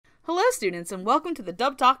Hello students and welcome to the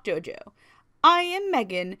Dub Talk Dojo. I am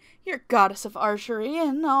Megan, your goddess of archery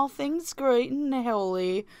and all things great and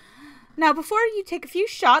holy. Now before you take a few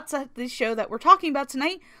shots at the show that we're talking about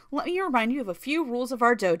tonight, let me remind you of a few rules of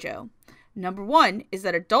our dojo. Number 1 is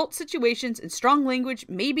that adult situations and strong language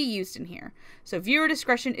may be used in here, so viewer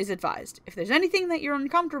discretion is advised. If there's anything that you're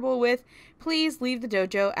uncomfortable with, please leave the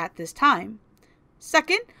dojo at this time.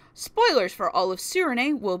 Second, spoilers for all of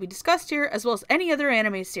Tsurune will be discussed here, as well as any other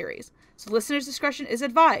anime series, so listeners' discretion is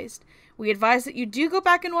advised. We advise that you do go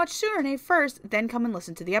back and watch Tsurune first, then come and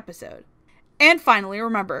listen to the episode. And finally,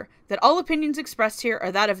 remember that all opinions expressed here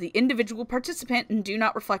are that of the individual participant and do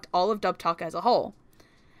not reflect all of Dub Talk as a whole.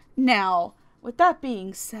 Now, with that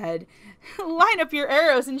being said, line up your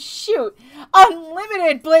arrows and shoot!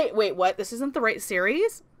 Unlimited blade! Wait, what? This isn't the right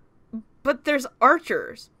series? But there's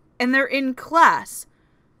archers, and they're in class.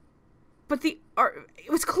 But it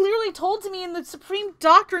was clearly told to me in the Supreme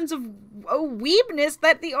Doctrines of Weebness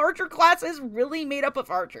that the archer class is really made up of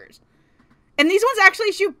archers. And these ones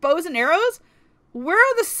actually shoot bows and arrows? Where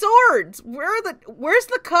are the swords? Where's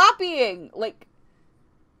the copying? Like,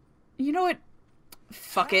 you know what?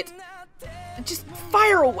 Fuck it. Just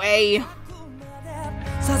fire away.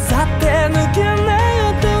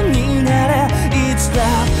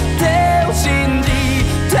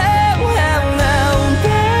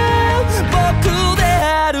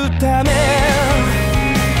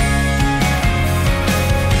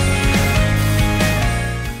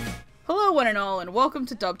 Hello one and all, and welcome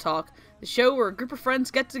to Dub Talk, the show where a group of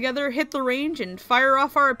friends get together, hit the range, and fire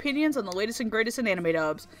off our opinions on the latest and greatest in anime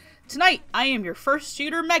dubs. Tonight, I am your first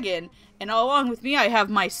shooter, Megan, and along with me I have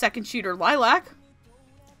my second shooter, Lilac.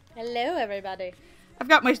 Hello, everybody. I've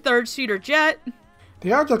got my third shooter, Jet.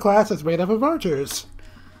 The archer class is made up of archers.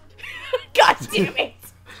 God damn it!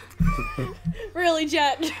 Really,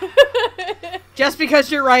 Jet? Just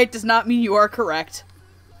because you're right does not mean you are correct.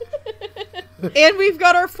 And we've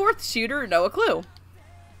got our fourth shooter, Noah Clue.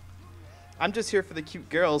 I'm just here for the cute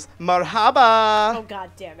girls. Marhaba! Oh,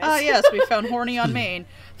 god damn it. Yes, we found horny on Maine.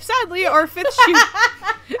 Sadly, our fifth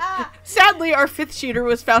shooter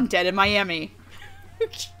was found dead in Miami.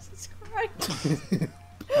 Jesus Christ.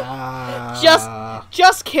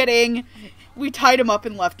 Just kidding. We tied him up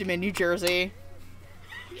and left him in New Jersey.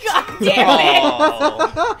 God damn it!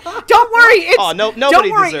 Oh. Don't worry, nobody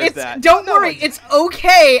deserves that. Don't worry, it's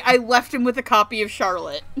okay. I left him with a copy of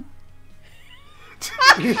Charlotte.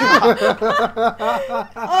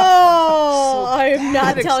 Oh, I am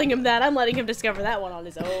not telling him that. I'm letting him discover that one on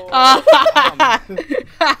his own.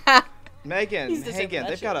 Megan, He's deserving Hagen, that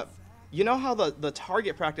they've got a... You know how the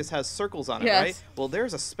target practice has circles on it, Yes. right? Well,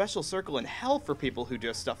 there's a special circle in hell for people who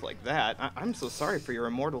do stuff like that. I'm so sorry for your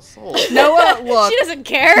immortal soul. Noah, look. She doesn't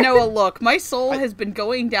care. Noah, look. My soul has been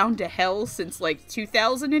going down to hell since,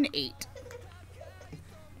 2008.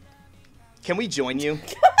 Can we join you?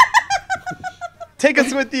 Take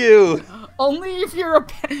us with you! Only if you're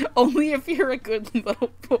a good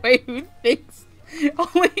little boy who thinks...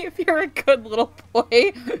 Only if you're a good little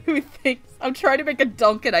boy who thinks I'm trying to make a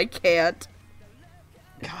dunk and I can't.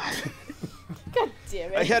 God. God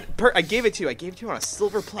damn it. I gave it to you. I gave it to you on a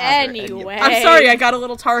silver platter. Anyway. I'm sorry, I got a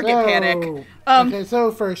little target panic. Okay,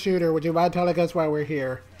 so for a shooter, would you mind telling us why we're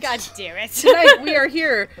here? God damn it. Tonight we are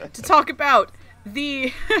here to talk about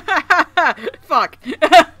the... Fuck.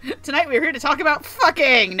 Tonight we are here to talk about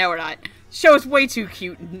fucking! No, we're not. Show is way too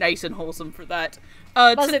cute and nice and wholesome for that.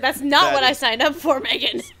 That's not what I signed up for,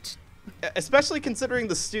 Megan. Especially considering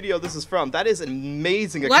the studio this is from. That is an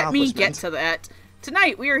amazing Let me accomplishment. get to that.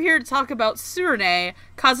 Tonight, we are here to talk about Tsurune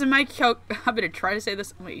Kazumai I'm gonna try to say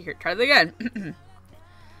this. Wait, here, try that again.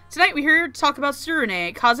 Tonight, we're here to talk about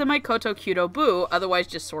Tsurune Kazumai Koto Kyudo Bu, otherwise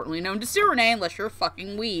just shortly known to Tsurune, unless you're a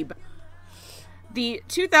fucking weeb. The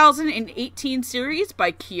 2018 series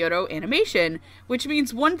by Kyoto Animation, which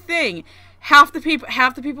means one thing. Half the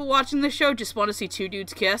people watching this show just want to see two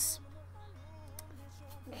dudes kiss.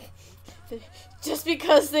 Just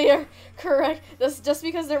because they are correct, just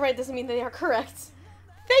because they're right doesn't mean they are correct.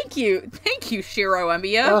 Thank you, Shiro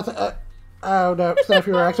Emiya. Oh no, Steph,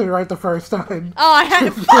 you were actually right the first time. Oh, I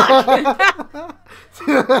had fuck.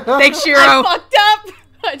 Thanks, Shiro. I fucked up.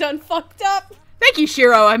 I done fucked up. Thank you,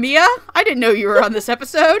 Shiro Emiya. I didn't know you were on this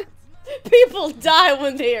episode. People die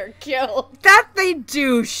when they are killed. That they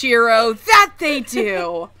do, Shiro. That they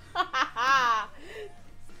do.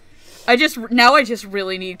 I just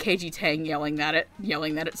really need KG Tang yelling that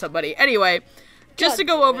at somebody. Anyway, just to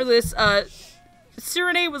go over this,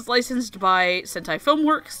 Tsurune was licensed by Sentai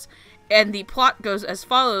Filmworks, and the plot goes as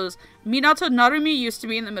follows. Minato Narumi used to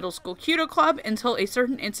be in the middle school Kyudo club until a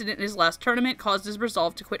certain incident in his last tournament caused his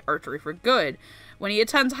resolve to quit archery for good. When he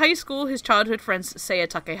attends high school, his childhood friends Seiya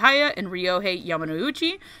Takehaya and Ryohei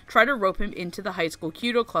Yamanouchi try to rope him into the high school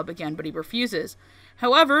Kyudo club again, but he refuses.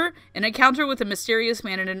 However, an encounter with a mysterious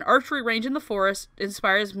man in an archery range in the forest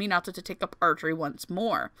inspires Minato to take up archery once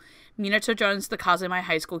more. Minato joins the Kazemai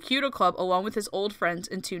High School Kyudo Club along with his old friends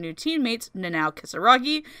and 2 new teammates, Nanao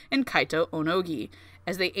Kisaragi and Kaito Onogi,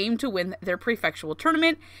 as they aim to win their prefectural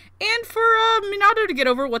tournament, and for Minato to get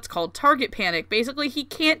over what's called target panic. Basically, he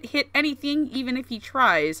can't hit anything even if he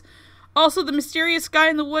tries. Also, the mysterious guy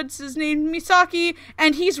in the woods is named Misaki,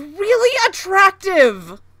 and he's really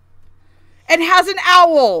attractive! And has an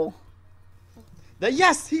owl!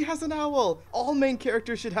 Yes, he has an owl! All main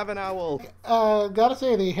characters should have an owl. Gotta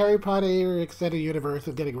say, the Harry Potter extended universe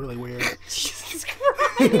is getting really weird. Jesus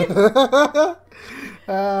Christ.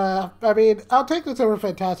 I mean, I'll take this over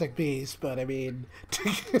Fantastic Beasts, but I mean...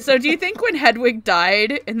 So do you think when Hedwig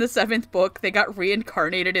died in the 7th book, they got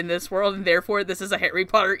reincarnated in this world, and therefore this is a Harry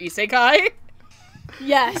Potter isekai?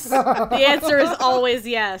 Yes. The answer is always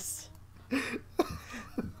yes.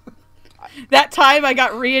 That time I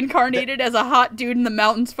got reincarnated as a hot dude in the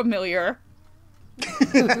mountains familiar.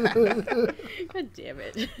 God damn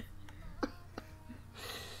it.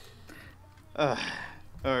 Alright,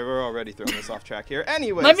 we're already throwing this off track here.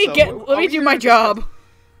 Anyway, Let me do my job.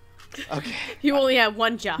 Okay. You only have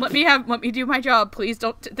one job. Let me do my job, please.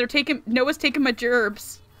 Noah's taking my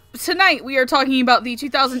gerbs. Tonight we are talking about the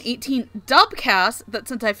 2018 dub cast that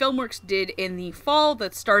Sentai Filmworks did in the fall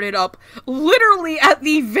that started up literally at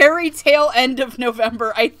the very tail end of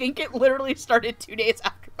November. I think it literally started 2 days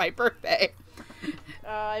after my birthday.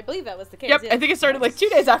 I believe that was the case. Yep, yeah. I think it started like 2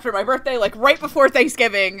 days after my birthday, like right before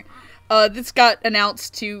Thanksgiving. This got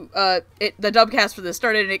announced to, the dub cast for this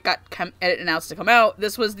started and it got announced to come out.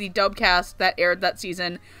 This was the dub cast that aired that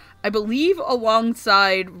season, I believe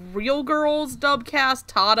alongside Real Girls dub cast,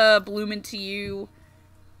 Tada, Bloom Into You,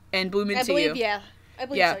 and Bloom Into You. Yeah. I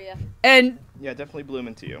believe so, yeah. And, Yeah, definitely Bloom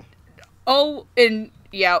Into You.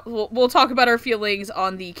 we'll talk about our feelings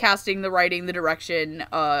on the casting, the writing, the direction,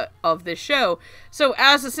 of this show. So,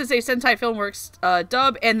 as this is a Sentai Filmworks,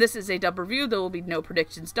 dub, and this is a dub review, there will be no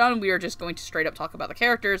predictions done. We are just going to straight up talk about the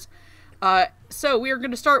characters. So we are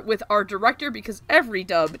going to start with our director, because every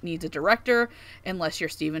dub needs a director, unless you're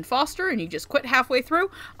Stephen Foster and you just quit halfway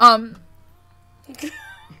through. God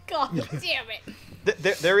damn it.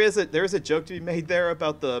 There is a joke to be made there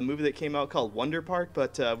about the movie that came out called Wonder Park,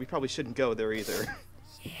 but we probably shouldn't go there either.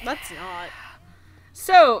 Let's not.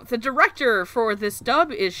 So, the director for this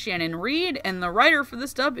dub is Shannon Reed, and the writer for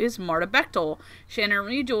this dub is Marta Bechtel. Shannon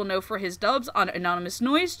Reed you'll know for his dubs on Anonymous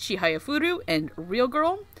Noise, Chihaya Furu, and Real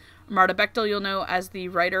Girl. Marta Bechtel you'll know as the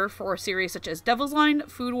writer for series such as Devil's Line,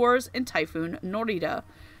 Food Wars, and Typhoon Norida.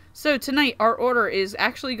 So tonight, our order is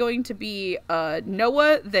actually going to be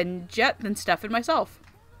Noah, then Jet, then Steph, and myself.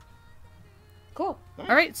 Cool.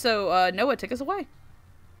 Alright, so Noah, take us away.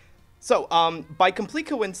 So, by complete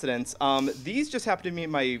coincidence, these just happen to be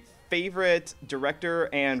my favorite director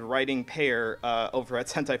and writing pair over at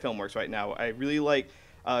Sentai Filmworks right now. I really like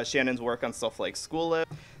Shannon's work on stuff like School Live.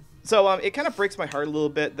 So it kind of breaks my heart a little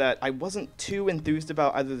bit that I wasn't too enthused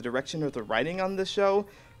about either the direction or the writing on this show.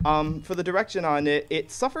 For the direction on it, it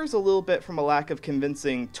suffers a little bit from a lack of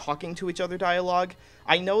convincing talking to each other dialogue.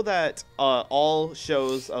 I know that all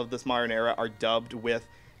shows of this modern era are dubbed with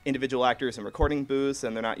individual actors in recording booths,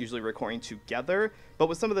 and they're not usually recording together. But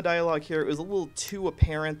with some of the dialogue here, it was a little too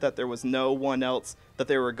apparent that there was no one else that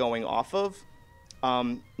they were going off of.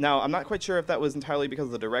 Now, I'm not quite sure if that was entirely because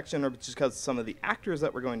of the direction or just because of some of the actors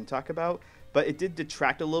that we're going to talk about, but it did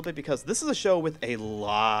detract a little bit because this is a show with a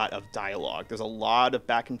lot of dialogue. There's a lot of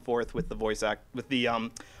back and forth with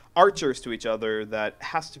the archers to each other that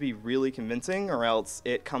has to be really convincing, or else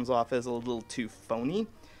it comes off as a little too phony.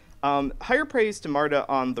 Higher praise to Marta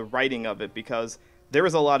on the writing of it, because there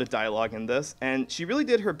was a lot of dialogue in this, and she really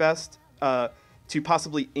did her best to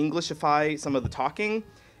possibly Englishify some of the talking.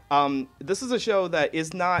 This is a show that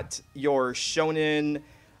is not your shonen,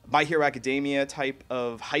 My Hero Academia type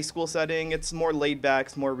of high school setting. It's more laid back,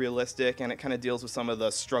 it's more realistic, and it kind of deals with some of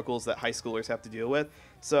the struggles that high schoolers have to deal with.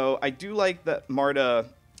 So I do like that Marta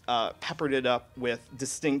peppered it up with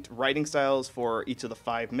distinct writing styles for each of the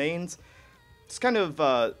 5 mains. It's kind of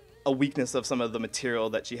a weakness of some of the material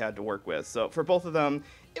that she had to work with. So for both of them,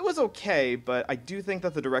 it was okay, but I do think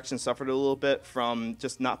that the direction suffered a little bit from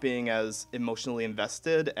just not being as emotionally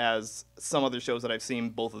invested as some other shows that I've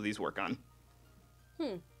seen both of these work on.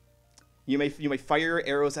 You may fire your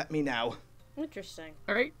arrows at me now. Interesting.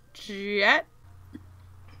 Alright, Jet.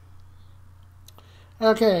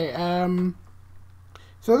 Okay,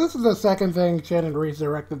 so this is the second thing Shannon Reed's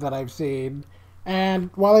directed that I've seen. And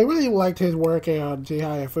while I really liked his work on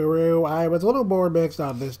Chihaya Furu, I was a little more mixed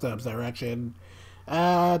on this dub's direction.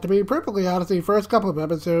 To be perfectly honest, the first couple of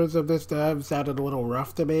episodes of this dub sounded a little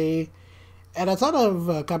rough to me. And outside of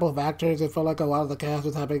a couple of actors, it felt like a lot of the cast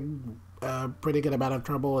was having a pretty good amount of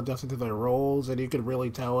trouble adjusting to their roles, and you could really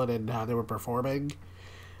tell it in how they were performing.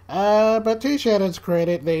 But to Shannon's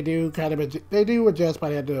credit, they do adjust by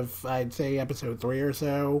the end of, I'd say, episode 3 or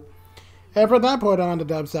so. And from that point on, the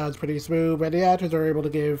dub sounds pretty smooth, and the actors are able to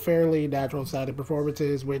give fairly natural sounding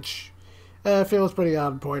performances, which feels pretty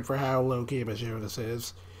on point for how low-key of a show this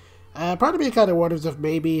is. Part of me kind of wonders if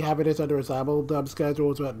maybe having this under a simul dub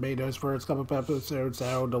schedule is what made those first couple of episodes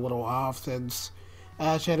sound a little off, since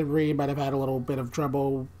Shannon Reed might have had a little bit of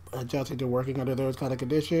trouble adjusting to working under those kind of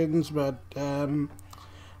conditions, but on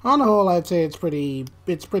the whole, I'd say it's pretty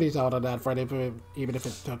solid on that front, even if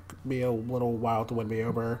it took me a little while to win me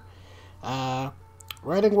over.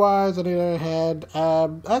 Writing-wise, on the other hand,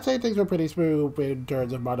 I'd say things were pretty smooth in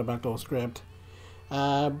terms of monumental script.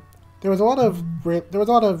 There was a lot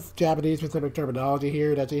of Japanese-specific terminology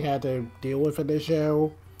here that she had to deal with in this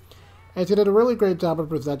show, and she did a really great job of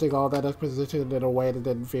presenting all that exposition in a way that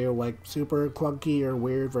didn't feel like super clunky or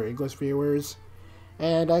weird for English viewers.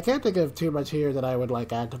 And I can't think of too much here that I would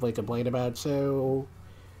actively complain about, so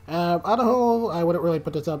on the whole, I wouldn't really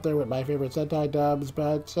put this up there with my favorite Sentai dubs,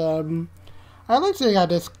 but I like seeing how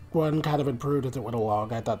this one kind of improved as it went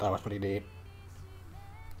along. I thought that was pretty neat.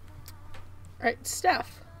 Alright,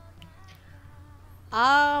 Steph.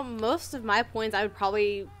 Most of my points I would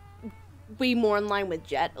probably be more in line with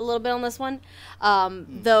Jet a little bit on this one.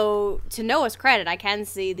 Though, to Noah's credit, I can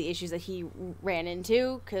see the issues that he ran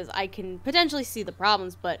into, because I can potentially see the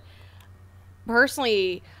problems, but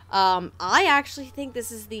personally, I actually think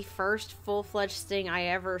this is the first full-fledged thing I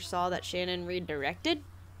ever saw that Shannon Reed directed.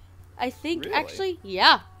 I think, Really? actually,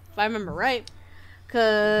 yeah, if I remember right.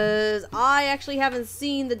 Because I actually haven't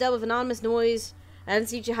seen the dub of Anonymous Noise. I haven't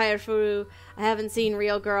seen Chihaya Furu. I haven't seen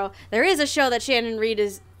Real Girl. There is a show that Shannon Reed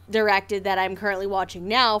has directed that I'm currently watching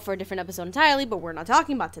now for a different episode entirely, but we're not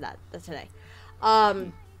talking about that today.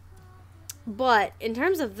 But in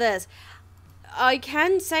terms of this, I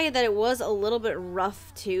can say that it was a little bit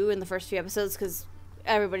rough too in the first few episodes because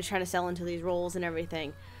everybody's trying to sell into these roles and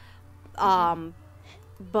everything.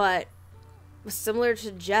 But similar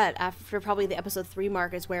to Jet, after probably the episode 3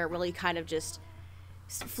 mark is where it really kind of just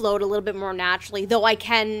flowed a little bit more naturally. Though I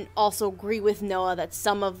can also agree with Noah that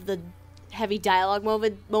some of the heavy dialogue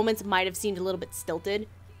moments might have seemed a little bit stilted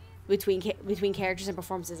between characters and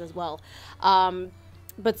performances as well.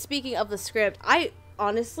 But speaking of the script, I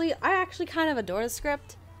actually kind of adore the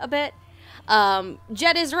script a bit.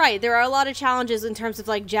 Jet is right. There are a lot of challenges in terms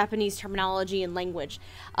of Japanese terminology and language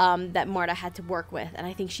that Marta had to work with, and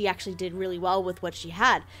I think she actually did really well with what she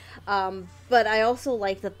had. But I also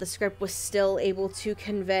like that the script was still able to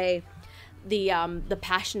convey the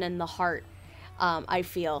passion and the heart. I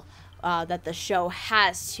feel that the show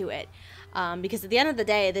has to it, because at the end of the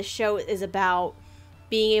day, this show is about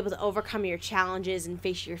being able to overcome your challenges and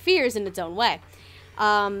face your fears in its own way.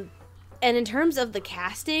 And in terms of the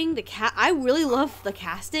casting, I really love the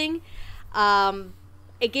casting.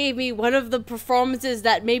 It gave me one of the performances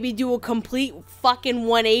that maybe do a complete fucking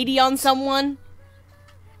 180 on someone.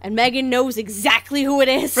 And Megan knows exactly who it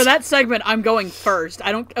is. For that segment, I'm going first.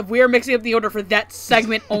 We are mixing up the order for that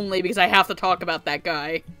segment only because I have to talk about that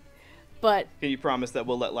guy. But Can you promise that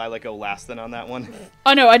we'll let Lila go last then on that one?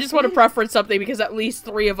 Oh no, I just want to preference something because at least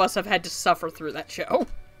 3 of us have had to suffer through that show.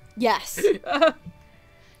 yes.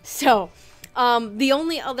 So, the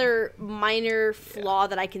only other minor flaw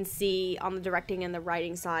that I can see on the directing and the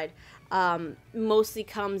writing side mostly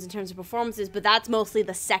comes in terms of performances, but that's mostly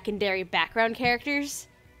the secondary background characters,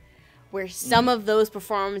 where some of those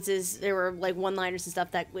performances, there were one-liners and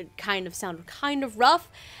stuff that would kind of sound kind of rough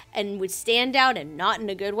and would stand out and not in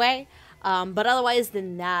a good way. But otherwise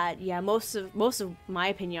than that, yeah, most of my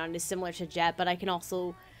opinion on it is similar to Jet, but I can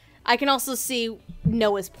also see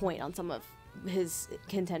Noah's point on some of his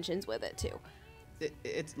contentions with it too.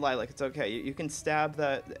 It's Lilac. It's okay. You can stab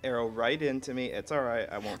that arrow right into me. It's all right.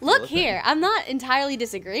 I won't. Look here. I'm not entirely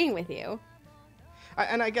disagreeing with you.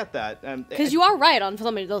 And I get that. Because you are right on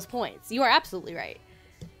some of those points. You are absolutely right.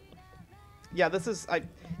 Yeah, this is.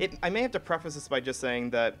 I may have to preface this by just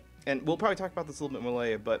saying that, and we'll probably talk about this a little bit more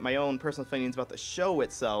later, but my own personal feelings about the show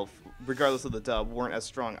itself, regardless of the dub, weren't as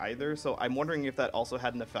strong either. So I'm wondering if that also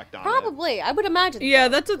had an effect on it. Probably. I would imagine. Yeah,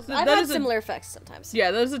 so. I've had similar effects sometimes.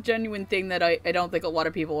 Yeah, that is a genuine thing that I don't think a lot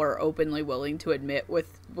of people are openly willing to admit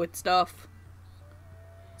with stuff.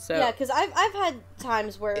 So Yeah, because I've had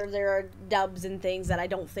times where there are dubs and things that I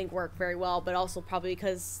don't think work very well, but also probably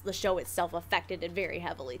because the show itself affected it very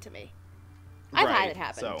heavily to me. I've had it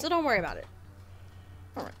happen, so don't worry about it.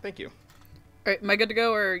 All right, thank you. All right, am I good to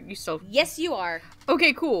go, or are you still? Yes, you are.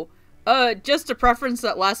 Okay, cool. Just to preference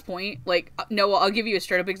that last point, like, Noah, I'll give you a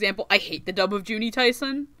straight-up example. I hate the dub of Junie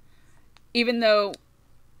Tyson, even though...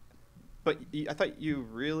 But I thought you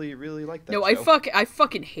really, really liked that No, show. I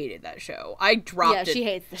fucking hated that show. I dropped it. Yeah, she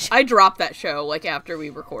hates the show. I dropped that show, like, after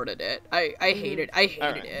we recorded it. I hated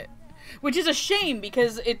it. Which is a shame,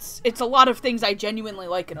 because it's a lot of things I genuinely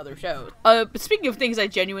like in other shows. But speaking of things I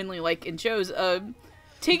genuinely like in shows,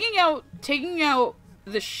 taking out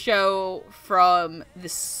the show from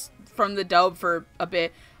the dub for a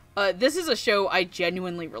bit, this is a show I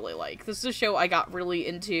genuinely really like. This is a show I got really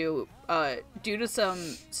into, due to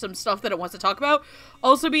some stuff that it wants to talk about.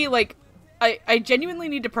 Also be like, I genuinely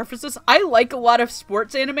need to preface this. I like a lot of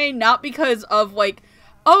sports anime, not because of like,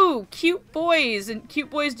 oh, cute boys and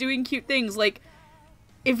cute boys doing cute things. Like,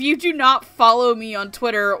 if you do not follow me on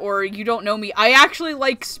Twitter or you don't know me, I actually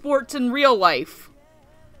like sports in real life.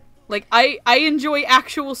 Like, I enjoy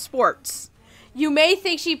actual sports. You may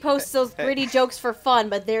think she posts those gritty jokes for fun,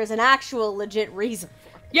 but there's an actual legit reason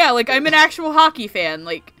for it. Yeah, like, I'm an actual hockey fan.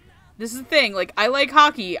 Like, this is the thing. Like, I like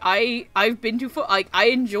hockey. I've been to like, I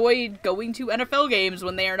enjoyed going to NFL games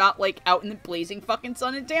when they are not, like, out in the blazing fucking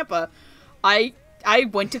sun in Tampa. I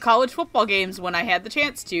went to college football games when I had the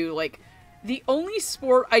chance to. Like, the only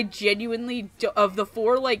sport I genuinely of the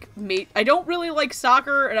four, like, I don't really like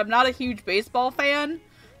soccer, and I'm not a huge baseball fan.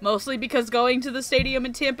 Mostly because going to the stadium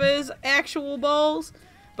in Tampa is actual balls.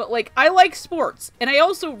 But, like, I like sports. And I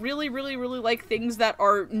also really, really, really like things that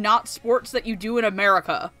are not sports that you do in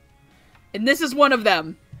America. And this is one of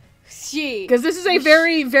them. Gee. Because this is a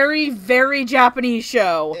very, very, very Japanese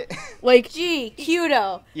show. Like, Gee,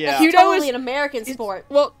 Kyudo. Yeah. That's Kyudo totally is an American sport.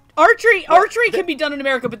 well, archery can be done in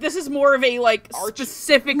America, but this is more of a, like,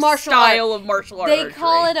 specific Martial style of martial art. They archery.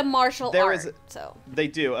 call it a martial There art, is- so. They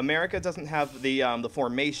do. America doesn't have the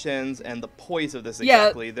formations and the poise of this Yeah.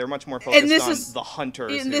 exactly. They're much more focused this on is- the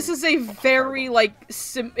hunters. And who this is a are very,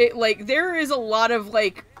 horrible. like, there is a lot of,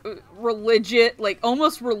 like, religious, like,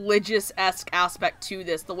 almost religious-esque aspect to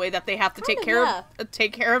this. The way that they have to take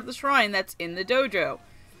care of the shrine that's in the dojo.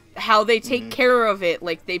 How they take care of it.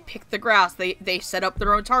 Like, they pick the grass. They set up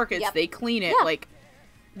their own targets. Yep. They clean it. Yeah. Like,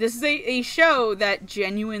 this is a show that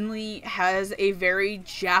genuinely has a very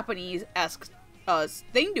Japanese-esque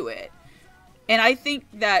thing to it. And I think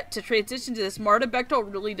that to transition to this, Marta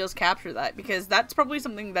Bechtel really does capture that, because that's probably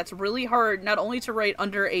something that's really hard, not only to write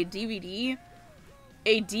under a DVD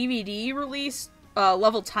release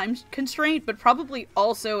level time constraint, but probably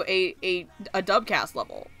also a dubcast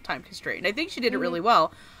level time constraint. And I think she did it really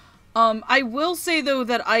well. I will say, though,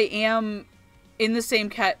 that I am in the same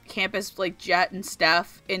camp as, like, Jet and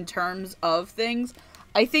Steph in terms of things.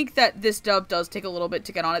 I think that this dub does take a little bit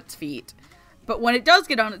to get on its feet. But when it does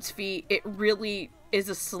get on its feet, it really is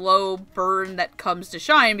a slow burn that comes to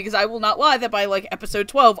shine, because I will not lie that by, like, episode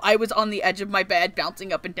 12, I was on the edge of my bed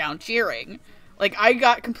bouncing up and down cheering. Like, I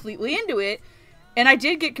got completely into it, and I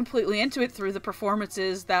did get completely into it through the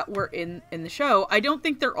performances that were in the show. I don't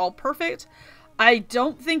think they're all perfect. I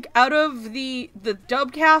don't think out of the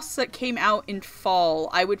dub casts that came out in fall,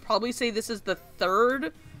 I would probably say this is the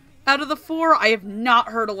third out of the four. I have not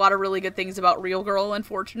heard a lot of really good things about Real Girl,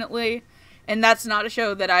 unfortunately. And that's not a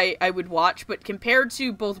show that I would watch, but compared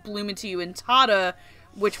to both Bloom Into You and Tada,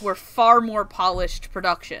 which were far more polished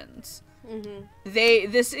productions,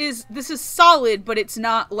 this is solid, but it's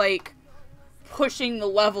not, like, pushing the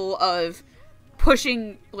level of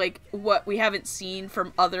pushing, like, what we haven't seen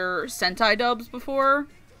from other Sentai dubs before.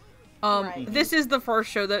 Right. This is the first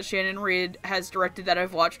show that Shannon Reed has directed that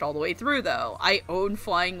I've watched all the way through, though. I own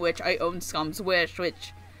Flying Witch, I own Scum's Wish,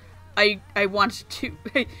 which I want to...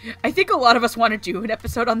 I think a lot of us want to do an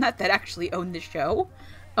episode on that actually own the show.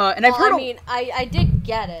 And I've heard... I did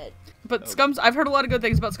get it. But I've heard a lot of good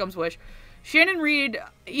things about Scum's Wish. Shannon Reed,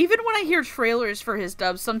 even when I hear trailers for his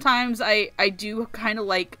dubs, sometimes I do kind of,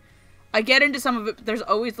 like... I get into some of it, but there's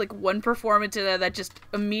always, like, one performance in there that just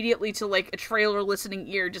immediately, to, like, a trailer listening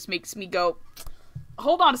ear, just makes me go,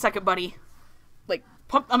 hold on a second, buddy. Like,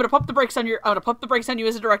 I'm gonna pump the brakes on you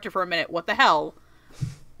as a director for a minute. What the hell?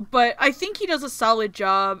 But I think he does a solid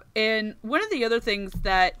job, and one of the other things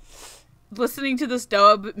that listening to this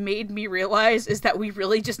dub made me realize is that we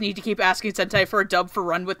really just need to keep asking Sentai for a dub for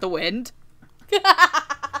Run with the Wind.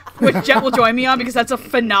 Which Jet will join me on, because that's a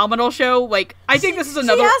phenomenal show. Like, I think this is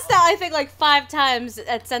another... She asked that, I think, like, 5 times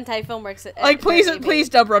at Sentai Filmworks. Like, please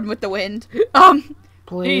dub Run with the Wind.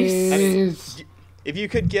 Please. If you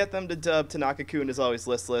could get them to dub Tanaka-kun is always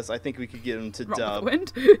listless, I think we could get them to dub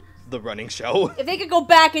Wind. the running show. If they could go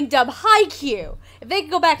back and dub Haikyuu,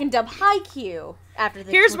 after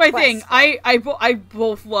the Here's my request. thing. I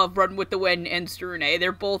both love Run with the Wind and Tsurune.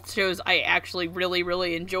 They're both shows I actually really,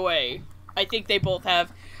 really enjoy. I think they both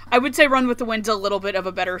have... I would say Run with the Wind's a little bit of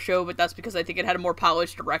a better show, but that's because I think it had a more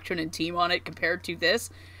polished direction and team on it compared to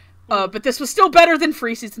this. But this was still better than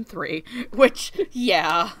Free Season 3, which,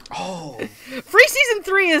 yeah. Oh, Free Season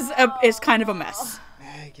 3 is kind of a mess.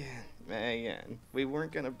 Megan, we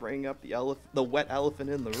weren't gonna bring up the wet elephant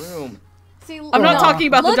in the room. See, I'm not talking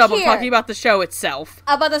about the look dub, I'm here. talking about the show itself.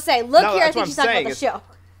 I'm about to say, look No, here, I that's think what she's I'm talking about the saying show.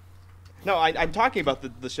 No, I'm talking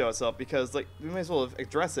about the show itself because like we might as well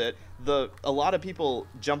address it. A lot of people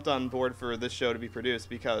jumped on board for this show to be produced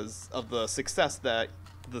because of the success that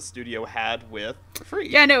the studio had with Free.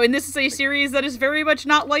 Yeah, no, and this is a series that is very much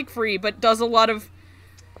not like Free, but does a lot of...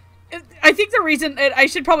 I think the reason... I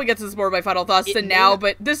should probably get to this more of my final thoughts than now,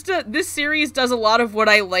 but this series does a lot of what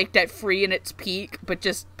I liked at Free in its peak, but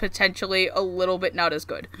just potentially a little bit not as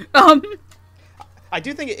good. I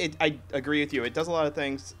do think I agree with you. It does a lot of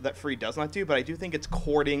things that Free does not do, but I do think it's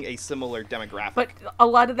courting a similar demographic. But a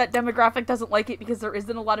lot of that demographic doesn't like it because there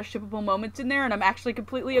isn't a lot of shippable moments in there, and I'm actually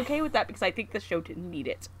completely okay with that because I think the show didn't need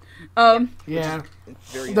it. Yeah.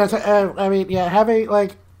 It's very That's, interesting. I mean, yeah, having,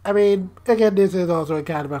 like, I mean, again, this is also a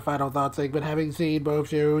kind of a final thought thing, but having seen both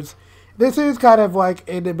shows, this is kind of, like,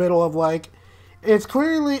 in the middle of, like, it's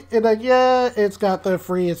clearly, and, like, yeah, it's got the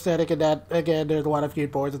Free aesthetic and that, again, there's a lot of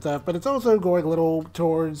cute boys and stuff, but it's also going a little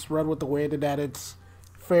towards Run with the Wind in that it's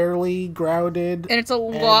fairly grounded. And it's a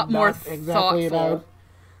lot more not exactly thoughtful.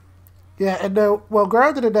 Yeah, and no, well,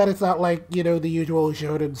 grounded in that, it's not like, you know, the usual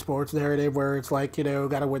shonen sports narrative where it's like, you know,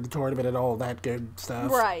 gotta win the tournament and all that good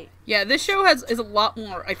stuff. Right. Yeah, this show is a lot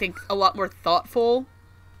more, I think, a lot more thoughtful.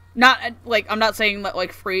 Not, like, I'm not saying that,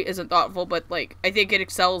 like, Free isn't thoughtful, but, like, I think it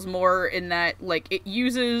excels more in that, like, it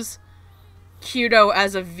uses Kyudo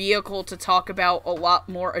as a vehicle to talk about a lot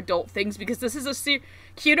more adult things, because this is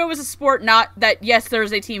Kyudo is a sport, not that, yes,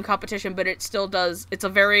 there's a team competition, but it still does, it's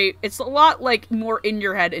a lot, like, more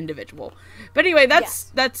in-your-head individual. But anyway,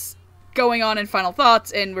 that's going on in Final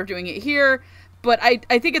Thoughts, and we're doing it here, but I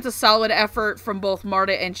think it's a solid effort from both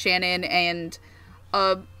Marta and Shannon, and,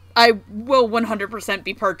 I will 100%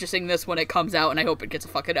 be purchasing this when it comes out, and I hope it gets a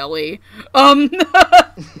fucking LE.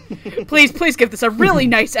 Please give this a really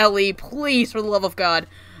nice LE, please, for the love of God.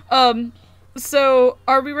 So,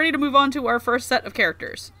 are we ready to move on to our first set of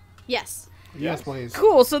characters? Yes. Yes, please.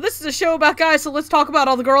 Cool, so this is a show about guys, so let's talk about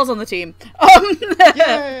all the girls on the team.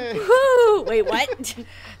 Yay! Woo! Wait, what?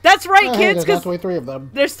 That's right, Hey, kids, there's because actually 3 of them.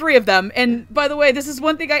 there's 3 of them. And by the way, this is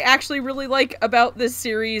one thing I actually really like about this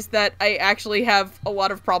series that I actually have a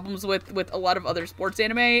lot of problems with a lot of other sports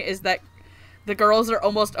anime, is that the girls are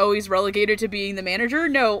almost always relegated to being the manager.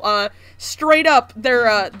 No, straight up,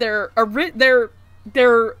 they're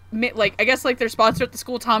like, I guess, like, their sponsor at the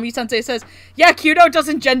school, Tommy Sensei, says, yeah, Kyudo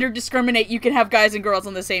doesn't gender discriminate, you can have guys and girls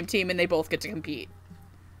on the same team and they both get to compete.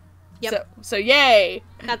 Yep. So yay!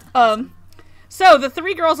 That's awesome. So the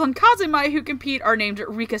 3 girls on Kazumai who compete are named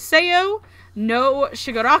Rika Seo, No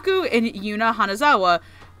Shigaraku, and Yuna Hanazawa.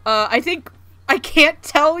 I think I can't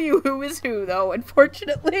tell you who is who, though,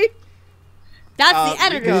 unfortunately. That's the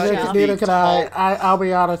editor's Rika job. is Neither can I. tall- I'll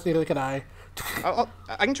be honest, neither can I.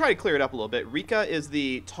 I can try to clear it up a little bit. Rika is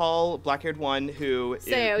the tall, black-haired one who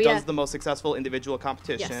Seo, does yeah. the most successful individual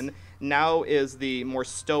competition. Yes. Now is the more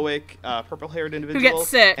stoic, purple-haired individual. gets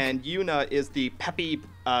sick. And Yuna is the peppy,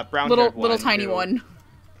 brown-haired one. Little tiny who- one.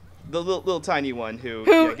 The little tiny one who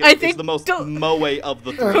I is think the most del- moe of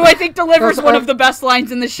the 3. Who I think delivers That's one right. of the best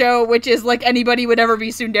lines in the show, which is, like, anybody would ever be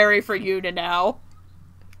tsundere for Yuna now.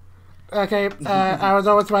 Okay, I was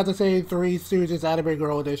always about to say 3 Stooges Anime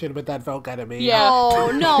Girl Edition, but that felt kind of mean. Yeah.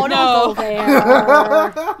 Oh, no, No. don't go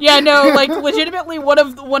there. Yeah, no, like, legitimately, one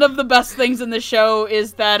of the best things in the show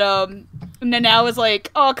is that, Nanao is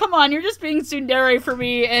like, oh, come on, you're just being tsundere for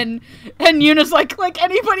me, and Yuna's like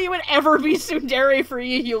anybody would ever be tsundere for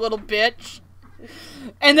you, you little bitch.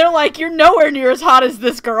 And they're like, you're nowhere near as hot as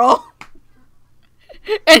this girl.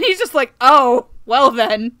 And he's just like, oh, well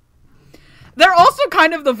then. They're also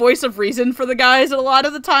kind of the voice of reason for the guys a lot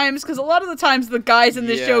of the times, because a lot of the times the guys in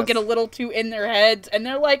this show Yes. get a little too in their heads, and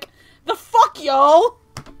they're like, the fuck, y'all?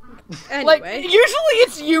 Anyway. Like, usually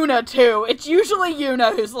it's Yuna, too. It's usually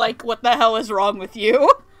Yuna who's like, what the hell is wrong with you?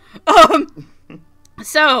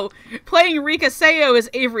 So, playing Rika Seo is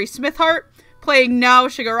Avery Smithhart, playing Nao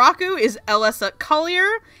Shigaraku is Elissa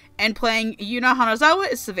Collier, And playing Yuna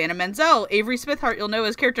Hanazawa is Savannah Menzel. Avery Smithhart you'll know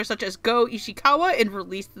as characters such as Go Ishikawa in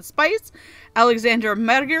Release the Spice, Alexandra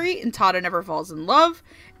Marguerite in Tada Never Falls in Love,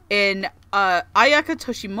 and Ayaka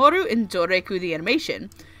Toshimoru in Doreku the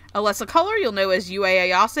Animation. Alessa Color you'll know as Yue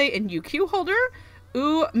Ayase in UQ Holder,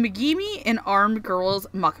 U Megimi in Armed Girls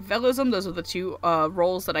Machiavellism. Those are the two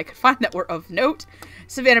roles that I could find that were of note.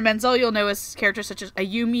 Savannah Menzel you'll know as characters such as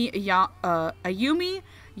Ayumi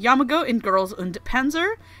Yamago in Girls und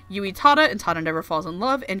Panzer, Yui Tada in Tada Never Falls in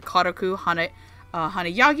Love, and Karoku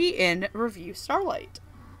Hanayagi in Review Starlight.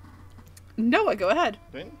 Noah, go ahead.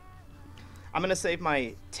 Right. I'm going to save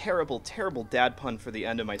my terrible, terrible dad pun for the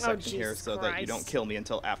end of my section here so that you don't kill me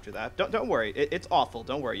until after that. Don't worry. It's awful.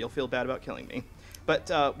 Don't worry. You'll feel bad about killing me. But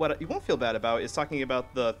what you won't feel bad about is talking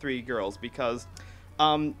about the three girls, because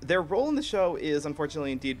their role in the show is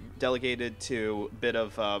unfortunately indeed delegated to a bit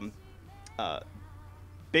of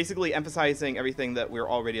basically emphasizing everything that we're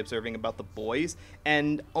already observing about the boys,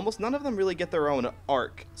 and almost none of them really get their own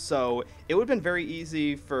arc. So it would have been very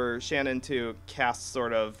easy for Shannon to cast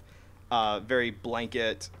sort of very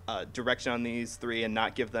blanket direction on these three and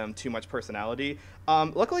not give them too much personality.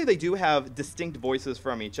 Luckily, they do have distinct voices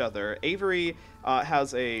from each other. Avery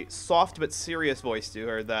has a soft but serious voice to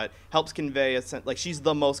her that helps convey a sense, like she's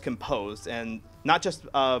the most composed, and not just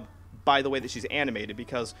by the way that she's animated,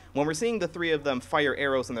 because when we're seeing the three of them fire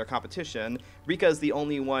arrows in their competition, Rika is the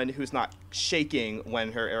only one who's not shaking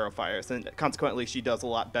when her arrow fires, and consequently she does a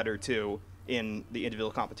lot better too in the individual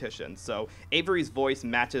competition. So Avery's voice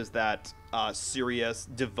matches that serious,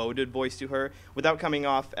 devoted voice to her without coming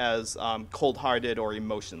off as cold-hearted or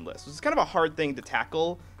emotionless. It's kind of a hard thing to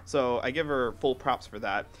tackle, so I give her full props for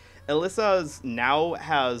that. Alyssa's now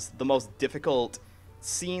has the most difficult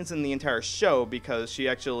scenes in the entire show because she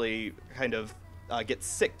actually kind of gets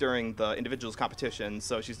sick during the individuals competition,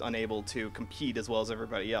 so she's unable to compete as well as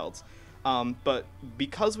everybody else. But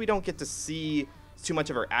because we don't get to see too much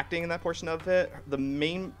of her acting in that portion of it, the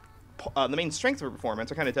main strengths of her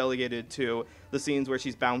performance are kind of delegated to the scenes where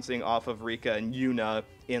she's bouncing off of Rika and Yuna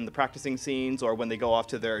in the practicing scenes, or when they go off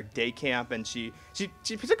to their day camp, and she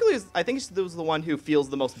particularly is, I think she was the one who feels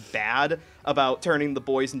the most bad about turning the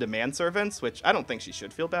boys into manservants, which I don't think she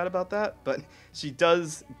should feel bad about that, but she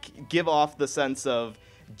does give off the sense of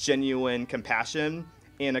genuine compassion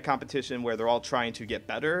in a competition where they're all trying to get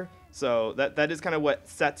better. So that is kind of what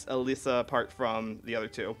sets Alyssa apart from the other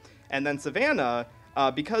two. And then Savannah,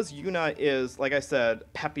 because Yuna is, like I said,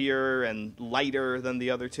 peppier and lighter than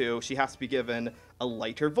the other two, she has to be given a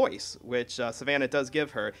lighter voice, which Savannah does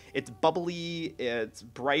give her. It's bubbly, it's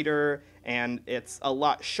brighter, and it's a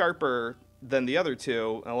lot sharper than the other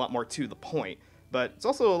two, and a lot more to the point. But it's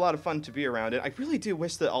also a lot of fun to be around, and I really do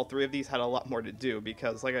wish that all three of these had a lot more to do,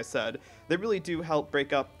 because, like I said, they really do help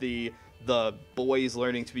break up the boys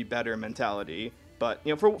learning to be better mentality. But,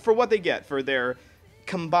 you know, for what they get, for their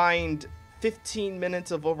combined 15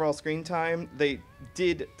 minutes of overall screen time, they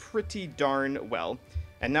did pretty darn well.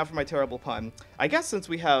 And now for my terrible pun. I guess since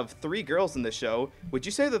we have three girls in the show, would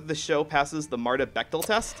you say that the show passes the Marta Bechtel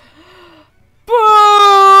test? Boo!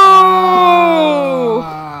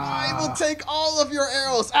 I will take all of your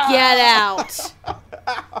arrows. Get out.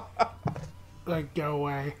 Like, go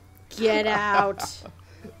away. Get out.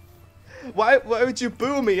 Why would you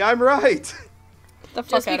boo me? I'm right. The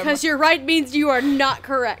fuck Just out of because my- you're right means you are not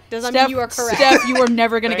correct. Doesn't mean you are correct. Steph, you are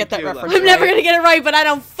never going to get that Thank you, reference. I'm never gonna get it right, but I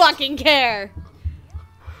don't fucking care.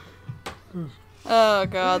 Oh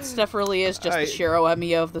god, Steph really is just the Shiro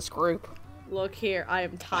Emmy of this group. Look here, I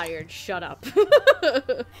am tired. Shut up.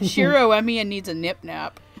 Shiro Emmy needs a nip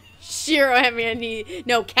nap. Shiro, I mean,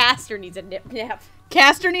 no, Castor needs a nip nap.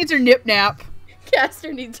 Castor needs her nip nap.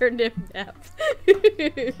 Castor needs her nip nap.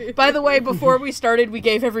 By the way, before we started, we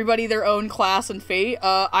gave everybody their own class and fate.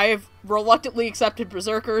 I have reluctantly accepted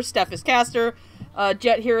Berserker. Steph is Castor.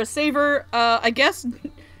 Jet here is Saver. I guess...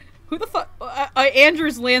 Who the fuck?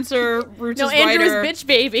 Andrew's Lancer. Roots is Rider. Andrew's bitch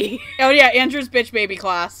baby. Oh yeah, Andrew's bitch baby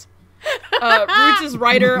class. Roots is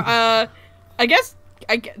Rider. I guess...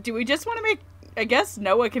 do we just want to make... I guess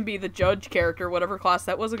Noah can be the judge character, whatever class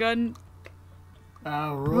that was again.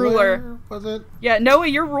 Ruler, was it? Yeah, Noah,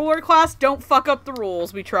 your ruler class, don't fuck up the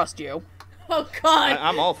rules. We trust you. Oh god.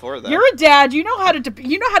 I'm all for that. You're a dad. You know how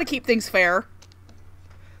to keep things fair.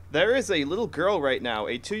 There is a little girl right now,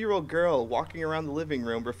 a 2-year-old girl, walking around the living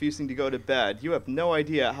room refusing to go to bed. You have no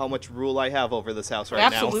idea how much rule I have over this house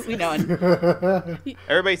right now. Absolutely none.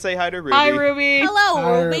 Everybody say hi to Ruby. Hi, Ruby. Hello,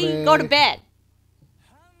 Hi, Ruby. Ruby. Go to bed.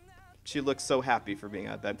 She looks so happy for being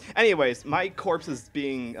out of bed. Anyways, my corpse is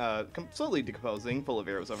being slowly decomposing, full of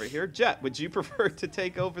arrows over here. Jet, would you prefer to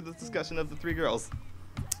take over the discussion of the three girls?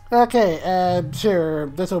 Okay, sure.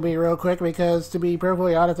 This will be real quick because, to be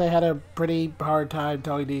perfectly honest, I had a pretty hard time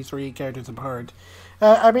telling these three characters apart.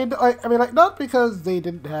 Like, not because they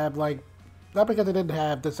didn't have not because they didn't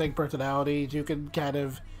have distinct personalities. You can kind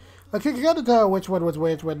of, you can kind of tell which one was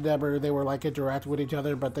which whenever they were interacting with each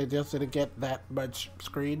other, but they just didn't get that much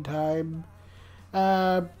screen time.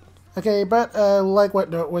 Okay, but like what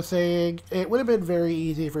Note was saying, it would have been very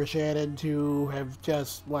easy for Shannon to have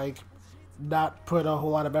just not put a whole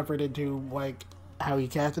lot of effort into how he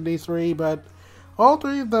casted these three, but all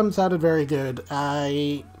three of them sounded very good.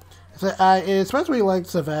 I especially liked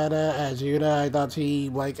Savannah as Yuna. I thought she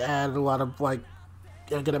added a lot of a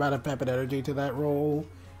good amount of pep and energy to that role.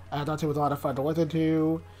 I thought she was a lot of fun to listen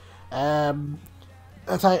to. I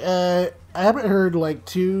haven't heard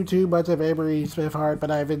too much of Avery Smith-Hart, but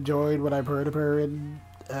I've enjoyed what I've heard of her in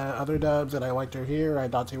other dubs, and I liked her here. I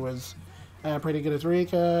thought she was pretty good as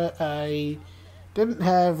Rika. I didn't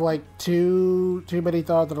have too many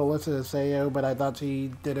thoughts on Alyssa Seo, but I thought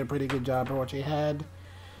she did a pretty good job for what she had.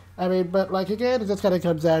 I mean, but again, it just kind of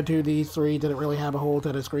comes down to these three didn't really have a whole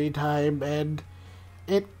ton of screen time, and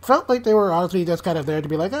it felt like they were honestly just kind of there to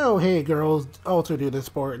be oh, hey, girls also do this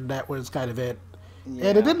sport, and that was kind of it. Yeah.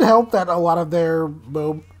 And it didn't help that a lot of their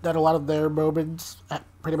moments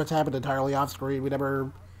pretty much happened entirely off screen. We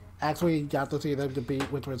never actually got to see them compete,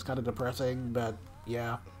 which was kind of depressing. But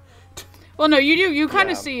yeah. Well, no, you do. You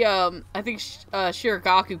kind of see. I think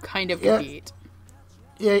Shiragaku kind of compete.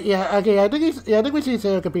 Yeah. Okay, I think we see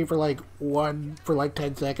Seo compete for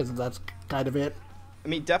 10 seconds, and that's kind of it. I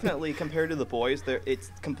mean, definitely compared to the boys,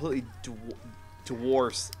 it's completely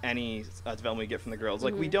dwarfs any development we get from the girls.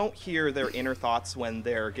 We don't hear their inner thoughts when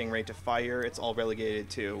they're getting ready to fire. It's all relegated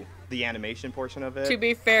to the animation portion of it. To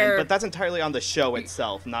be fair, but that's entirely on the show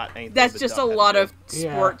itself, not anything. That's just a lot of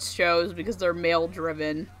sports shows because they're male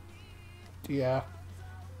driven. Yeah.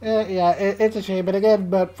 It's a shame,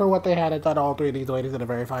 but for what they had, I thought all three of these ladies did a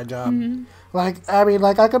very fine job. Mm-hmm.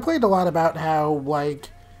 I complained a lot about how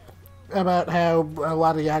a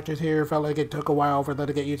lot of the actors here felt like it took a while for them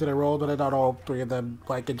to get used to their roles, but I thought all three of them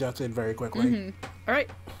adjusted very quickly. Mm-hmm. All right,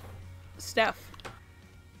 Steph.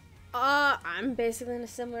 I'm basically in a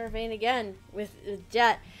similar vein again with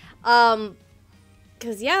Jet, because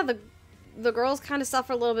the girls kind of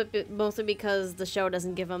suffer a little bit, mostly because the show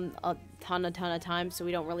doesn't give them a ton of time, so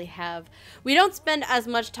we don't spend as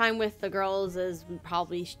much time with the girls as we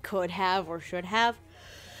probably could have or should have.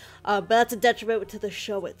 But that's a detriment to the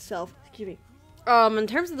show itself. Excuse me. In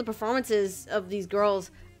terms of the performances of these girls,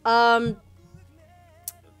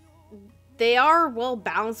 they are well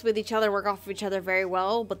balanced with each other, work off of each other very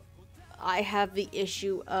well, but I have the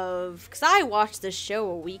issue of, because I watched this show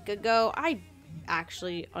a week ago, I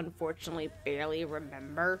actually, unfortunately, barely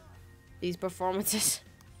remember these performances.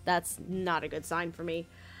 That's not a good sign for me.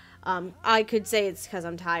 I could say it's because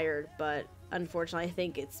I'm tired, but unfortunately, I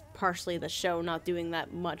think it's partially the show not doing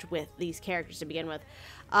that much with these characters to begin with.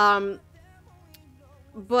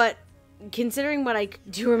 But considering what I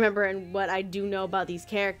do remember and what I do know about these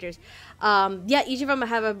characters, each of them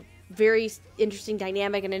have a very interesting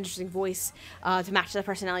dynamic and interesting voice to match the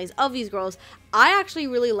personalities of these girls. I actually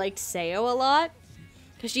really liked Seo a lot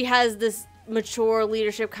because she has this mature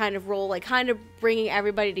leadership kind of role, kind of bringing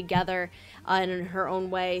everybody together in her own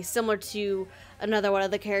way, similar to another one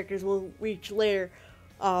of the characters we'll reach later.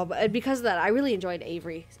 And because of that, I really enjoyed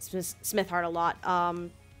Avery Smith-Hart a lot.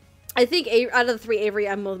 I think out of the three, Avery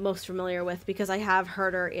I'm most familiar with because I have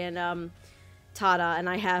heard her in Tada, and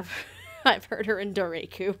I've heard her in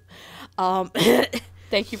Doreku.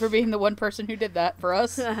 Thank you for being the one person who did that for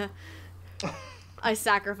us. I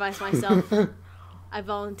sacrificed myself. I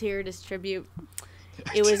volunteered as tribute.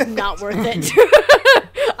 It was not worth it.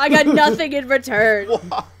 I got nothing in return.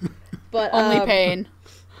 But only pain.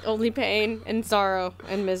 Only pain and sorrow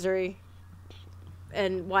and misery.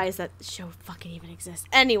 And why is that show fucking even exist?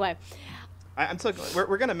 Anyway. I'm so glad.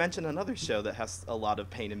 We're going to mention another show that has a lot of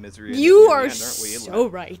pain and misery. You are so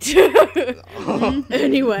right.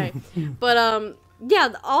 Anyway. But,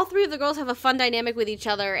 all three of the girls have a fun dynamic with each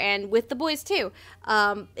other and with the boys, too.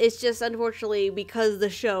 It's just, unfortunately, because the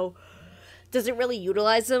show doesn't really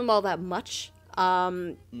utilize them all that much,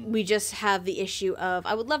 we just have the issue of,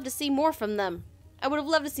 I would love to see more from them. I would have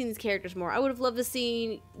loved to see these characters more. I would have loved to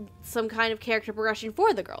see some kind of character progression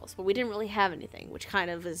for the girls, but we didn't really have anything, which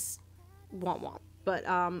kind of is womp. But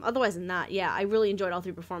otherwise than that, I really enjoyed all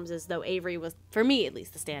three performances, though Avery was, for me at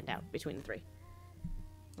least, the standout between the three.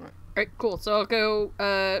 All right, cool. So I'll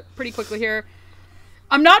go pretty quickly here.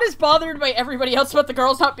 I'm not as bothered by everybody else about the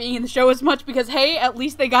girls not being in the show as much because, hey, at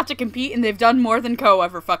least they got to compete and they've done more than Ko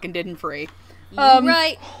ever fucking did in Free.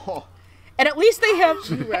 Right. And at least they have,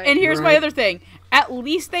 Right. and here's my Right. other thing. At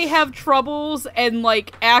least they have troubles and,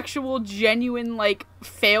 like, actual genuine, like,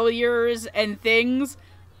 failures and things,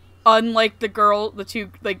 unlike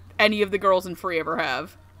any of the girls in Free ever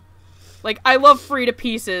have. Like, I love Free to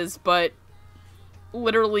pieces, but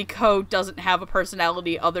literally Ko doesn't have a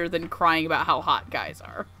personality other than crying about how hot guys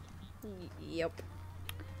are. Yep.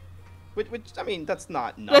 Which I mean, that's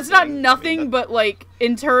not nothing. That's not I mean, nothing, but, like,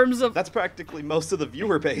 in terms of... that's practically most of the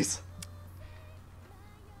viewer base.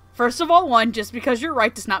 First of all, one, just because you're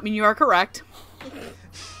right does not mean you are correct.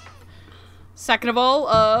 Second of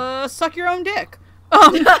all, suck your own dick.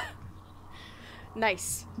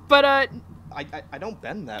 Nice. But, I don't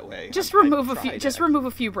bend that way. just I remove a tried few, just it. remove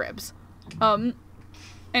a few ribs.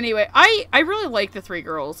 Anyway, I really like the three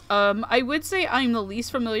girls. I would say I'm the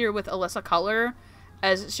least familiar with Alessa Color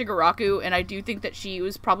as Shigaraku, and I do think that she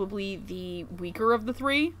was probably the weaker of the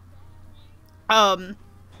three.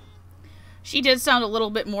 She did sound a little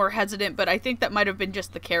bit more hesitant, but I think that might have been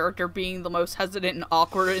just the character being the most hesitant and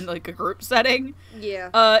awkward in, like, a group setting.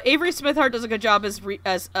 Yeah. Avery Smithart does a good job as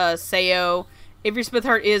Seo. Avery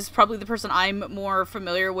Smithart is probably the person I'm more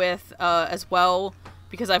familiar with as well,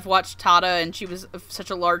 because I've watched Tada, and she was such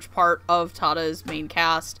a large part of Tada's main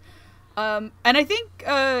cast. And I think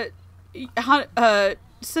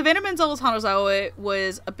Savannah Menzel's Hanazawa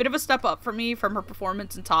was a bit of a step up for me from her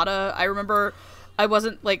performance in Tada. I remember I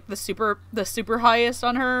wasn't, like, the super highest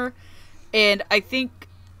on her, and I think,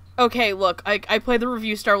 okay, look, I play the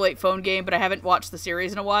Review Starlight phone game, but I haven't watched the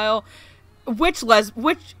series in a while. Which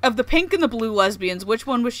of the pink and the blue lesbians, which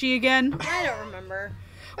one was she again? I don't remember.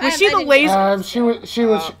 Was she the lazy? She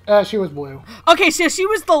was blue. Okay, so she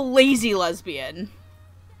was the lazy lesbian.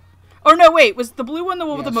 Or no, wait, was the blue one the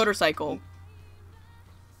one with the Yes. motorcycle?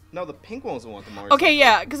 No, the pink one was the one with the motorcycle. Okay,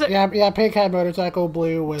 yeah, because Yeah, pink had motorcycle,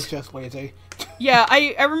 blue was just lazy. yeah,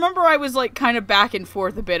 I remember I was, like, kind of back and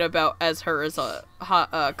forth a bit about as her as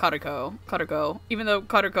Karuko, even though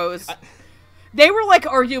Karuko is. They were, like,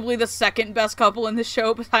 arguably the second best couple in the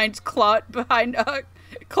show behind Claudine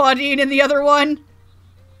and the other one.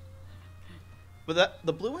 But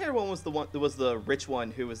the blue hair one was the rich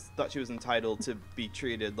one who thought she was entitled to be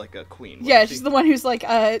treated like a queen. Yeah, wasn't she's she? the one who's like, you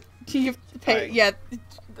have to pay. Right. Yeah,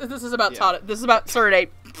 this is about Yeah. Tada. This is about Serenade,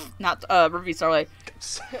 not Review Starlight.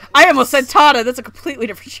 I almost said Tada. That's a completely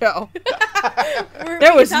different show.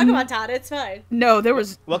 There was talk about Todd. It's fine. No, there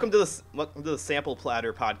was Welcome to the Sample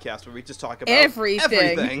Platter podcast where we just talk about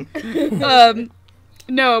Everything. everything.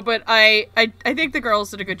 no, but I think the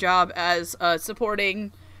girls did a good job as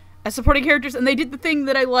supporting characters, and they did the thing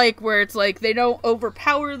that I like, where it's like they don't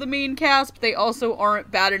overpower the main cast, but they also aren't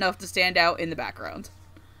bad enough to stand out in the background.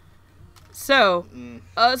 So,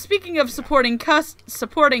 speaking of supporting cast,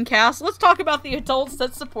 let's talk about the adults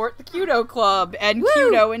that support the Kyudo Club and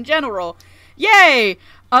Kyudo in general. Yay!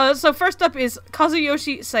 So first up is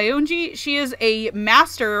Kazuyoshi Saionji. She is a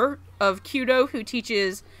master of Kyudo who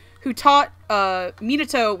taught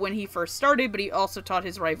Minato when he first started, but he also taught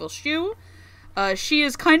his rival Shu. She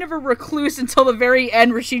is kind of a recluse until the very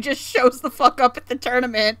end, where she just shows the fuck up at the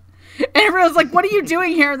tournament. And everyone's like, what are you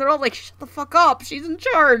doing here? And they're all like, shut the fuck up, she's in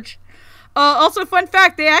charge. Also, fun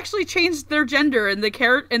fact, they actually changed their gender in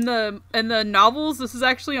the novels. This is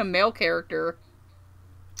actually a male character.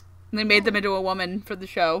 And they made them into a woman for the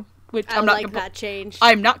show, which I I'm not like that change.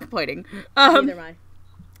 I'm not complaining. Neither am I.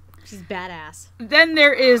 She's badass. Then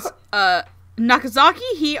there is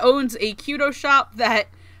Nakazaki. He owns a Kyudo shop that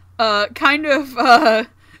Ryohei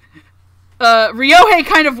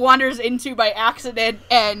kind of wanders into by accident,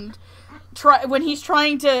 and when he's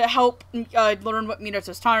trying to help learn what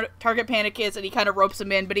Minato's target panic is, and he kind of ropes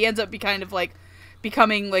him in, but he ends up becoming like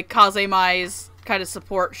Kazemai's kind of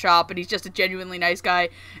support shop, and he's just a genuinely nice guy.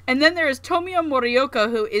 And then there's Tomiya Morioka,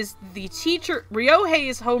 who is the teacher,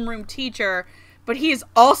 Ryohei's homeroom teacher, but he is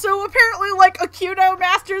also apparently like a Kyudo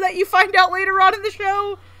master that you find out later on in the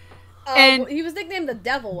show. And he was nicknamed the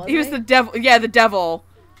Devil, wasn't he? He was the devil. Yeah, the devil.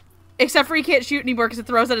 Except for he can't shoot anymore because it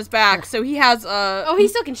throws at his back. So he has Oh, he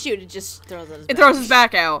still can shoot. It just throws at his back. It throws his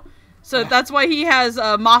back out. So that's why he has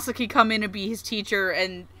Masaki come in and be his teacher,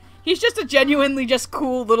 and he's just a genuinely just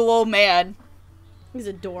cool little old man. He's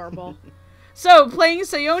adorable. So playing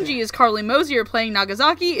Saionji is Carly Mosier, playing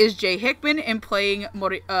Nagasaki is Jay Hickman, and playing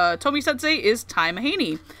Tomi-sensei is Tai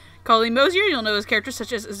Mahaney. Carly Mosier, you'll know his characters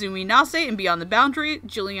such as Azumi Nase in Beyond the Boundary,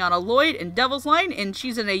 Juliana Lloyd in Devil's Line, and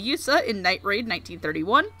Shizune Yusa in Night Raid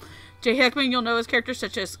 1931. Jay Hickman, you'll know his characters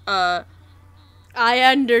such as, I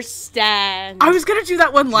understand. I was gonna do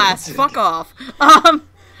that one last. Fuck off. I'm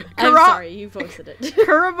sorry, you posted it.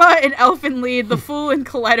 Kurama in Elfin Lied, the Fool in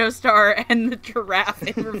Kaleido Star, and the Giraffe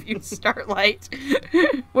in Review Starlight.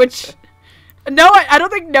 Which, No, I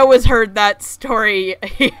don't think Noah's heard that story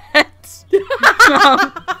yet.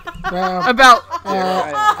 About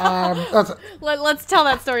Let's tell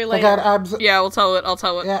that story later. yeah, I'll tell it.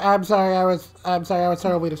 Yeah, I'm sorry. I was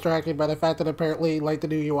totally distracted by the fact that apparently, like, the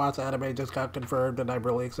new Yuasa anime just got confirmed, and I'm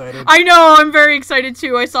really excited. I know, I'm very excited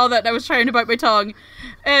too. I saw that and I was trying to bite my tongue.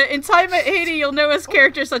 In Time at Haiti, you'll know as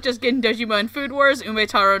characters such as Gin Dojima in Food Wars,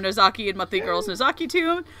 Umetaro Nozaki in Monthly Girls Nozaki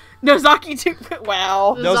Tune.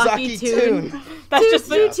 Wow. Nozaki Tune. That's just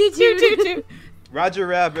the Roger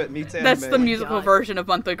Rabbit meets anime. That's the musical version of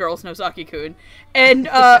Monthly Girls Nozaki-kun. And,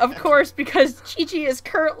 of course, because Chi-Chi is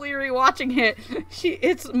currently rewatching it,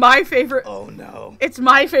 it's my favorite... Oh, no. It's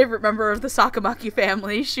my favorite member of the Sakamaki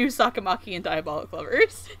family, Shu Sakamaki and Diabolic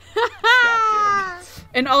Lovers. God damn it.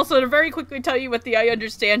 And also, to very quickly tell you what the I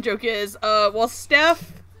Understand joke is, it was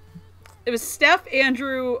Steph,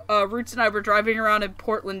 Andrew, Roots, and I were driving around in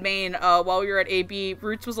Portland, Maine, while we were at AB.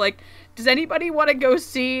 Roots was like, does anybody want to go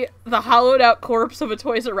see the hollowed out corpse of a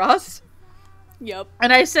Toys R Us? Yep.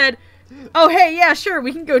 And I said, oh, hey, yeah, sure,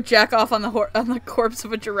 we can go jack off on the corpse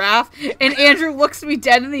of a giraffe. And Andrew looks me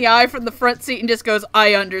dead in the eye from the front seat and just goes,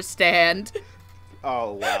 I understand.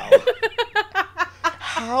 Oh, wow.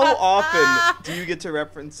 How often do you get to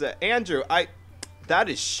reference it? Andrew, that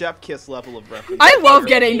is chef kiss level of reference. I love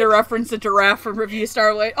getting to reference a giraffe from Review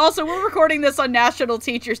Starlight. Also, we're recording this on National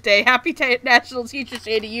Teachers Day. Happy National Teachers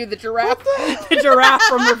Day to you, the giraffe. The giraffe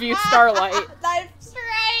from Review Starlight. That's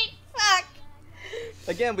right. Fuck.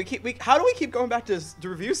 Again, how do we keep going back to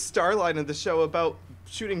Review Starlight in the show about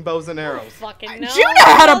shooting bows and arrows? Fucking no. Juna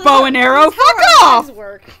had a bow and arrow. Fuck off.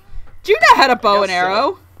 Work. Juna had a bow and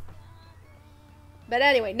arrow. But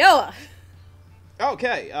anyway, Noah.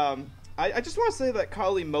 Okay, I just want to say that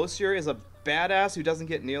Kali Mosier is a badass who doesn't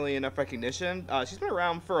get nearly enough recognition. She's been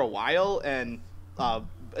around for a while, and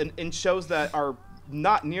in shows that are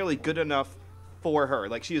not nearly good enough for her.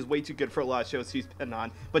 Like, she is way too good for a lot of shows she's been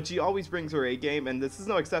on, but she always brings her A game, and this is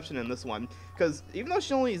no exception in this one, because even though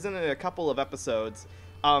she only is in a couple of episodes,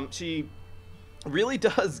 she really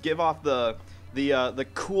does give off the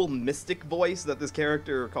cool mystic voice that this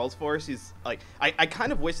character calls for. She's like, I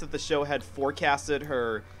kind of wish that the show had forecasted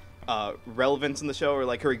her relevance in the show, or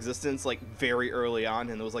like her existence, like very early on,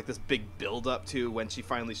 and there was like this big build up to when she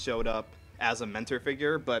finally showed up as a mentor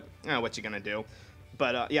figure. But what you gonna do?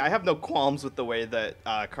 But yeah, I have no qualms with the way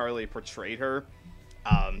that Carly portrayed her,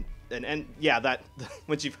 and yeah, that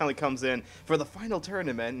when she finally comes in for the final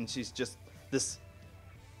tournament and she's just this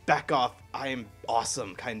back off, I am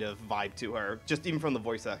awesome kind of vibe to her, just even from the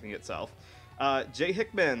voice acting itself. Jay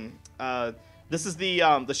Hickman, this is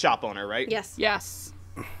the shop owner, right? Yes. Yes.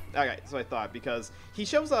 Okay, so I thought, because he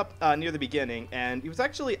shows up near the beginning, and he was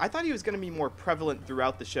actually, I thought he was going to be more prevalent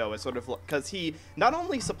throughout the show, as sort of, because he not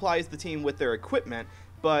only supplies the team with their equipment,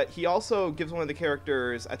 but he also gives one of the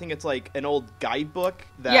characters, I think it's like an old guidebook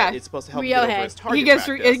that is supposed to help him get over his target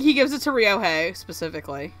practice. He gives it to Ryohei,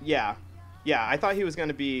 specifically. Yeah, I thought he was going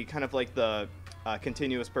to be kind of like the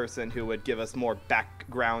continuous person who would give us more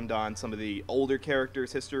background on some of the older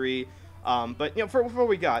characters' history. But, you know, for what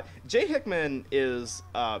we got, Jay Hickman is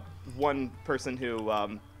one person who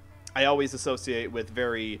I always associate with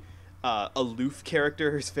very aloof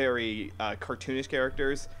characters, very cartoonish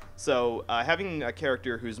characters. So having a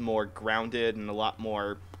character who's more grounded and a lot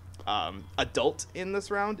more adult in this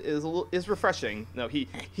round is refreshing. No,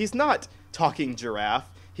 he's not talking giraffe.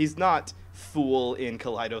 He's not Fool in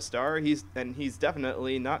Kaleido Star. He's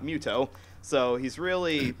definitely not Muto. So he's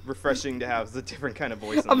really refreshing to have a different kind of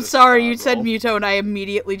voice. I'm sorry, you said Muto, and I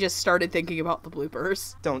immediately just started thinking about the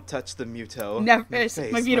bloopers. Don't touch the Muto. Never,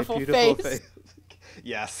 my beautiful face.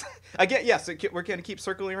 Yes. Again, yes. We're going to keep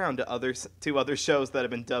circling around to two other shows that have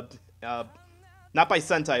been dubbed, not by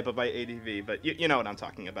Sentai, but by ADV. But you know what I'm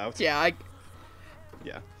talking about. Yeah.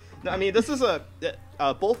 Yeah. No, I mean, this is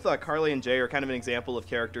both Carly and Jay are kind of an example of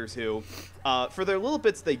characters who, for their little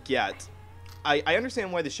bits they get, I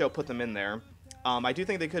understand why the show put them in there. I do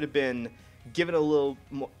think they could have been given a little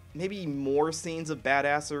more, maybe more scenes of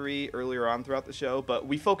badassery earlier on throughout the show, but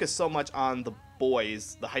we focus so much on the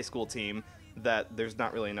boys, the high school team, that there's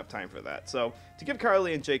not really enough time for that. So to give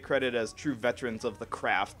Carly and Jay credit as true veterans of the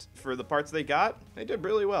craft for the parts they got, they did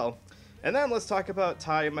really well. And then let's talk about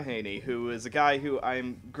Tai Mahaney, who is a guy who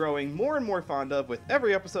I'm growing more and more fond of with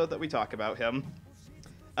every episode that we talk about him.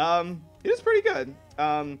 He is pretty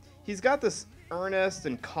good. He's got this earnest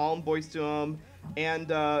and calm voice to him,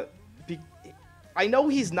 and I know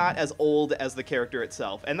he's not as old as the character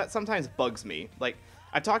itself, and that sometimes bugs me. Like,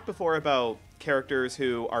 I've talked before about characters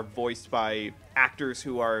who are voiced by actors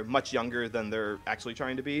who are much younger than they're actually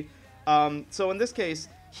trying to be. So in this case,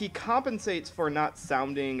 he compensates for not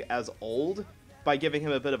sounding as old by giving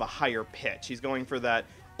him a bit of a higher pitch. He's going for that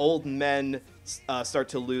old men start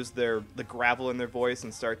to lose the gravel in their voice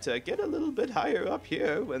and start to get a little bit higher up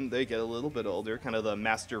here when they get a little bit older, kind of the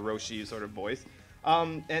Master Roshi sort of voice.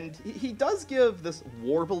 And he does give this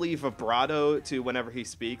warbly vibrato to whenever he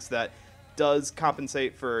speaks that does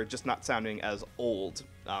compensate for just not sounding as old.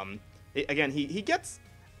 Again, he gets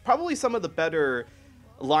probably some of the better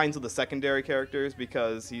lines of the secondary characters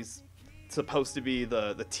because he's supposed to be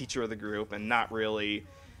the teacher of the group and not really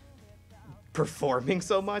performing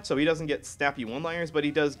so much, so he doesn't get snappy one-liners, but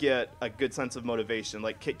he does get a good sense of motivation,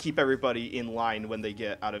 like keep everybody in line when they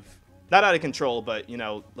get not out of control, but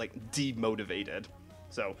like demotivated.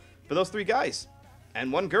 So for those 3 guys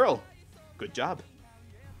and 1 girl, good job.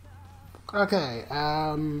 Okay,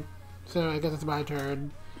 so I guess it's my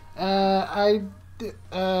turn.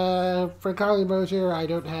 For Carly Mosier, I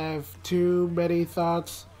don't have too many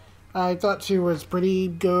thoughts. I thought she was pretty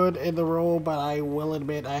good in the role, but I will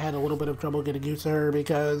admit I had a little bit of trouble getting used to her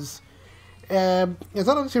because it's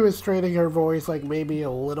not that she was straining her voice like maybe a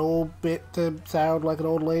little bit to sound like an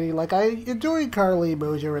old lady. Like, I enjoy Carly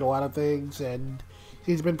Mosier in a lot of things, and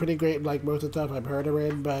she's been pretty great in like most of the stuff I've heard her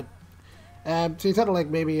in, but she sounded like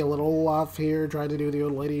maybe a little off here trying to do the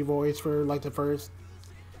old lady voice for like the first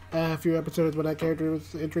few episodes when that character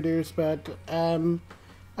was introduced, but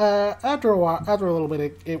after a little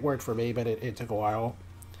bit, it worked for me, but it took a while.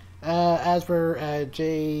 As for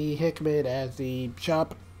Jay Hickman as the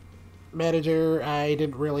shop manager, I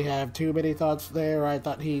didn't really have too many thoughts there. I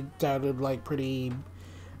thought he sounded like pretty...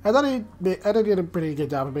 I thought he did a pretty good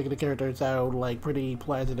job of making the character sound like pretty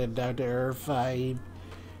pleasant and down to earth.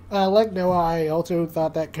 Like Noah, I also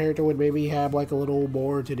thought that character would maybe have like a little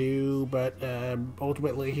more to do, but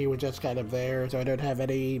ultimately he was just kind of there, so I don't have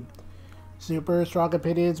any super strong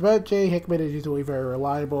opinions, but Jay Hickman is usually very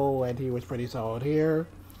reliable, and he was pretty solid here.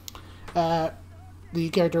 The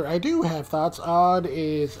character I do have thoughts on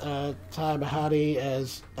is Tai Mahoney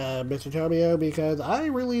as Mr. Tomio, because I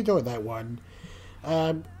really enjoyed that one.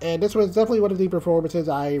 And this was definitely one of the performances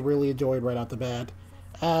I really enjoyed right off the bat.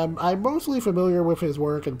 I'm mostly familiar with his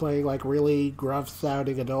work in playing like really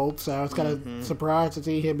gruff-sounding adults, so I was kind of surprised to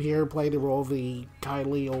see him here play the role of the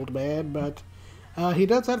kindly old man, but he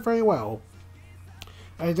does that very well.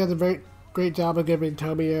 He does a very great job of giving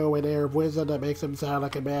Tomio an air of wisdom that makes him sound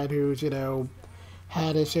like a man who's,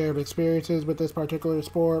 had his share of experiences with this particular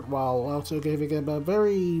sport, while also giving him a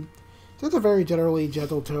very generally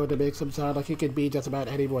gentle tone that makes him sound like he could be just about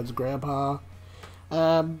anyone's grandpa.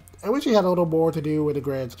 I wish he had a little more to do in the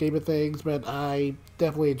grand scheme of things, but I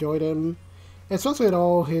definitely enjoyed him, especially in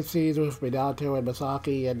all his scenes with Minato and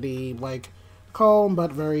Masaki, and the, calm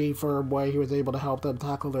but very firm way he was able to help them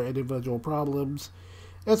tackle their individual problems.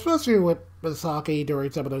 Especially with Masaki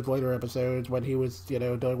during some of those later episodes when he was,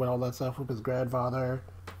 doing all that stuff with his grandfather.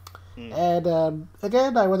 And,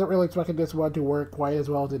 again, I wasn't really expecting this one to work quite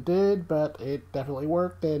as well as it did, but it definitely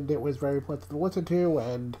worked, and it was very pleasant to listen to,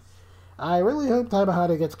 and I really hope Tai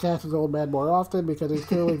Mahoney gets cast as Old Man more often, because he's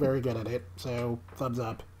clearly very good at it, so thumbs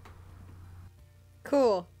up.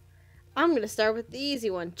 Cool. I'm going to start with the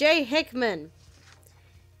easy one. Jay Hickman.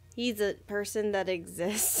 He's a person that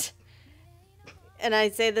exists. And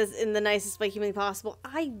I say this in the nicest way humanly possible.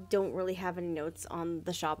 I don't really have any notes on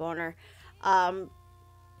the shop owner.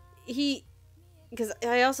 Because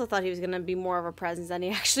I also thought he was going to be more of a presence than he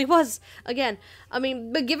actually was. Again,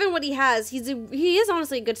 but given what he has, he is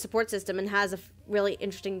honestly a good support system and has a really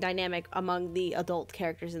interesting dynamic among the adult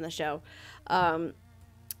characters in the show.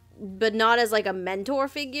 But not as a mentor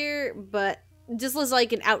figure, but just as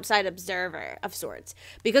an outside observer of sorts.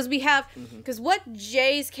 Because because what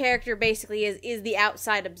Jay's character basically is the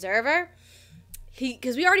outside observer.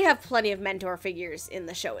 Because we already have plenty of mentor figures in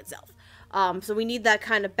the show itself. So we need that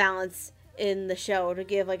kind of balance in the show to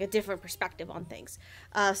give a different perspective on things.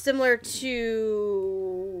 Similar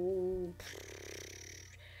to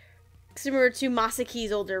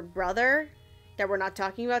Masaki's older brother that we're not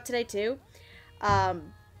talking about today too.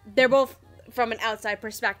 They're both from an outside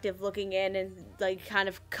perspective looking in and kind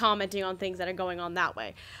of commenting on things that are going on that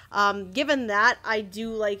way. Given that, I do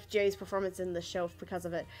like Jay's performance in the show because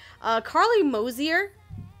of it. Carly Mosier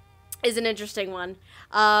is an interesting one.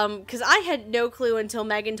 Because I had no clue until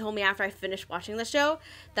Megan told me after I finished watching the show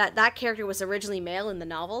that character was originally male in the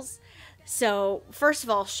novels. So, first of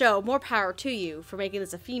all, more power to you for making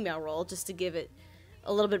this a female role, just to give it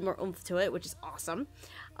a little bit more oomph to it, which is awesome.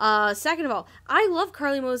 Second of all, I love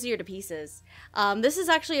Carly Mosier to pieces. This is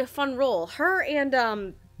actually a fun role. Her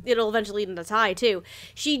and, it'll eventually lead into Tai, too.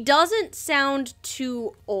 She doesn't sound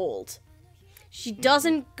too old. She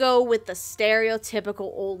doesn't go with the stereotypical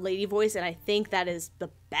old lady voice, and I think that is the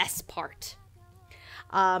best part.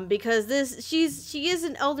 Because she is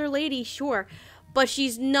an elder lady, sure, but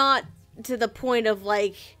she's not to the point of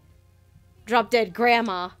like drop dead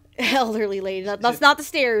grandma elderly lady. That's not the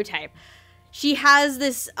stereotype. She has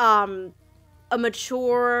this a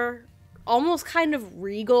mature, almost kind of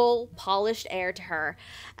regal, polished air to her,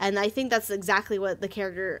 and I think that's exactly what the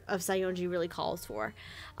character of Saionji really calls for.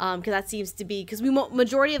 Because that seems to be, because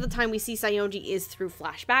majority of the time we see Saionji is through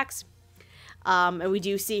flashbacks, and we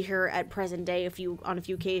do see her at present day on a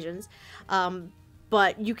few occasions,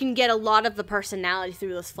 but you can get a lot of the personality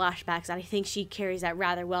through those flashbacks, and I think she carries that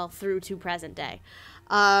rather well through to present day.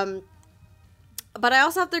 But I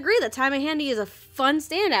also have to agree that Ty Handy is a fun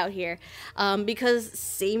standout here, because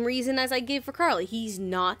same reason as I gave for Carly, he's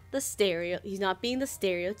not being the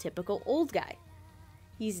stereotypical old guy.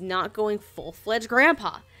 He's not going full-fledged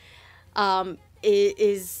grandpa.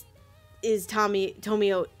 Is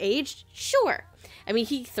Tomio aged? Sure. I mean,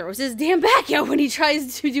 he throws his damn back out when he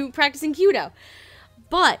tries to do practicing Kyudo.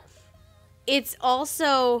 But it's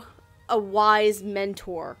also a wise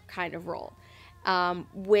mentor kind of role,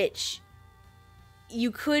 which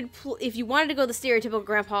you could, if you wanted to go the stereotypical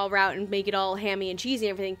grandpa route and make it all hammy and cheesy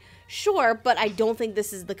and everything, sure, but I don't think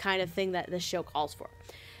this is the kind of thing that this show calls for.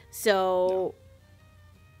 So,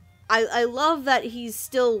 I love that he's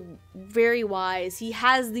still very wise. He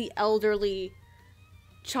has the elderly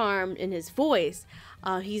charm in his voice,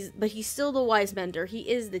 but he's still the wise mentor. He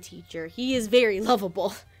is the teacher. He is very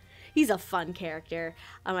lovable. He's a fun character.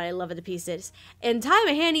 I love it to pieces. And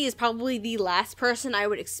Ty Handy is probably the last person I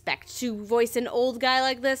would expect to voice an old guy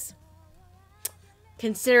like this.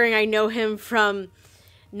 Considering I know him from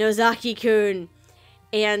Nozaki-kun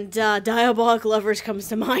and Diabolic Lovers comes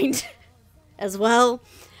to mind as well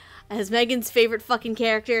as Megan's favorite fucking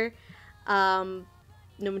character. No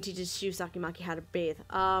one teaches Shu Sakimaki how to bathe.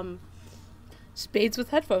 Spades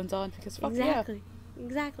with headphones on, because fuck exactly. yeah.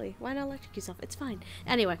 Exactly. Why not electrocute yourself? It's fine.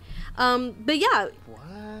 Anyway, but yeah.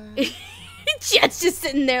 What? Jet's just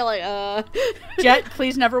sitting there like, Jet,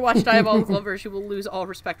 please never watch Diabolic Lovers. You will lose all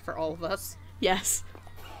respect for all of us. Yes.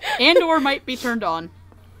 And or might be turned on.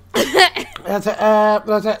 Okay,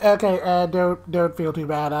 don't feel too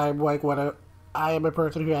bad. I am a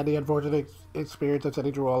person who had the unfortunate experience of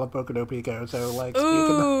sitting through all of Boku no Pico, so like,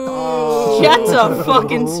 Jet's a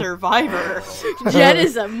fucking survivor. Jet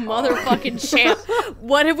is a motherfucking champ.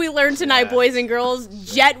 What have we learned tonight, boys and girls?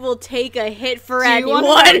 Jet will take a hit for anyone.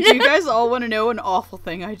 Do you guys all want to know an awful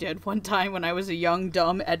thing I did one time when I was a young,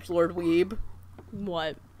 dumb edgelord weeb?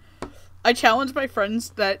 What? I challenged my friend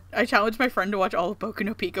to watch all of Boku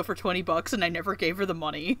no Pico for $20, and I never gave her the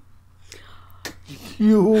money.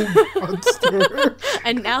 You monster.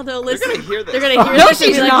 And now they'll listen. They're gonna hear this. They're gonna hear No, this and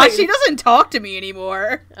she's be not. like, She doesn't talk to me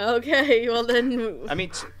anymore. okay, well then. I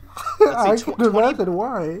mean, I let's see, can imagine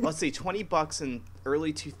why. let's see, $20 in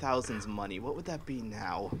early 2000s money. What would that be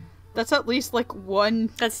now? That's at least like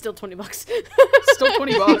one. That's still $20. Still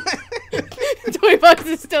 $20. $20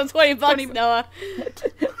 is still $20, Noah.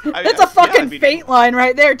 That's a fucking fate line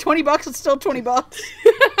right there. $20 is still $20.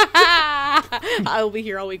 I will be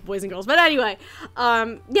here all week, boys and girls. But anyway,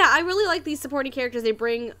 yeah, I really like these supporting characters. They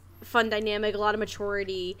bring fun dynamic, a lot of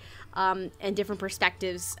maturity, and different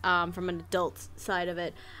perspectives from an adult side of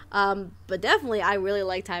it. But definitely, I really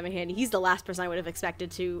like Ty Handy. He's the last person I would have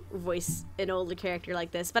expected to voice an older character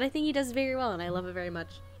like this, but I think he does very well, and I love it very much.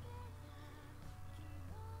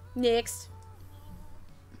 Next.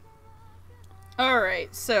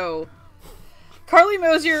 Alright, so Carly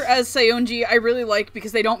Mosier as Saionji I really like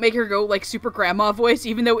because they don't make her go like super grandma voice,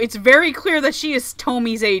 even though it's very clear that she is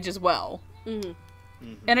Tomi's age as well. Mm-hmm.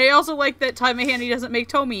 And I also like that Ty Handy doesn't make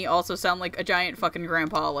Tomi also sound like a giant fucking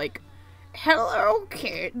grandpa, like, hello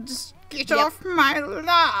kids, get off my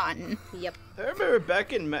lawn. Yep. I remember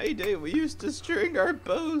back in my day, we used to string our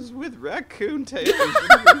bows with raccoon tails and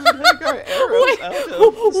we would hang our arrows out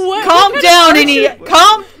of What? Calm down,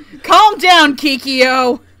 calm down,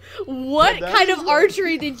 Kikyo. What kind of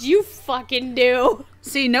archery did you fucking do?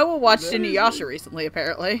 See, Noah watched Inuyasha recently,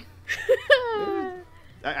 apparently.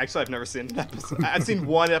 Actually, I've never seen an episode. I've seen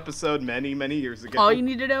one episode many, many years ago. All you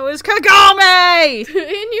need to know is Kagome!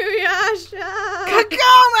 Inuyasha!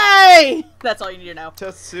 Kagome! That's all you need to know.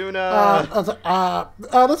 Tasuna.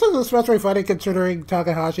 This is especially funny considering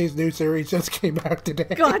Takahashi's new series just came out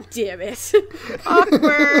today. God damn it.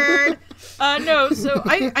 Awkward! No, so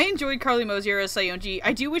I enjoyed Carly Mosier as Saionji.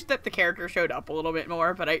 I do wish that the character showed up a little bit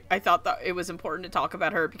more, but I thought that it was important to talk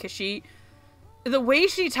about her because the way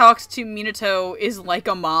she talks to Minato is like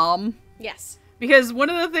a mom. Yes. Because one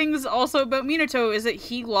of the things also about Minato is that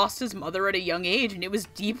he lost his mother at a young age, and it was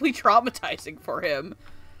deeply traumatizing for him.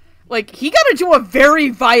 Like, he got into a very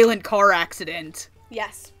violent car accident.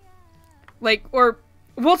 Yes. Like, or,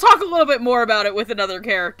 we'll talk a little bit more about it with another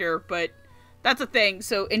character, but that's a thing.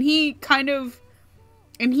 So, and he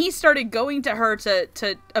started going to her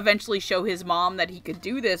to eventually show his mom that he could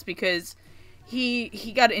do this, because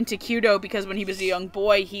he got into Kyudo because when he was a young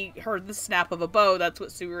boy, he heard the snap of a bow, that's what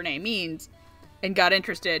Tsurune means, and got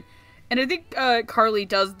interested. And I think Carly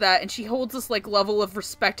does that, and she holds this like level of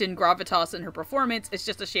respect and gravitas in her performance. It's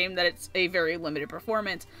just a shame that it's a very limited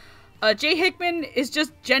performance. Jay Hickman is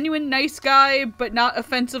just genuine nice guy, but not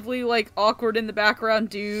offensively like awkward in the background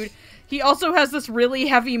dude. He also has this really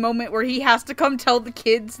heavy moment where he has to come tell the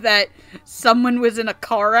kids that someone was in a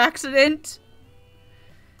car accident.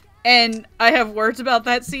 And I have words about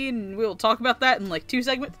that scene, and we'll talk about that in like two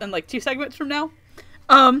segments from now.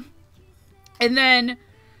 And then,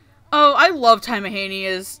 I love Tai Mahaney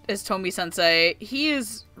as Tomi Sensei. He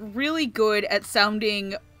is really good at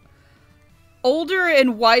sounding older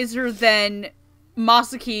and wiser than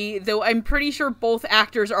Masaki, though I'm pretty sure both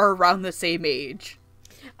actors are around the same age.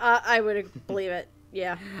 I would believe it,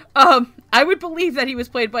 yeah. I would believe that he was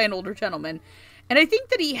played by an older gentleman. And I think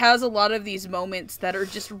that he has a lot of these moments that are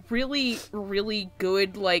just really, really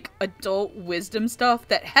good, like, adult wisdom stuff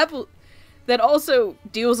that also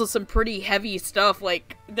deals with some pretty heavy stuff.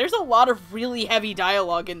 Like, there's a lot of really heavy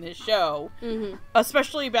dialogue in this show. Mm-hmm.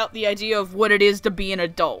 Especially about the idea of what it is to be an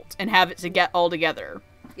adult and have it to get all together.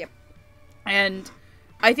 Yep. And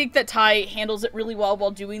I think that Tai handles it really well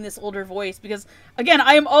while doing this older voice, because, again,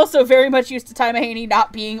 I am also very much used to Tai Mahaney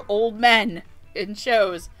not being old men in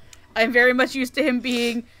shows. I'm very much used to him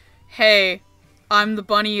being, hey, I'm the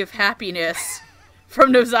bunny of happiness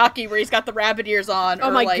from Nozaki, where he's got the rabbit ears on. Oh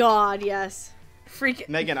my god, yes.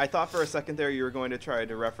 Megan, I thought for a second there you were going to try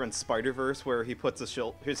to reference Spider-Verse, where he puts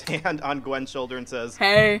his hand on Gwen's shoulder and says,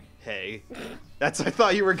 Hey. That's what I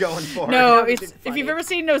thought you were going for. No, if you've ever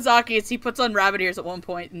seen Nozaki, he puts on rabbit ears at one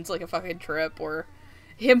point, and it's like a fucking trip. Or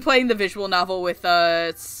him playing the visual novel with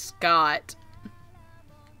Scott.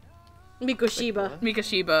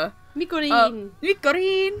 Mikoshiba.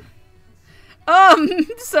 Mikorin.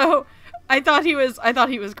 So I thought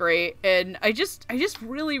he was great, and I just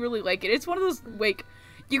really, really like it. It's one of those, like,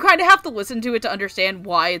 you kind of have to listen to it to understand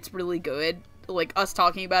why it's really good. Like, us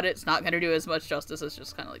talking about it's not going to do as much justice as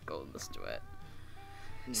just kind of like go and listen to it.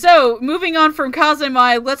 So, moving on from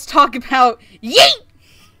Kazemai, let's talk about Yeet!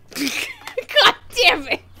 God damn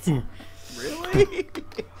it! Really?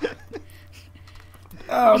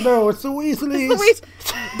 Oh no, it's the Weasleys!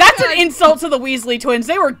 That's an insult to the Weasley twins.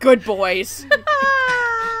 They were good boys.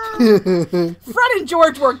 Fred and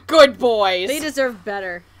George were good boys. They deserve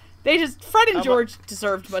better. Fred and George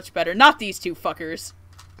deserved much better, not these two fuckers.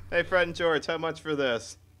 Hey, Fred and George, how much for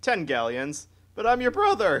this? 10 galleons. But I'm your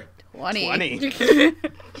brother. 20.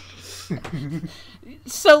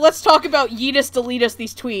 So let's talk about Yeetus Deletus,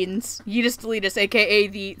 these tweens. Yeetus Deletus, aka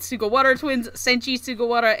the Sugawara twins, Senshi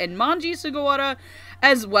Sugawara and Manji Sugawara,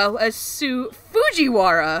 as well as Sue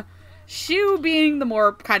Fujiwara. Shu being the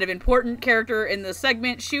more kind of important character in this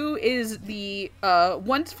segment. Shu is the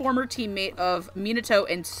once former teammate of Minato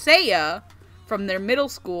and Seiya from their middle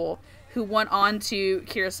school, who went on to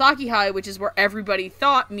Kirasaki High, which is where everybody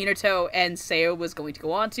thought Minato and Seiya was going to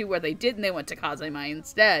go on to, where they didn't. They went to Kazemai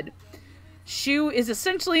instead. Shu is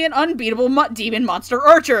essentially an unbeatable demon monster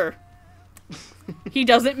archer. He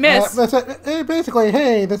doesn't miss. Basically,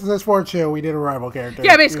 hey, this is a sports show. We did a rival character.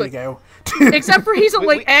 Yeah, basically. Here we go. Except for he's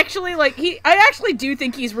I actually do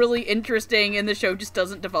think he's really interesting, and the show just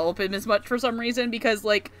doesn't develop him as much for some reason, because,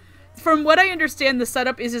 like, from what I understand, the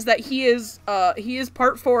setup is that he is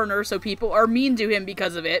part foreigner, so people are mean to him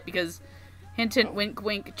because of it, because, hint, hint, wink,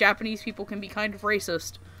 wink, Japanese people can be kind of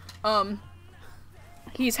racist.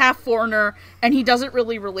 He's half foreigner, and he doesn't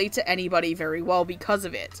really relate to anybody very well because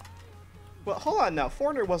of it. Well, hold on now.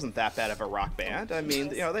 Foreigner wasn't that bad of a rock band. I mean,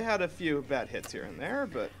 they had a few bad hits here and there,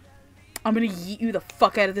 but... I'm gonna yeet you the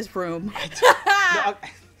fuck out of this room. I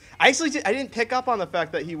didn't pick up on the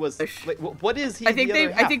fact that he was... Like, what is he? I think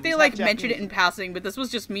they like mentioned it in passing, but this was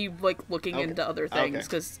just me looking into other things,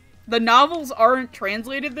 because the novels aren't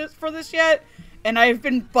translated for this yet, and I've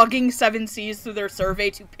been bugging 7 Seas through their survey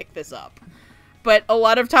to pick this up. But a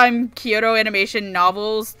lot of time, Kyoto Animation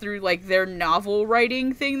novels, through, like, their novel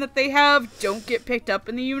writing thing that they have, don't get picked up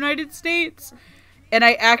in the United States. And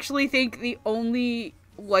I actually think the only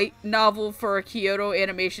light novel for a Kyoto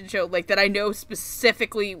Animation show, like, that I know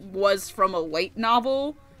specifically was from a light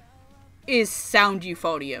novel, is Sound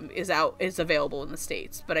Euphonium, is available in the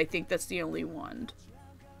States. But I think that's the only one.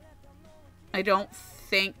 I don't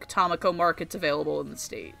think Tamako Market's available in the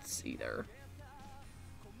States either.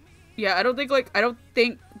 Yeah, I don't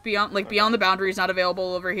think Beyond the Boundary is not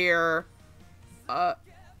available over here.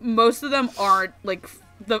 Most of them aren't, like,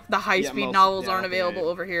 the high-speed novels aren't available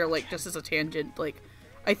over here, like, just as a tangent. Like,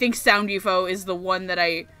 I think Sound UFO is the one that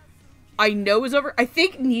I know is over. I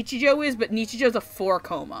think Nichijou is, but Nichijou's a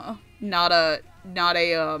 4-coma, I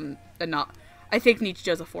think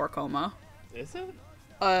Nichijou's a 4-coma. Is it?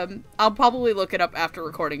 I'll probably look it up after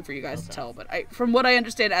recording for you guys to tell, but from what I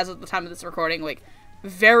understand as of the time of this recording, like,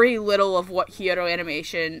 very little of what Kyoto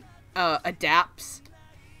Animation adapts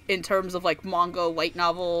in terms of, like, manga light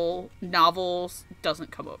novels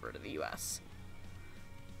doesn't come over to the US.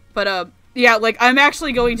 But, yeah, like, I'm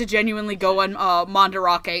actually going to genuinely go on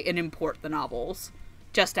Mandarake and import the novels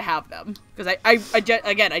just to have them. Because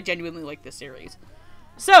I genuinely like this series.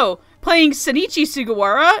 So, playing Senichi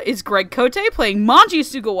Sugawara is Greg Kote. Playing Manji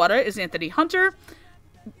Sugawara is Anthony Hunter.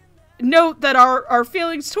 Note that our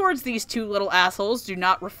feelings towards these two little assholes do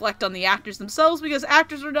not reflect on the actors themselves, because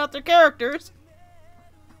actors are not their characters.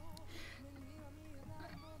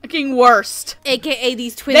 Fucking worst. AKA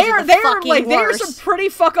these twins are the fucking worst. They are some pretty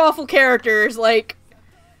fuck-awful characters, like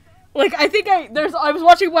I think I was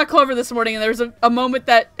watching Black Clover this morning, and there was a moment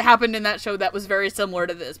that happened in that show that was very similar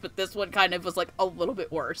to this, but this one kind of was, like, a little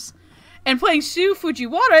bit worse. And playing Shu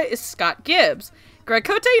Fujiwara is Scott Gibbs. Greg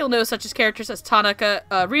Kote, you'll know such as characters as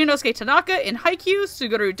Ryunosuke Tanaka in Haikyuu,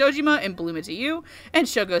 Suguru Dojima in Bloom Into You, and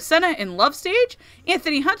Shogo Senna in Love Stage.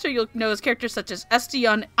 Anthony Hunter, you'll know as characters such as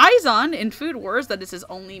Estion Aizan in Food Wars, that is his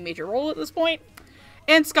only major role at this point.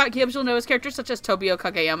 And Scott Gibbs, you'll know as characters such as Tobio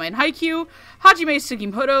Kageyama in Haikyuu, Hajime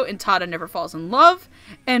Sugimoto in Tada Never Falls in Love,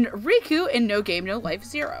 and Riku in No Game No Life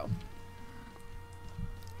 0.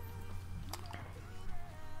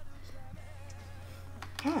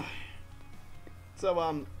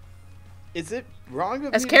 So, is it wrong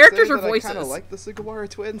of as me characters to say or that voices? I kind of like the Sugawara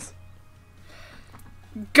twins?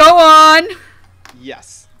 Go on!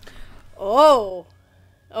 Yes. Oh.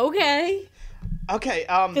 Okay. Okay,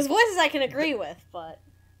 Because voices I can agree with, but...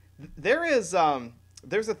 there's a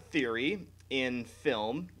theory in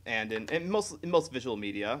film and in most visual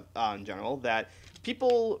media in general that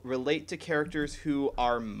people relate to characters who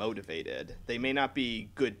are motivated. They may not be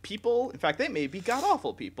good people. In fact, they may be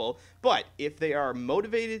god-awful people. But if they are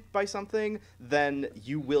motivated by something, then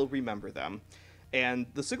you will remember them. And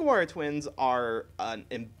the Sugawara twins are an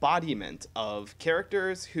embodiment of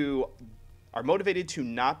characters who are motivated to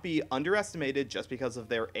not be underestimated just because of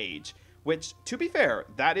their age. Which, to be fair,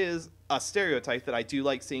 that is a stereotype that I do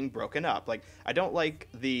like seeing broken up. Like, I don't like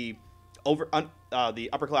the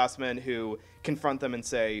upperclassmen who confront them and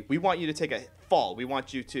say, we want you to take a fall. We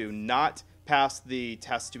want you to not pass the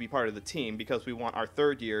test to be part of the team because we want our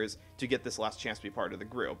third years to get this last chance to be part of the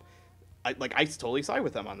group. I totally side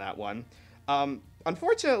with them on that one.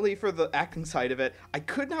 Unfortunately, for the acting side of it, I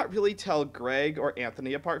could not really tell Greg or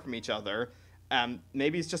Anthony apart from each other.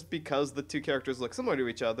 Maybe it's just because the two characters look similar to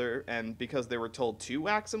each other and because they were told to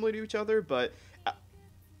act similar to each other, but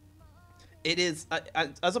it is,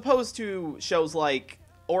 as opposed to shows like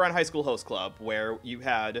Ouran High School Host Club, where you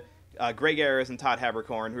had Greg Ayres and Todd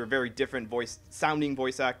Haberkorn, who are very different sounding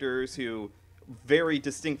voice actors who very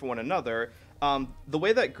distinct from one another. The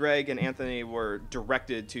way that Greg and Anthony were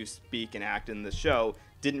directed to speak and act in the show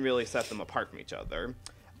didn't really set them apart from each other.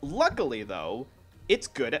 Luckily, though, it's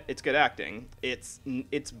good acting. It's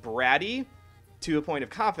bratty to a point of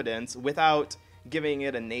confidence without giving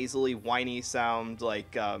it a nasally, whiny sound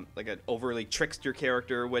like an overly trickster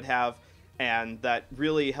character would have, and that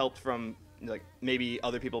really helped from, like, maybe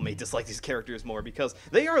other people may dislike these characters more because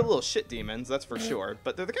they are little shit demons, that's for sure,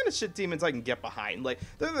 but they're the kind of shit demons I can get behind. Like,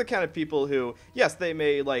 they're the kind of people who, yes, they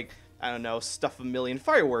may, like, I don't know, stuff a million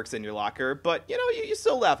fireworks in your locker, but, you know, you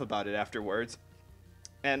still laugh about it afterwards.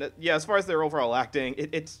 And, yeah, as far as their overall acting,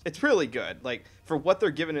 it's really good. Like, for what they're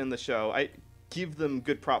given in the show, I give them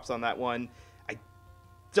good props on that one. I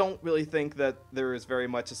don't really think that there is very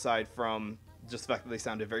much aside from just the fact that they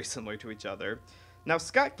sounded very similar to each other. Now,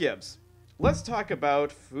 Scott Gibbs. Let's talk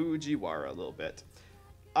about Fujiwara a little bit.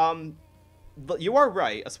 You are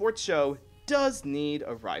right, a sports show does need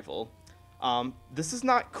a rival. This is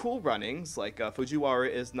not Cool Runnings, like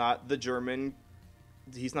Fujiwara is not the German,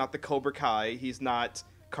 he's not the Cobra Kai, he's not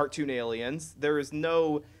Cartoon Aliens. There is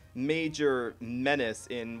no major menace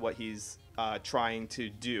in what he's trying to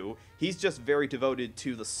do. He's just very devoted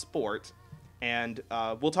to the sport, and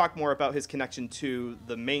we'll talk more about his connection to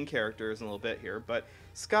the main characters in a little bit here, but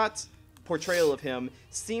Scott's portrayal of him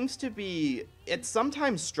seems to be, it's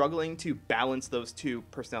sometimes struggling to balance those two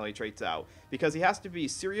personality traits out, because he has to be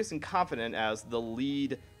serious and confident as the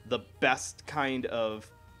lead the best kind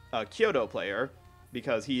of Kyoto player,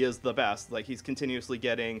 because he is the best. Like, he's continuously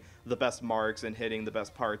getting the best marks and hitting the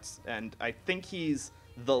best parts, and I think he is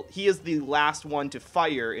the last one to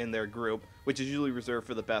fire in their group, which is usually reserved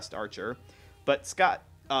for the best archer. But Scott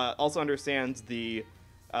also understands the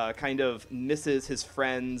kind of misses his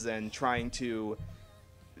friends and trying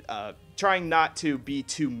not to be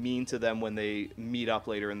too mean to them when they meet up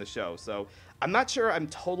later in the show. So I'm not sure I'm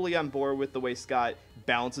totally on board with the way Scott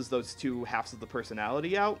balances those two halves of the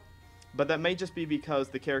personality out, but that may just be because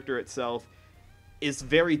the character itself is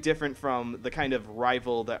very different from the kind of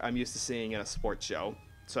rival that I'm used to seeing in a sports show.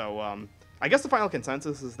 So I guess the final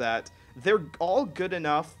consensus is that they're all good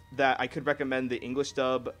enough that I could recommend the English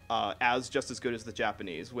dub as just as good as the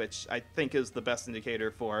Japanese, which I think is the best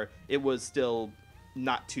indicator for it was still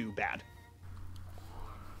not too bad.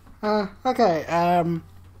 Okay.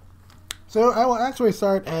 So I will actually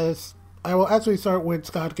start with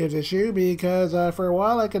Scott Gibbs' issue, because for a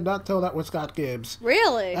while I could not tell that was Scott Gibbs.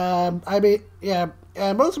 Really? I mean, yeah,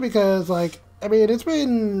 mostly because, like, I mean, it's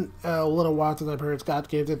been a little while since I've heard Scott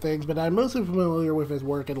Gibbs and things, but I'm mostly familiar with his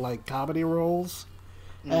work in, like, comedy roles.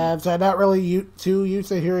 So I'm not really too used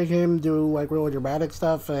to hearing him do, like, really dramatic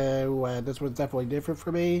stuff, this was definitely different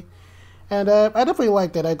for me. And I definitely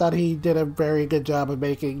liked it. I thought he did a very good job of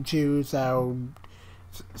making Chu sound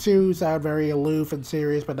very aloof and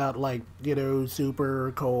serious, but not, like, you know,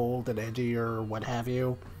 super cold and edgy or what have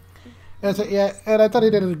you. And so, yeah, and I thought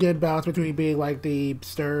he did a good balance between being like the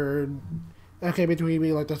stern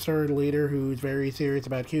leader who's very serious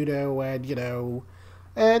about Kudo, and you know,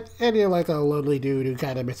 and you're like a lonely dude who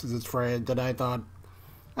kind of misses his friends. And I thought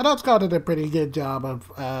Scott did a pretty good job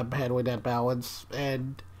of handling that balance.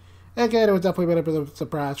 And again, it was definitely a bit of a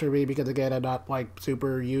surprise for me, because again, I'm not like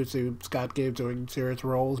super used to Scott Gibbs doing serious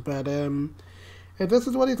roles. But if this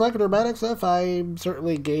is what he's like in dramatic stuff, I'm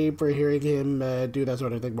certainly game for hearing him do that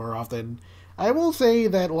sort of thing more often. I will say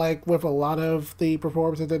that, like, with a lot of the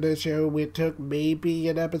performances in this show, it took maybe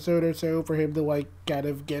an episode or so for him to, like, kind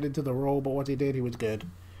of get into the role, but once he did, he was good.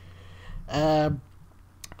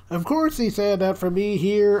 Of course, he said that for me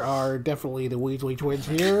here are definitely the Weasley twins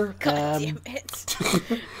here. God damn it.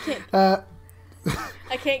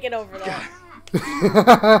 I can't get over that.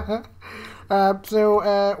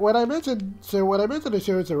 When I mentioned the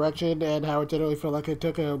show's direction and how it generally felt like it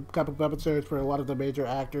took a couple of episodes for a lot of the major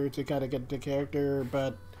actors to kind of get into character,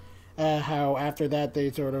 but how after that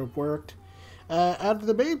they sort of worked. Out of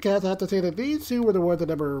the main cast, I have to say that these two were the ones that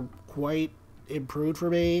never quite improved for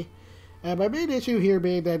me. My main issue here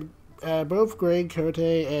being that both Greg Cote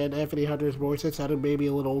and Anthony Hunter's voices sounded maybe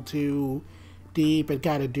a little too deep and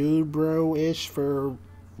kind of dude bro-ish for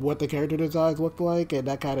what the character designs looked like, and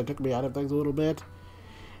that kind of took me out of things a little bit.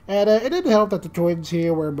 And it didn't help that the twins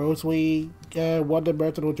here were mostly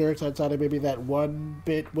one-dimensional jerks outside of maybe that one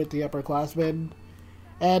bit with the upperclassmen.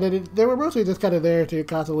 And they were mostly just kind of there to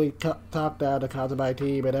constantly talk down the Kazumi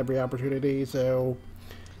team at every opportunity, so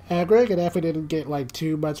Greg and Effie didn't get like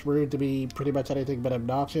too much room to be pretty much anything but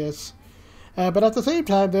obnoxious. But at the same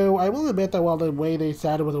time, though, I will admit that while the way they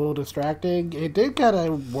sounded was a little distracting, it did kind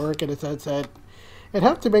of work in a sense that it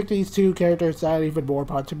helped to make these two characters sound even more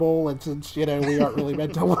punchable, and since, you know, we aren't really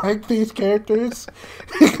meant to like these characters,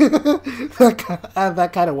 that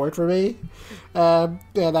kind of worked for me. And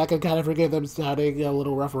I can kind of forgive them sounding a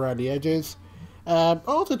little rough around the edges.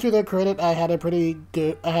 Also, to their credit, I had a pretty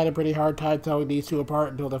hard time telling these two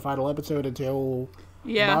apart until the final episode, until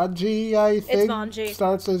Manji, I think,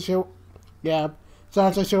 starts to show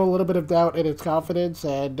a little bit of doubt in its confidence,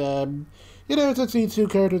 and you know, since these two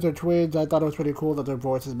characters are twins, I thought it was pretty cool that their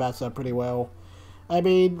voices matched up pretty well. I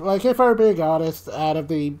mean, like, if I'm being honest, out of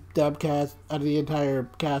the entire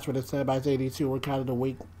cast for this time, I'd say these two were kind of the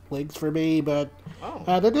weak links for me, but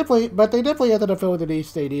they definitely ended up filling the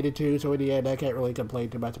niche they needed to, so in the end, I can't really complain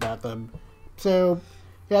too much about them. So,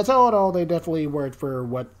 yeah, so all in all, they definitely worked for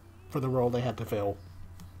the role they had to fill.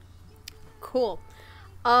 Cool.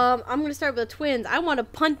 I'm gonna start with the twins. I want to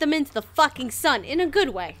punt them into the fucking sun, in a good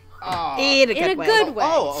way. In a good way.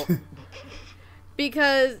 Oh.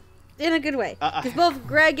 Because both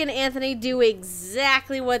Greg and Anthony do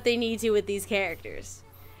exactly what they need to with these characters,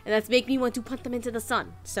 and that's make me want to punt them into the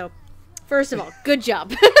sun. So, first of all, good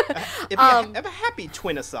job. If a happy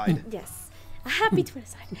twin-aside. Yes, a happy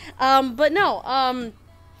twin-aside. But no,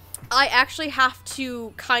 I actually have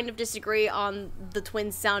to kind of disagree on the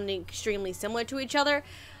twins sounding extremely similar to each other.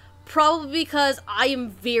 Probably because I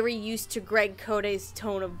am very used to Greg Cote's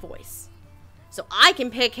tone of voice. So I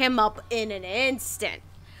can pick him up in an instant.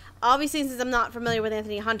 Obviously, since I'm not familiar with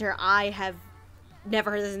Anthony Hunter, I have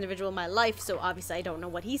never heard this individual in my life, so obviously I don't know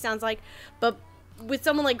what he sounds like. But with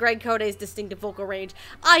someone like Greg Code's distinctive vocal range,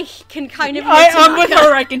 I can kind of. I'm with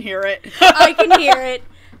her. I can hear it. I can hear it.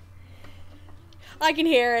 I can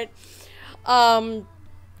hear it.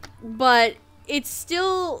 But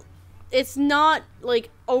it's not like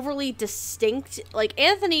overly distinct. Like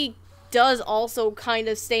Anthony does also kind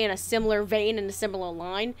of stay in a similar vein and a similar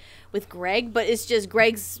line with Greg, but it's just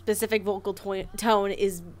Greg's specific vocal tone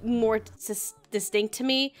is more distinct to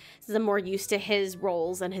me, since I'm more used to his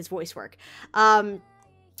roles and his voice work. But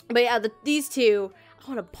yeah, these two, I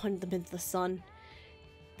want to punt them into the sun.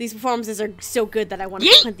 These performances are so good that I want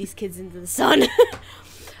to punt these kids into the sun.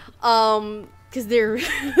 Because they're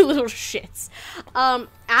little shits.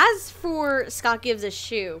 As for Scott Gibbs as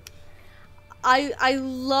Shu, I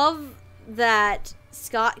love that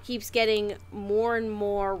Scott keeps getting more and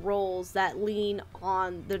more roles that lean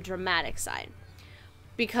on the dramatic side.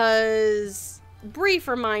 Because, brief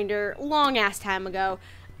reminder, long ass time ago,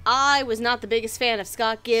 I was not the biggest fan of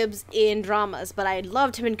Scott Gibbs in dramas, but I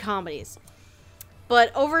loved him in comedies.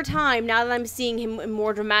 But over time, now that I'm seeing him in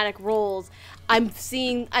more dramatic roles, I'm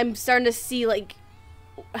starting to see like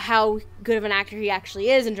how good of an actor he actually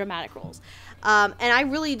is in dramatic roles. And I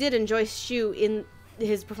really did enjoy Shu in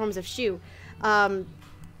his performance of Shu,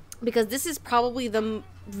 because this is probably the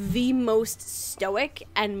most stoic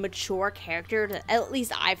and mature character that at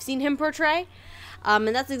least I've seen him portray. And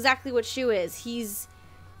that's exactly what Shu is. He's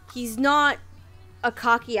not a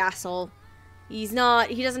cocky asshole. He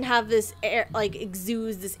doesn't have this air, like,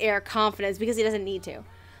 exudes this air of confidence because he doesn't need to.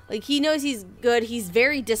 Like, he knows he's good. He's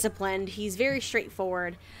very disciplined. He's very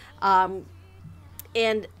straightforward. And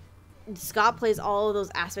Scott plays all of those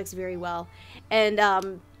aspects very well.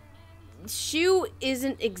 And Shu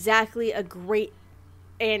isn't exactly a great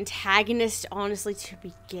antagonist, honestly, to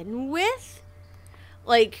begin with.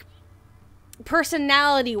 Like,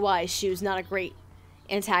 personality-wise, Shu's not a great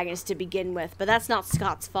antagonist to begin with, but that's not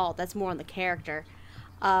Scott's fault. That's more on the character.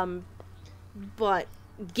 But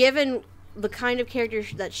given the kind of character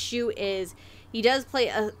that Shu is, he does play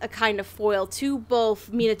a kind of foil to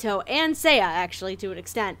both Minato and Seiya, actually, to an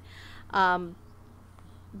extent. I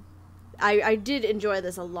did enjoy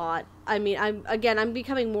this a lot. I mean, I'm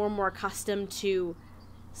becoming more and more accustomed to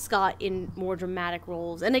Scott in more dramatic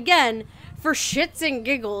roles. And again, for shits and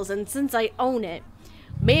giggles, and since I own it,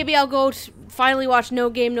 maybe I'll go finally watch No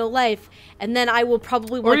Game, No Life, and then I will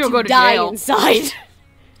probably want to die jail inside.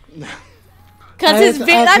 Because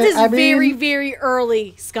that's his very, very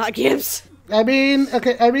early Scott Gibbs. I mean,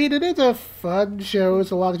 it is a fun show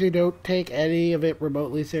so long as you don't take any of it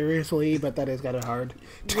remotely seriously, but that is kind of hard.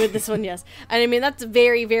 With this one, yes. And I mean, that's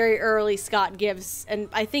very, very early Scott Gibbs, and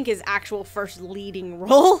I think his actual first leading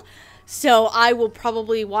role. So I will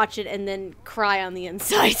probably watch it and then cry on the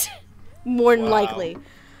inside. More than likely.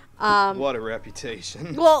 What a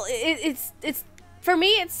reputation. Well, it's for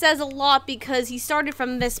me, it says a lot because he started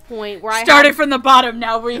from this point where started from the bottom.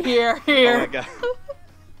 Now we're here. Oh my god.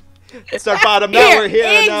 It's our bottom. Now we're here.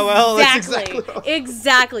 Exactly. Noel. That's exactly.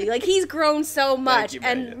 Exactly. Like, he's grown so much, you,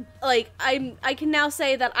 and like I can now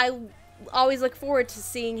say that I always look forward to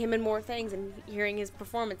seeing him in more things and hearing his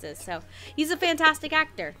performances. So he's a fantastic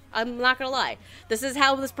actor. I'm not gonna lie. This is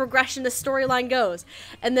how this progression, this storyline goes.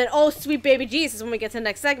 And then, oh sweet baby Jesus, when we get to the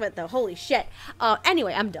next segment, though. Holy shit.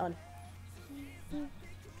 Anyway, I'm done.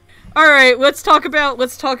 All right, let's talk about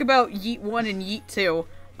Yeet 1 and Yeet 2.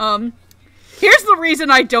 Here's the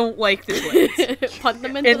reason I don't like the twins. Punt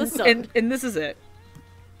them into the sun. And this is it.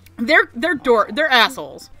 They're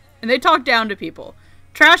assholes, and they talk down to people.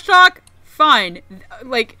 Trash talk, fine.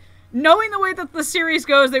 Like, knowing the way that the series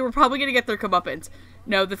goes, they were probably gonna get their comeuppance.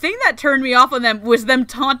 No, the thing that turned me off on them was them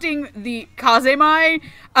taunting the Kazemai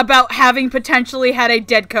about having potentially had a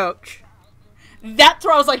dead coach. That's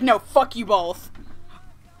where I was like, no, fuck you both.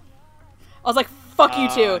 I was like, fuck you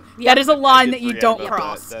too. That is a line that you don't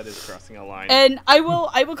cross. That is crossing a line. And I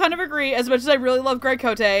will kind of agree, as much as I really love Greg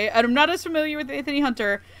Cote, and I'm not as familiar with Anthony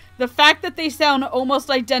Hunter, the fact that they sound almost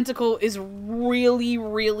identical is really,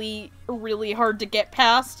 really, really hard to get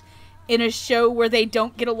past in a show where they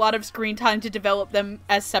don't get a lot of screen time to develop them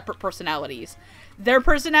as separate personalities. Their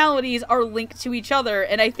personalities are linked to each other,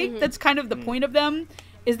 and I think that's kind of the point of them,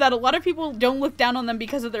 is that a lot of people don't look down on them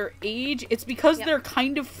because of their age. It's because they're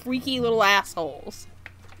kind of freaky little assholes.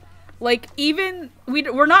 Like, even,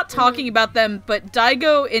 we're not talking about them, but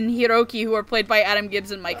Daigo and Hiroki, who are played by Adam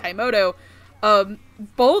Gibbs and Mike Haimoto,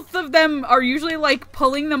 both of them are usually, like,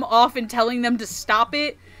 pulling them off and telling them to stop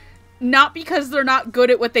it, not because they're not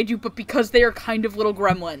good at what they do, but because they are kind of little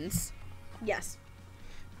gremlins. Yes.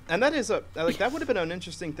 And that is that would have been an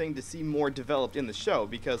interesting thing to see more developed in the show,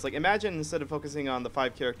 because, like, imagine instead of focusing on the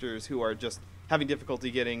 5 characters who are just having difficulty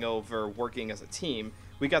getting over working as a team.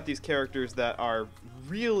 We got these characters that are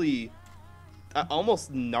really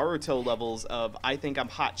almost Naruto levels of I think I'm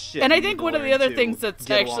hot shit. And I think one of the other things that's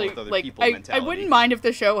actually, like, I wouldn't mind if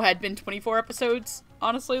the show had been 24 episodes,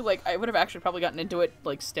 honestly. Like, I would have actually probably gotten into it,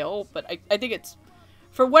 like, still. But I think it's,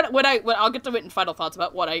 for what I'll get to it in final thoughts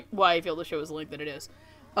about why I feel the show is the length that it is.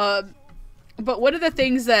 But one of the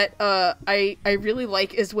things that I really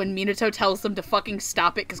like is when Minato tells them to fucking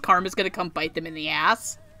stop it because Karma's gonna come bite them in the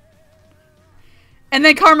ass. And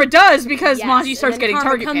then Karma does because Manji starts getting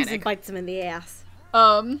target panic. And bites him in the ass.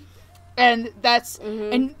 And that's,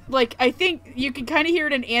 and, like, I think you can kind of hear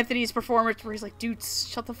it in Anthony's performance where he's like, dude,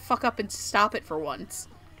 shut the fuck up and stop it for once.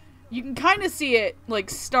 You can kind of see it, like,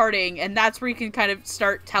 starting, and that's where you can kind of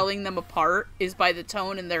start telling them apart, is by the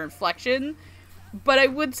tone and their inflection. But I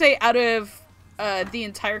would say out of the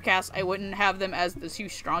entire cast, I wouldn't have them as the two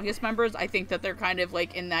strongest members. I think that they're kind of,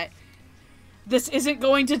 like, in that, this isn't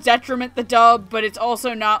going to detriment the dub, but it's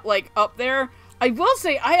also not, like, up there. I will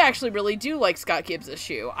say, I actually really do like Scott Gibbs'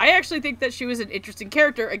 Shu. I actually think that Shu is an interesting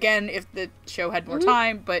character, again, if the show had more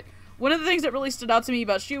time, but one of the things that really stood out to me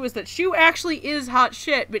about Shu is that Shu actually is hot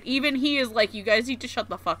shit, but even he is like, you guys need to shut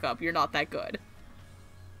the fuck up, you're not that good.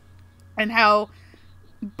 And how,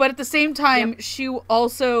 but at the same time, Shu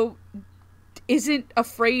also isn't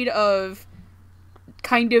afraid of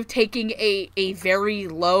kind of taking a very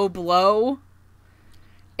low blow.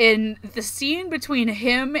 In the scene between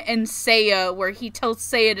him and Seiya, where he tells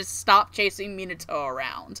Seiya to stop chasing Minato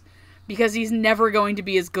around, because he's never going to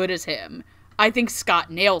be as good as him, I think Scott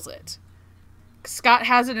nails it. Scott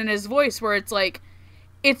has it in his voice where it's like,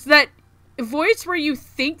 it's that voice where you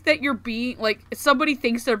think that you're being, like, somebody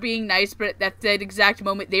thinks they're being nice, but at that exact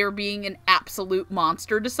moment they are being an absolute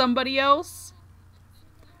monster to somebody else.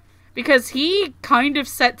 Because he kind of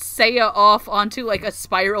sets Seiya off onto, like, a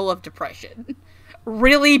spiral of depression.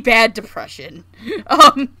 Really bad depression.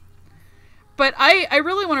 But I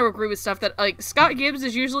really want to agree with stuff that, like, Scott Gibbs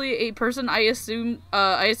is usually a person I assume,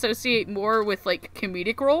 I associate more with, like,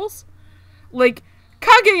 comedic roles. Like,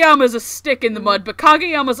 Kageyama's a stick in the mud, but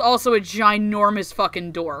Kageyama's also a ginormous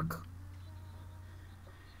fucking dork.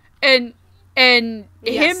 And him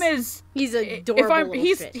is... He's adorable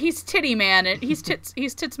shit. He's Titty Man, and he's Tits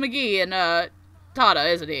McGee and,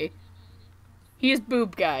 Tada, isn't he? He is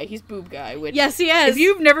Boob Guy. He's Boob Guy. Which, yes, he is. If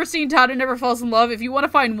you've never seen Tada Never Falls in Love, if you want to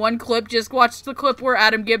find one clip, just watch the clip where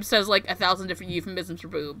Adam Gibbs says, like, 1,000 different euphemisms for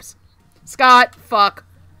boobs. Scott, fuck.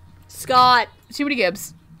 Scott. Too many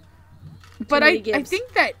Gibbs. But I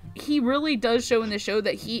think that he really does show in the show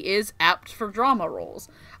that he is apt for drama roles.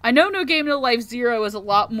 I know No Game No Life 0 is a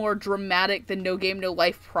lot more dramatic than No Game No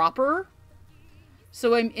Life proper.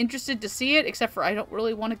 So I'm interested to see it, except for I don't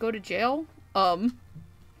really want to go to jail. But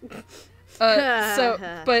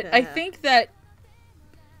I think that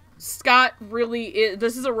Scott really is,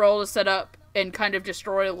 this is a role to set up and kind of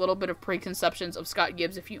destroy a little bit of preconceptions of Scott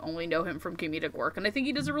Gibbs if you only know him from comedic work, and I think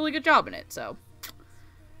he does a really good job in it, so.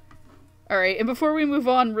 Alright, and before we move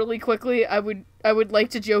on really quickly, I would like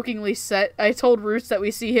to jokingly I told Roots that we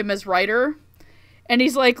see him as writer, and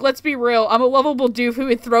he's like, let's be real, I'm a lovable doof who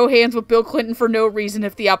would throw hands with Bill Clinton for no reason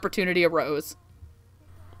if the opportunity arose.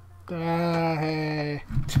 Hey.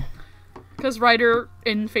 Because Ryder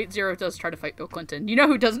in Fate Zero does try to fight Bill Clinton. You know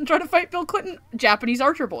who doesn't try to fight Bill Clinton? Japanese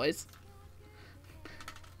Archer boys.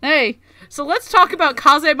 Hey, so let's talk about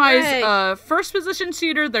Kazemai's first position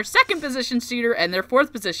shooter, their second position shooter, and their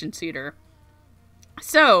fourth position shooter.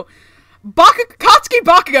 So, Katsuki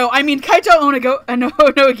Bakugo, I mean Kaito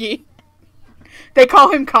Onogi, they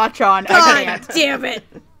call him Kachan. God damn it.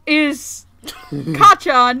 Is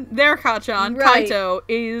Kachan, their Kachan, right. Kaito,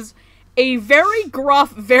 is a very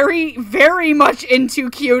gruff, very, very much into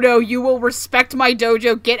Kyoto, you will respect my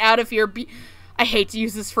dojo, get out of here, I hate to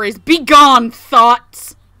use this phrase, be gone,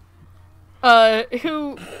 thoughts.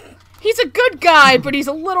 Who, he's a good guy, but he's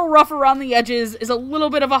a little rough around the edges, is a little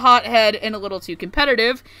bit of a hothead, and a little too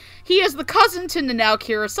competitive. He is the cousin to Nanao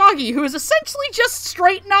Kurosagi, who is essentially just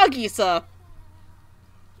straight Nagisa.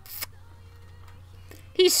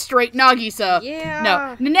 He's straight Nagisa.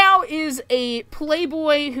 Yeah. No. Nanao is a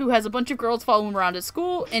playboy who has a bunch of girls follow him around at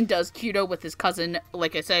school and does Kyudo with his cousin,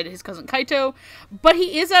 like I said, his cousin Kaito. But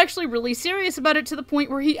he is actually really serious about it to the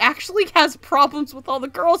point where he actually has problems with all the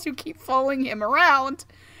girls who keep following him around.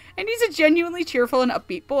 And he's a genuinely cheerful and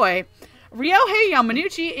upbeat boy. Ryohei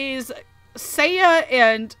Yamanouchi is Seiya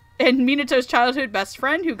and Minato's childhood best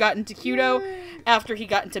friend who got into Kyudo after he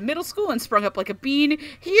got into middle school and sprung up like a bean.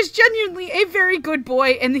 He is genuinely a very good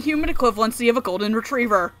boy and the human equivalency of a golden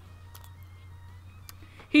retriever.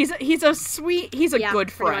 He's a sweet, he's a Yeah, good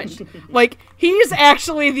pretty friend. Like, he's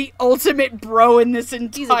actually the ultimate bro in this a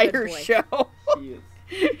good entire boy. show. He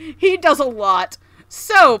is. He does a lot.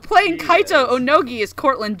 So, playing He Kaito is. Onogi is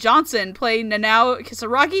Cortland Johnson, playing Nanao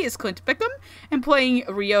Kisaragi is Clint Bickham, and playing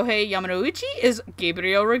Ryohei Yamanouchi is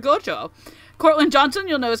Gabriel Rigojo. Cortland Johnson,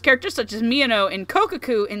 you'll know his characters such as Miyano in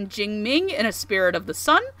Kokaku and Jing Ming in A Spirit of the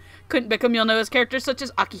Sun. Clint Bickham, you'll know his characters such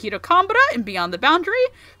as Akihiro Kambara in Beyond the Boundary,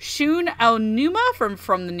 Shun Aonuma from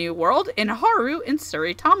The New World, and Haru in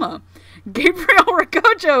Suritama. Gabriel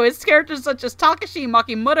Rigojo is characters such as Takashi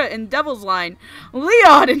Makimura in Devil's Line,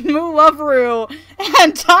 Leon in Mu Love Ru,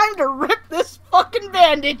 and time to rip this fucking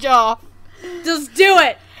bandage off. Just do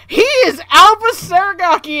it! He is Alba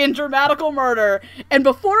Saragaki in Dramatical Murder. And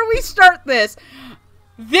before we start this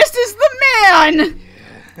is the man!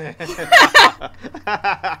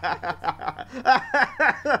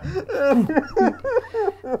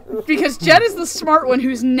 Because Jen is the smart one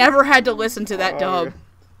who's never had to listen to that dub.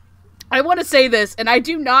 I want to say this, and I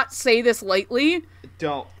do not say this lightly.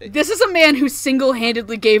 Don't. This is a man who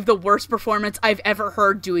single-handedly gave the worst performance I've ever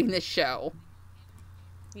heard doing this show.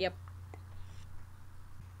 Yep.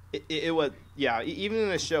 It was, yeah, even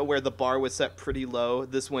in a show where the bar was set pretty low,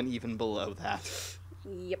 this went even below that.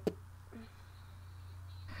 Yep.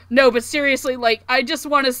 No, but seriously, like, I just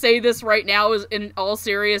want to say this right now is in all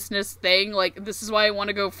seriousness thing. Like, this is why I want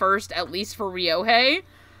to go first, at least for Ryohei.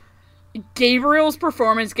 Gabriel's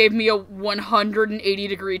performance gave me a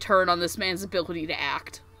 180-degree turn on this man's ability to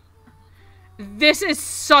act. This is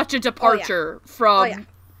such a departure from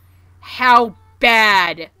how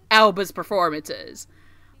bad Alba's performance is.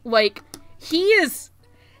 Like, he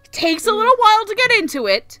takes a little while to get into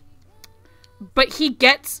it, but he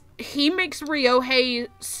makes Ryohei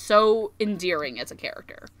so endearing as a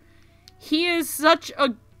character. He is such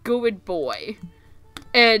a good boy.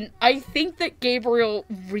 And I think that Gabriel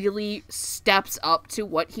really steps up to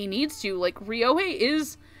what he needs to. Like, Ryohei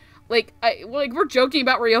is, we're joking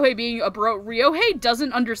about Ryohei being a bro. Ryohei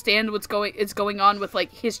doesn't understand what's going on with,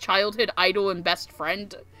 like, his childhood idol and best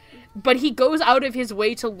friend. But he goes out of his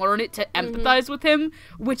way to learn it, to empathize with him,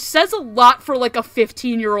 which says a lot for, like, a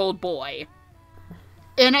 15-year-old boy.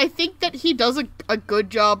 And I think that he does a good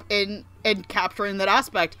job in capturing that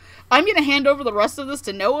aspect. I'm going to hand over the rest of this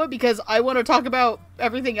to Noah because I want to talk about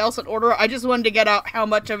everything else in order. I just wanted to get out how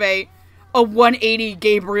much of a 180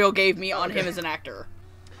 Gabriel gave me on him as an actor.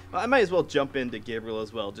 Well, I might as well jump into Gabriel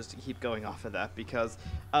as well, just to keep going off of that, because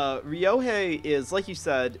Ryohei is, like you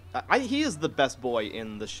said, he is the best boy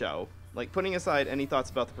in the show. Like, putting aside any thoughts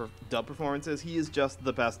about the dub performances, he is just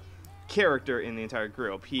the best character in the entire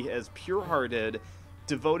group. He is pure-hearted,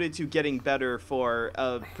 devoted to getting better for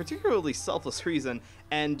a particularly selfless reason,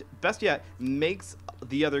 and best yet, makes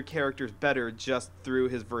the other characters better just through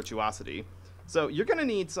his virtuosity. So you're going to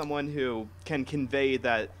need someone who can convey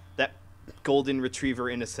that golden retriever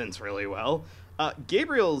innocence really well.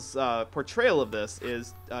 Gabriel's portrayal of this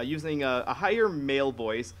is using a higher male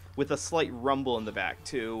voice with a slight rumble in the back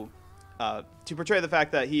to portray the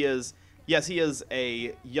fact that he is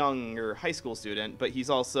a younger high school student, but he's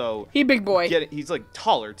also He big boy. he's like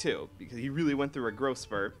taller too, because he really went through a growth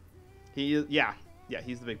spurt. He's the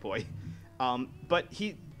big boy. But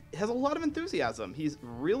he has a lot of enthusiasm. He's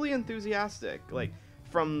really enthusiastic. Like,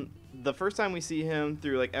 from the first time we see him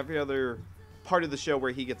through like every other part of the show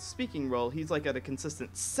where he gets a speaking role, he's like at a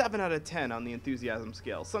consistent 7 out of 10 on the enthusiasm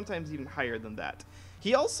scale, sometimes even higher than that.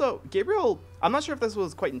 Gabriel, I'm not sure if this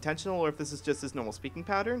was quite intentional or if this is just his normal speaking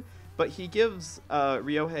pattern, but he gives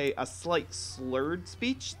Ryohei a slight slurred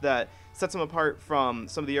speech that sets him apart from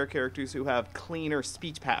some of the other characters who have cleaner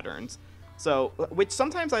speech patterns. So, which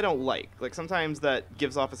sometimes I don't like. Like, sometimes that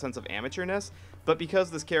gives off a sense of amateurness, but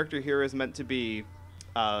because this character here is meant to be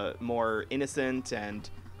more innocent and,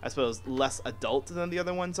 I suppose, less adult than the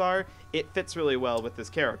other ones are, it fits really well with this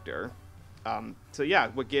character. So yeah,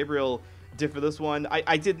 what Gabriel did for this one,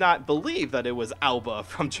 I did not believe that it was Alba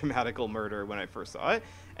from Dramatical Murder when I first saw it,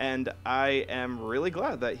 and I am really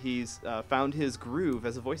glad that he's found his groove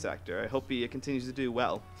as a voice actor. I hope he continues to do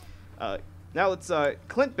well. Now let's,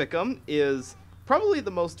 Clint Bickham is probably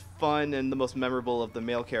the most fun and the most memorable of the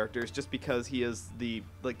male characters, just because he is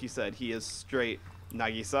like you said, he is straight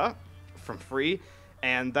Nagisa from Free,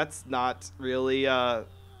 and that's not really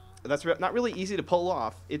not really easy to pull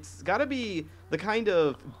off. It's got to be the kind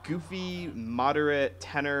of goofy, moderate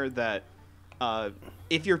tenor that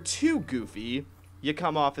if you're too goofy, you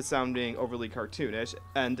come off as sounding overly cartoonish.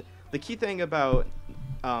 And the key thing about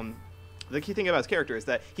his character is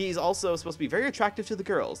that he's also supposed to be very attractive to the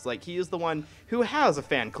girls. Like, he is the one who has a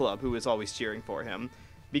fan club who is always cheering for him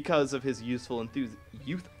because of his youthful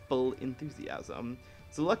enthusiasm.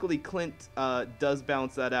 So luckily Clint does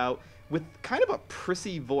balance that out with kind of a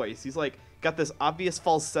prissy voice. He's like got this obvious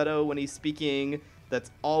falsetto when he's speaking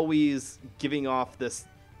that's always giving off this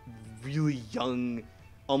really young,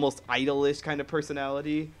 almost idolish kind of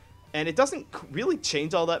personality. And it doesn't really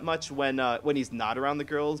change all that much when he's not around the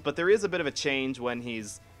girls, but there is a bit of a change when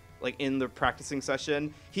he's like in the practicing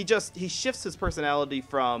session. He shifts his personality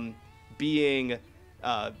from being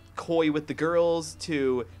coy with the girls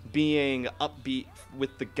to being upbeat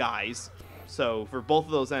with the guys. So for both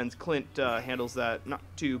of those ends, Clint handles that not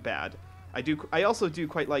too bad. I also do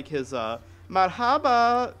quite like his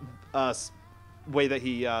marhaba way that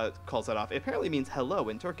he calls that off. It apparently means hello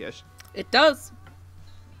in Turkish. It does.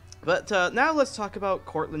 But now let's talk about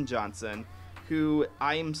Courtland Johnson, who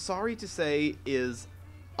I'm sorry to say is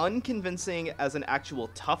unconvincing as an actual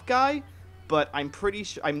tough guy, but I'm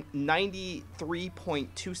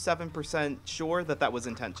 93.27% sure that was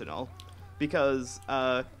intentional, because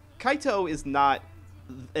Kaito is not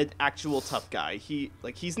an actual tough guy.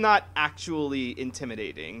 He's not actually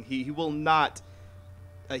intimidating. He will not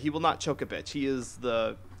choke a bitch. He is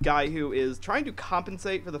the guy who is trying to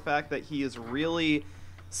compensate for the fact that he is really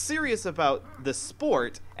serious about the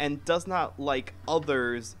sport and does not like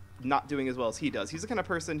others not doing as well as he does. He's the kind of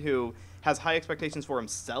person who has high expectations for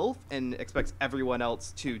himself and expects everyone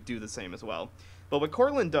else to do the same as well. But what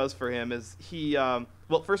Courtland does for him is he, well,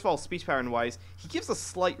 first of all, speech pattern-wise, he gives a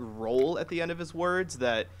slight roll at the end of his words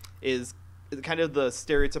that is kind of the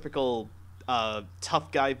stereotypical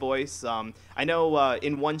tough guy voice. I know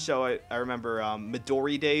in one show, I remember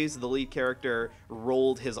Midori Days, the lead character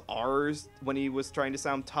rolled his R's when he was trying to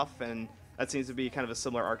sound tough, and that seems to be kind of a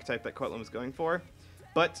similar archetype that Courtland was going for.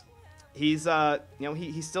 But he's,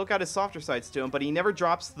 he's still got his softer sides to him, but he never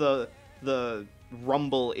drops the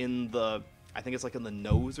rumble in the, I think it's like in the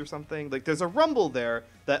nose or something. Like there's a rumble there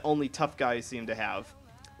that only tough guys seem to have.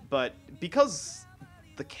 But because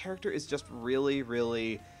the character is just really,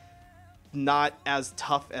 really not as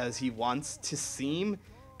tough as he wants to seem,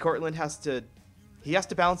 Courtland has to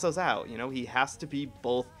balance those out. He has to be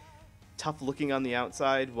both tough looking on the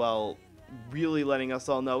outside while really letting us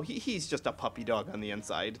all know he's just a puppy dog on the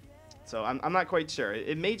inside. So I'm not quite sure.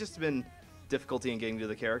 It may just have been difficulty in getting to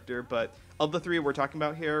the character, but of the three we're talking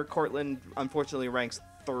about here, Courtland unfortunately ranks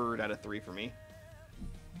 3rd out of 3 for me.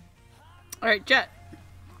 All right, Jet.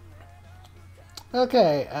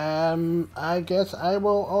 Okay, I guess I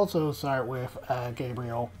will also start with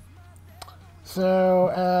Gabriel. So,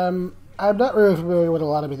 I'm not really familiar with a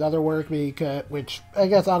lot of his other work, which I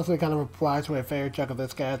guess honestly kind of applies to a fair chunk of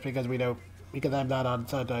this cast because I'm not on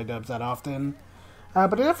Sentai dubs that often.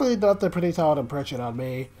 But it definitely left a pretty solid impression on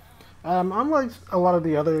me. Unlike a lot of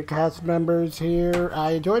the other cast members here,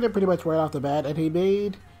 I enjoyed it pretty much right off the bat, and he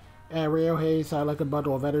made Ryohei sound like a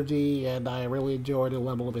bundle of energy, and I really enjoyed the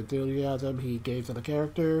level of enthusiasm he gave to the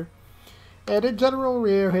character. And in general,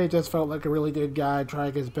 Ryohei just felt like a really good guy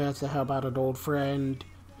trying his best to help out an old friend,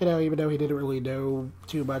 even though he didn't really know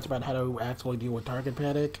too much about how to actually deal with target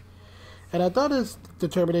panic. And I thought his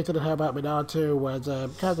determination to help out Minato was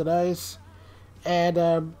kind of nice. And,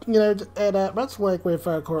 much like with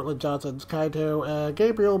Courtland Johnson's Kaito,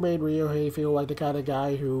 Gabriel made Ryohei feel like the kind of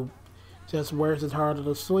guy who just wears his heart on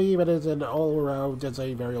his sleeve and is an all-around just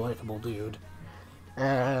a very likable dude.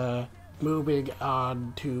 Moving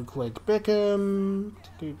on to Clint Bickham.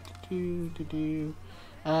 Clint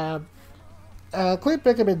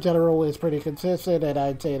Bickham in general is pretty consistent, and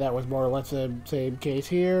I'd say that was more or less the same case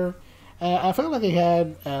here. I felt like he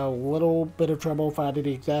had a little bit of trouble finding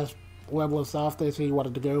the exact level of softness he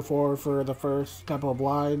wanted to go for the first couple of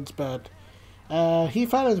lines, but he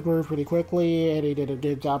found his groove pretty quickly, and he did a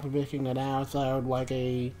good job of making it now sound like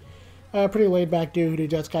a pretty laid-back dude who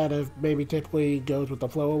just kind of maybe typically goes with the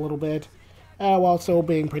flow a little bit, while still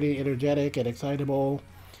being pretty energetic and excitable.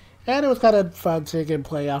 And it was kind of fun seeing him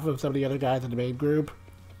play off of some of the other guys in the main group.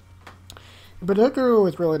 In particular, it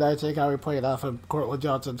was really nice seeing how he played off of Courtland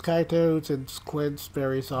Johnson's Kaito, since Clint's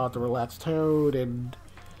very soft and relaxed tone and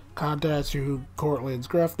contrast to Courtland's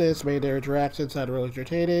gruffness made their interactions sound really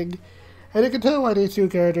entertaining. And you can tell why these two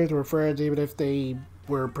characters were friends, even if they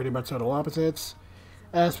were pretty much total opposites.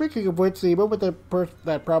 Speaking of which, the moment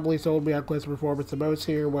that probably sold me on Clint's performance the most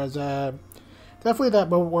here was definitely that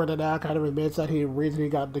moment where Nana kind of admits that the reason he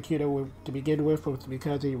got into Kudo to begin with was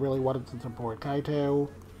because he really wanted to support Kaito.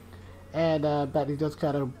 And that he just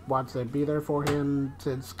kind of wants to be there for him,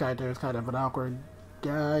 since Kaito is kind of an awkward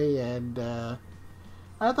guy, and I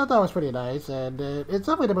thought that was pretty nice, and it's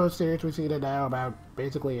definitely the most serious we've seen it now about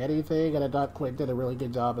basically anything, and I thought Clint did a really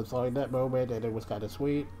good job of slowing that moment, and it was kind of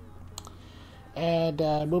sweet. And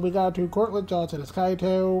moving on to Courtland Johnson as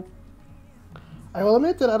Kaito, I will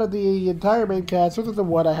admit that out of the entire main cast, this is the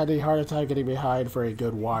one I had a harder time getting behind for a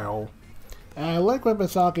good while. Like with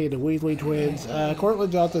Misaki and the Weasley twins,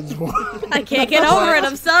 Cortland Johnson's I can't get over it.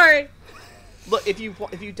 I'm sorry. Look, if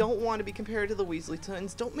you don't want to be compared to the Weasley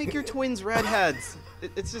twins, don't make your twins redheads.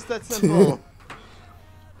 It's just that simple.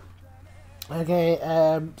 Okay,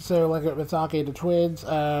 so like with Misaki and the twins,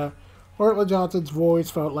 Cortland Johnson's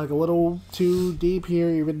voice felt like a little too deep here,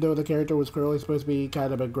 even though the character was clearly supposed to be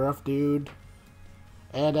kind of a gruff dude.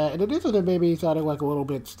 And in addition to maybe sounding like a little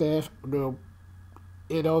bit stiff,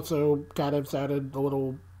 it also kind of sounded a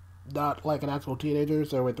little not like an actual teenager,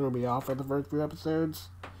 so it threw me off in the first few episodes.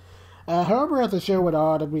 However, as the show went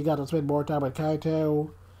on and we got to spend more time with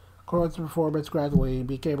Kaito, Cortland's performance gradually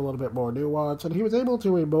became a little bit more nuanced, and he was able to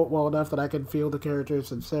emote well enough that I could feel the character's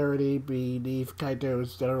sincerity beneath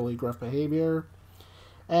Kaito's generally gruff behavior,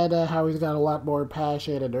 and how he's got a lot more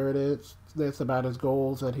passion and earnestness about his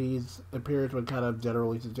goals than his appearance would kind of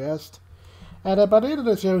generally suggest. And by the end of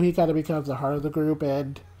the show, he kind of becomes the heart of the group,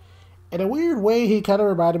 and in a weird way, he kind of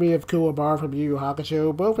reminded me of Kuwabara from Yu Yu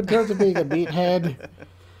Hakusho, both in terms of being a meathead.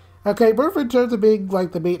 Okay, both in terms of being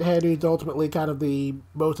like the meathead who's ultimately kind of the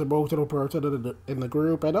most emotional person in the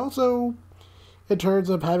group, and also in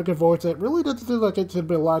terms of having a voice that really doesn't seem like it should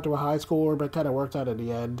belong to a high schooler, but kind of works out in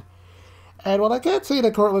the end. And while I can't say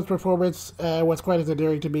that Cortland's performance was quite as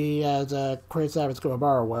endearing to me as Chris Savage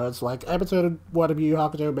Kuwabara was, like, episode 1 of Yu Yu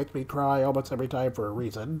Hakusho makes me cry almost every time for a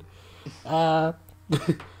reason. He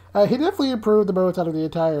definitely improved the most out of the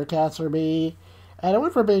entire cast for me, and I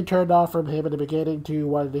went from being turned off from him in the beginning to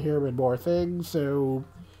wanting to hear him in more things, so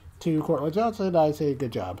to Cortland Johnson, I say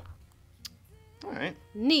good job. Alright.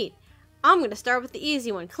 Neat. I'm going to start with the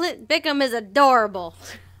easy one. Clint Bickham is adorable.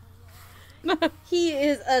 He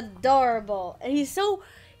is adorable. And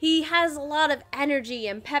he has a lot of energy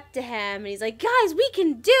and pep to him. And he's like, guys, we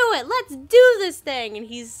can do it. Let's do this thing. And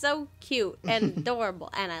he's so cute and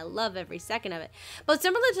adorable. And I love every second of it. But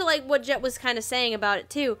similar to like what Jet was kind of saying about it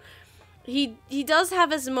too, he does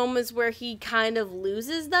have his moments where he kind of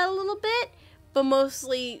loses that a little bit. But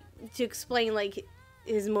mostly to explain like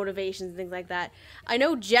his motivations and things like that. I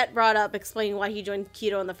know Jet brought up explaining why he joined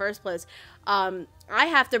Keto in the first place. I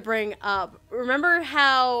have to bring up, remember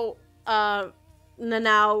how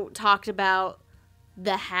Nanao talked about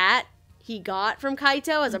the hat he got from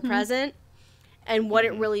Kaito as a present and what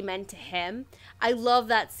it really meant to him? I love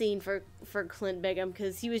that scene for Clint Bickham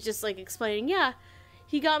because he was just like explaining, yeah,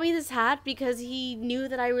 he got me this hat because he knew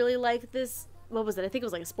that I really liked this. What was it? I think it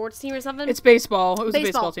was like a sports team or something. It's baseball. It was a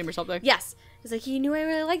baseball team or something. Yes. It's like he knew I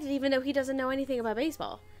really liked it even though he doesn't know anything about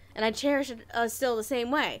baseball. And I cherish it still the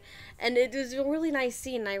same way. And it was a really nice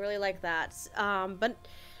scene, and I really like that.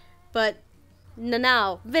 But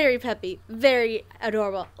Nanao, very peppy, very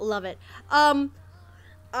adorable. Love it. I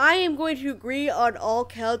am going to agree on all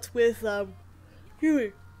counts with, I'm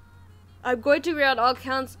going to agree on all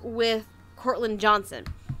counts with Cortland Johnson.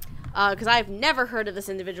 Because I've never heard of this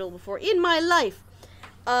individual before in my life.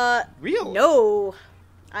 Really? No,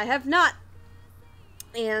 I have not.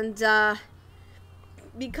 And,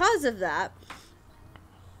 because of that,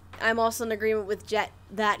 I'm also in agreement with Jet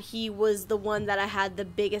that he was the one that I had the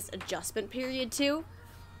biggest adjustment period to.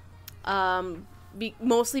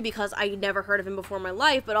 Mostly because I never heard of him before in my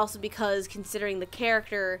life, but also because considering the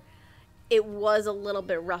character, it was a little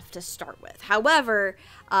bit rough to start with. However,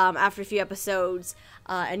 after a few episodes,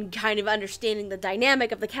 and kind of understanding the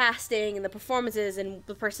dynamic of the casting and the performances and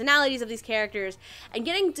the personalities of these characters, and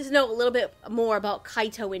getting to know a little bit more about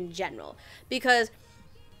Kaito in general. Because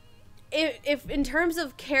if in terms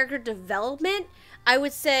of character development, I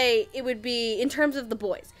would say it would be in terms of the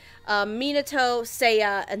boys. Minato,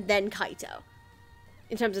 Seiya, and then Kaito.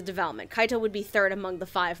 In terms of development. Kaito would be third among the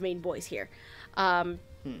 5 main boys here.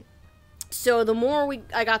 So the more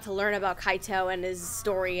I got to learn about Kaito and his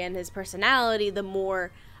story and his personality, the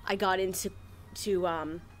more I got into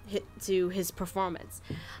his performance.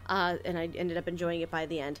 And I ended up enjoying it by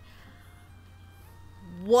the end.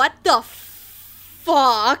 What the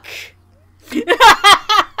fuck?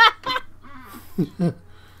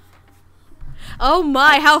 Oh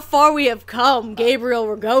my, how far we have come, Gabriel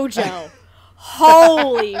Ragojo.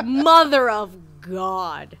 Holy mother of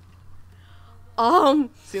God.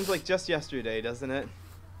 Seems like just yesterday, doesn't it?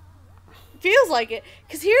 Feels like it.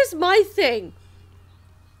 Because here's my thing.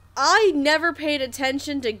 I never paid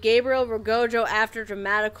attention to Gabriel Ragojo after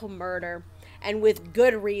Dramatical Murder. And with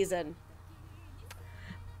good reason.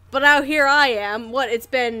 But now here I am. It's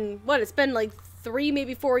been like 3,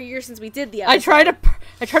 maybe 4 years since we did the episode.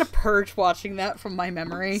 I try to purge watching that from my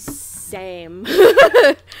memory. Same.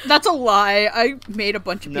 That's a lie. I made a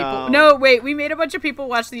bunch of people. No, wait. We made a bunch of people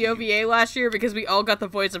watch the OVA last year because we all got the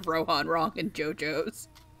voice of Rohan wrong in JoJo's,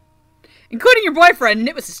 including your boyfriend, and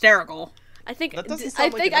it was hysterical. I think I missed that.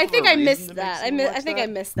 I think I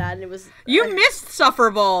missed that, and it was. You missed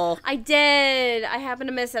Sufferball. I did. I happened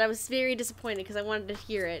to miss it. I was very disappointed because I wanted to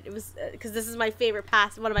hear it. It was because this is my favorite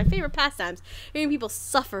one of my favorite pastimes, hearing people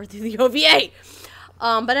suffer through the OVA.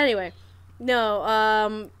 But anyway,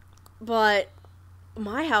 no. But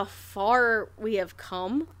how far we have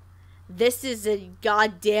come. This is a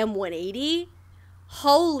goddamn 180.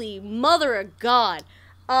 Holy mother of God.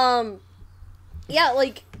 Yeah,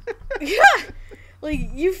 like. Yeah, like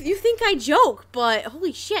you think I joke, but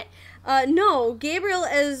holy shit. No, Gabriel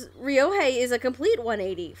as Ryohei is a complete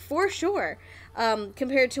 180 for sure,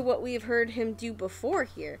 compared to what we've heard him do before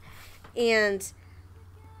here, and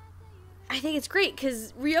I think it's great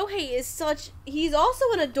because Ryohei is he's also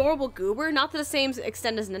an adorable goober, not to the same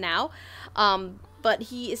extent as Nanao, but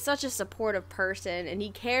he is such a supportive person and he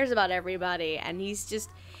cares about everybody, and he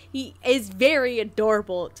is very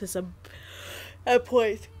adorable to some at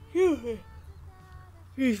points.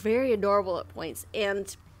 He's very adorable at points,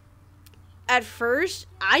 and at first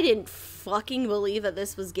I didn't fucking believe that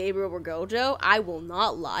this was Gabriel Ragojo. I will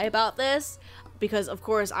not lie about this, because of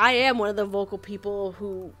course I am one of the vocal people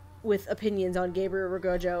who with opinions on Gabriel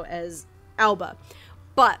Ragojo as Alba,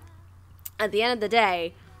 but at the end of the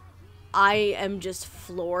day I am just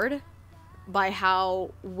floored by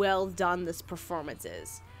how well done this performance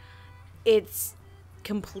is. It's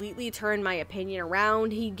completely turned my opinion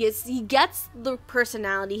around. He gets the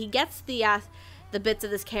personality, he gets the bits of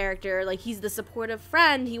this character, like he's the supportive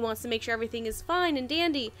friend, he wants to make sure everything is fine and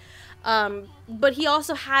dandy, but he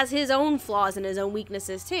also has his own flaws and his own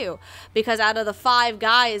weaknesses too, because out of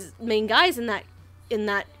the main guys in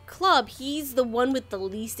that club, he's the one with the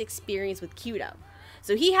least experience with Kyudo,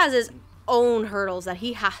 so he has his own hurdles that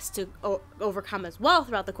he has to overcome as well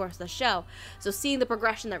throughout the course of the show. So seeing the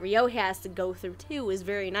progression that Ryohei has to go through too is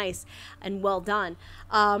very nice and well done.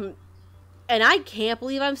 And I can't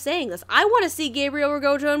believe I'm saying this. I want to see Gabriel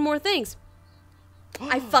Ragojo in more things.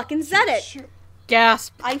 I fucking said it.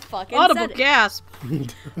 Gasp. I fucking Audible said it. Gasp.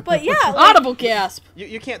 But yeah. Like, Audible gasp.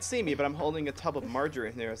 You can't see me, but I'm holding a tub of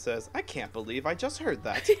margarine there that says, I can't believe I just heard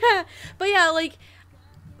that. Yeah. But yeah, like,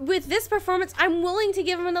 with this performance, I'm willing to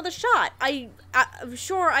give him another shot. I'm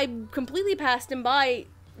sure I completely passed him by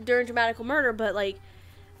during Dramatical Murder, but like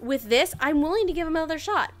with this, I'm willing to give him another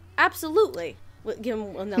shot. Absolutely, give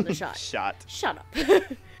him another shot. Shut up.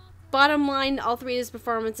 Bottom line, all three of his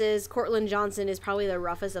performances, Cortland Johnson is probably the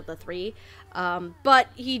roughest of the three, but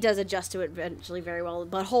he does adjust to it eventually very well.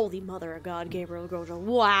 But holy mother of God, Gabriel Ragojo,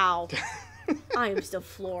 wow! I am still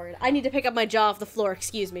floored. I need to pick up my jaw off the floor.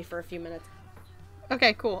 Excuse me for a few minutes.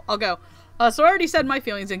 Okay, cool. I'll go. So I already said my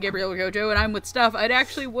feelings on Gabriel Ragojo, and I'm with Steph.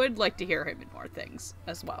 Would like to hear him in more things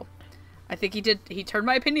as well. I think he turned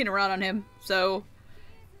my opinion around on him, so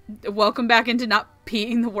welcome back into not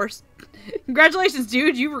being the worst. Congratulations,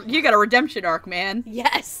 dude. You got a redemption arc, man.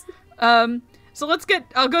 Yes. So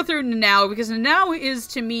I'll go through Nanao, because Nanao is,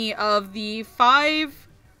 to me, of the 5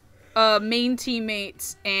 main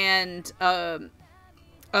teammates and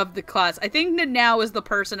of the class, I think Nanao is the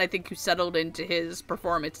person who settled into his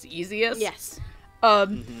performance the easiest. Yes.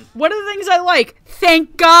 One of the things I like,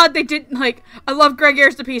 thank God they didn't, I love Greg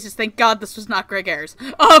Ayres to pieces, thank God this was not Greg Ayres.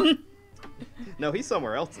 No, he's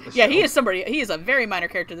somewhere else in the show. Yeah, he is a very minor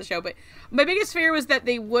character in the show, but my biggest fear was that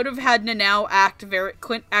they would have had Nanao act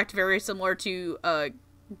very similar to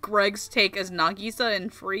Greg's take as Nagisa in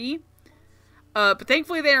Free. But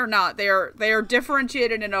thankfully they are not. They are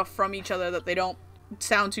differentiated enough from each other that they don't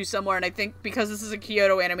sound too similar, and I think because this is a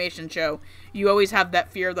Kyoto animation show, you always have that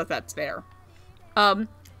fear that that's there. I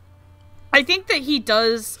think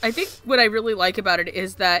what I really like about it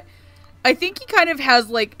is that I think he kind of has,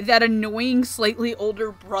 that annoying, slightly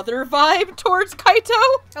older brother vibe towards Kaito.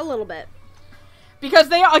 A little bit. Because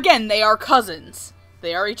they are cousins.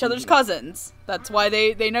 They are each other's cousins. That's why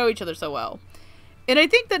they know each other so well. And I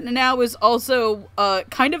think that Nanao is also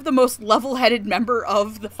kind of the most level-headed member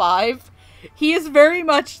of the 5. He is very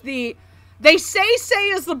much they say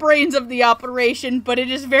is the brains of the operation, but it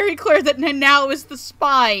is very clear that Nanao is the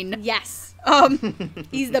spine. Yes.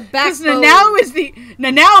 He's the backbone.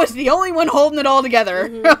 Nanao is the only one holding it all together.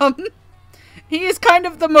 Mm-hmm. He is kind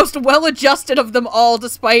of the most well-adjusted of them all,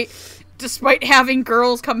 despite having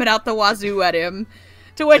girls coming out the wazoo at him.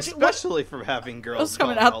 Especially from having girls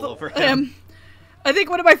coming out all over him. I think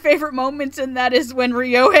one of my favorite moments in that is when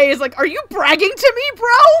Ryohei is like, "Are you bragging to me, bro?"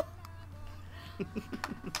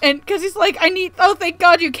 And because he's like, oh, thank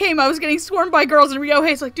God you came. I was getting swarmed by girls. And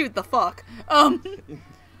Ryohei's like, dude, the fuck.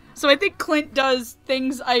 So I think Clint does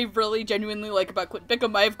things I really genuinely like about Clint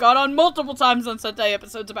Bickham. I've gone on multiple times on Sentai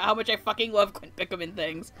episodes about how much I fucking love Clint Bickham in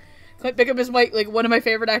things. Clint Bickham is one of my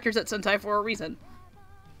favorite actors at Sentai for a reason.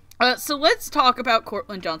 So let's talk about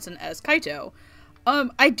Courtland Johnson as Kaito.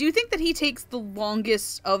 I do think that he takes the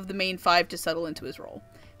longest of the main five to settle into his role.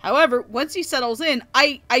 However, once he settles in,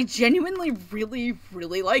 I genuinely really,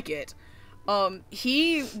 really like it.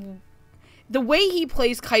 The way he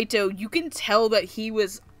plays Kaito, you can tell that he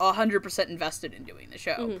was 100% invested in doing the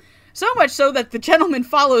show. Mm-hmm. So much so that the gentleman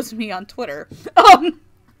follows me on Twitter.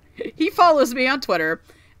 He follows me on Twitter,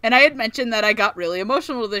 and I had mentioned that I got really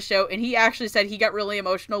emotional to this show, and he actually said he got really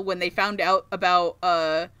emotional when they found out about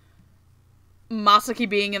Masaki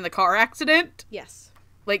being in the car accident. Yes.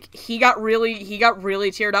 Like, he got really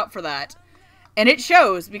teared up for that. And it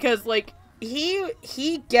shows, because, like,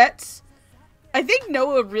 he gets... I think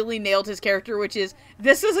Noah really nailed his character, which is,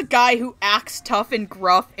 this is a guy who acts tough and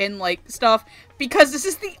gruff and, like, stuff, because this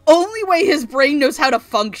is the only way his brain knows how to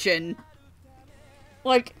function.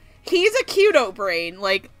 Like, he's a Kyudo brain.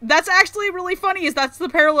 Like, that's actually really funny, is that's the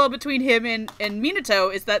parallel between him and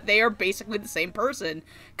Minato, is that they are basically the same person.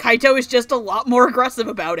 Kaito is just a lot more aggressive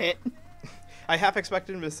about it. I half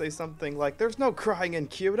expected him to say something like, there's no crying in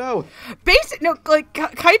Kyudo.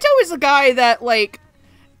 Kaito is a guy that, like,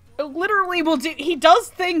 literally he does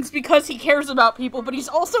things because he cares about people, but he's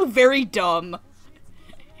also very dumb.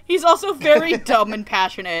 He's also very dumb and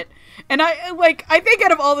passionate. And I think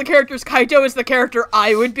out of all the characters, Kaito is the character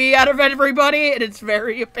I would be out of everybody, and it's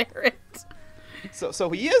very apparent. So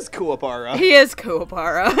he is Kuwabara. He is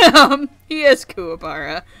Kuwabara. He is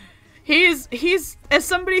Kuwabara. He's as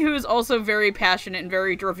somebody who is also very passionate and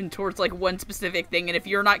very driven towards, like, one specific thing, and if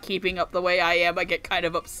you're not keeping up the way I am, I get kind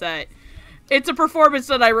of upset. It's a performance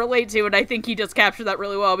that I relate to, and I think he does capture that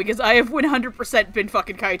really well, because I have 100% been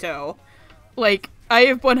fucking Kaito. Like, I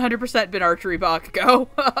have 100% been Archery Bakugo.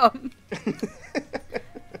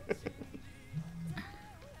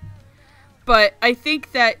 But I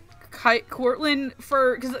think that Courtland,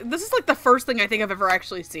 because this is, like, the first thing I think I've ever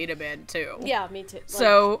actually seen him in, too. Yeah, me too. Like,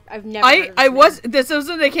 so, I've never this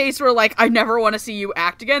isn't a case where, like, I never want to see you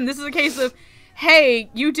act again. This is a case of, hey,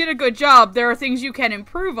 you did a good job. There are things you can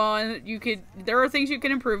improve on. There are things you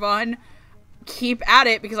can improve on. Keep at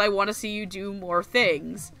it, because I want to see you do more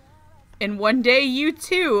things. And one day you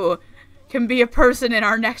too can be a person in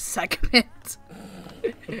our next segment.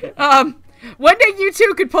 One day you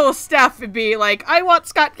too could pull a Steph and be like, I want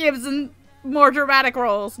Scott Gibbs in more dramatic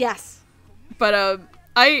roles. Yes. But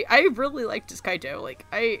I really liked his Kaito. Like,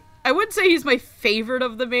 I wouldn't say he's my favorite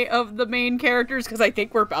of the main characters, because I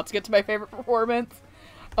think we're about to get to my favorite performance,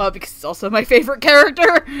 because it's also my favorite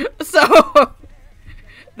character. So,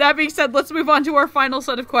 that being said, let's move on to our final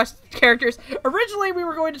set of characters. Originally, we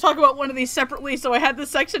were going to talk about one of these separately, so I had this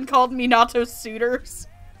section called Minato's Suitors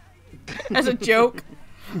as a joke.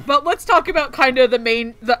 But let's talk about kind of the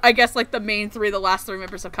main three, the last three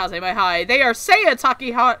members of Kazemai High. They are Seiya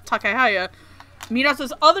Takehaya,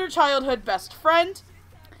 Minato's other childhood best friend.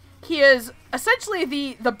 He is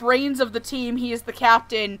essentially the brains of the team. He is the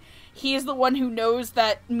captain. He is the one who knows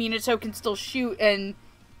that Minato can still shoot and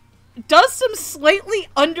does some slightly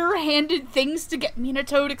underhanded things to get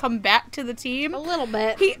Minato to come back to the team. A little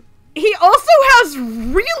bit. He also has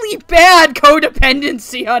really bad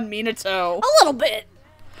codependency on Minato. A little bit.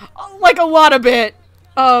 Like, a lot of it.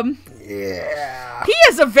 Yeah. He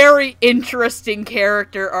has a very interesting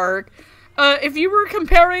character arc. If you were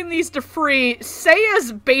comparing these to Free,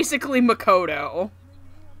 Seiya's basically Makoto.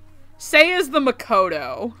 Seiya's the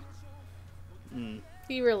Makoto.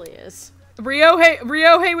 He really is.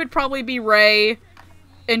 Ryohei would probably be Rei,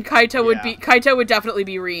 and Kaito would definitely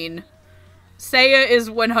be Rin. Seiya is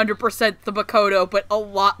 100% the Makoto, but a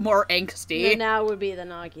lot more angsty. Nanao would be the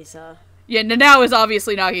Nagisa. Yeah, Nanao is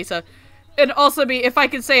obviously Nagisa. And also if I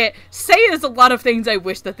can say it, Seiya is a lot of things I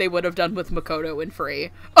wish that they would have done with Makoto in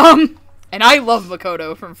Free. And I love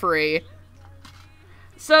Makoto from Free.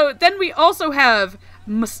 So then we also have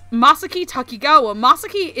Masaki Takigawa.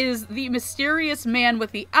 Masaki is the mysterious man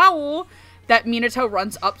with the owl that Minato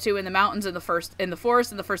runs up to in the mountains in the forest in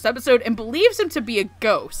the first episode and believes him to be a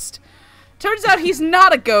ghost. Turns out he's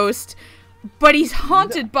not a ghost, but he's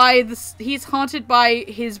haunted by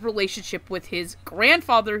his relationship with his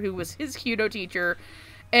grandfather, who was his Kyudo teacher.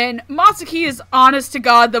 And Masaki is, honest to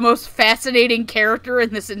God, the most fascinating character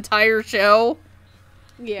in this entire show.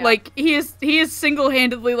 Yeah. Like, he is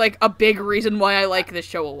single-handedly, like, a big reason why I like this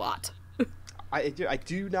show a lot. I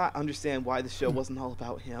do not understand why the show wasn't all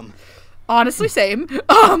about him. Honestly, same.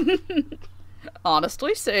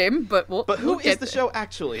 Honestly, same, but But who is the show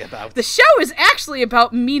actually about? The show is actually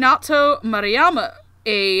about Minato Maruyama,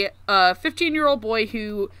 a 15-year-old boy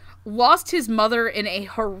who lost his mother in a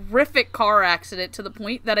horrific car accident to the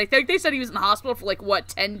point that I think they said he was in the hospital for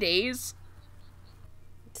 10 days.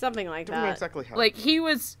 Something like I don't know that. exactly how. He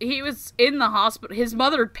was in the hospital. His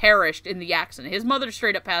mother perished in the accident. His mother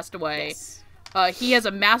straight up passed away. Yes. He has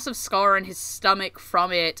a massive scar on his stomach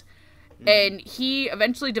from it. And he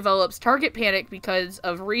eventually develops target panic because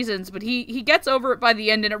of reasons, but he gets over it by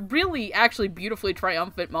the end in a really, actually beautifully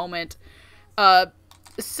triumphant moment. But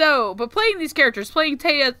playing these characters, playing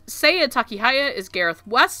Seiya Takahaya is Gareth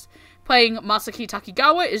West, playing Masaki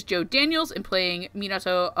Takigawa is Joe Daniels, and playing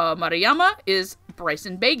Minato Maruyama is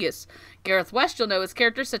Bryson Vegas. Gareth West, you'll know his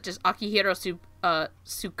characters such as Akihiro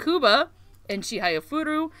Tsukuba in Chihaya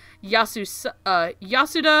Furu,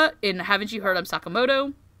 Yasuda in Haven't You Heard I'm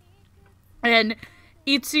Sakamoto, and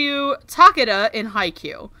Itsu Takeda in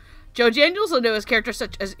Haikyuu. Joe Daniels will know his characters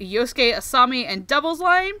such as Yosuke Asami in Devil's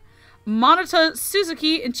Line, Monota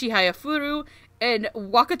Suzuki in Chihaya Furu, and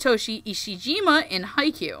Wakatoshi Ishijima in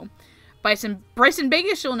Haikyuu. Bryson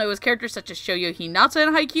Vegas will know his characters such as Shoyo Hinata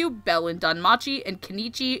in Haikyuu, Bell in Danmachi, and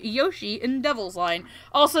Kenichi Yoshi in Devil's Line.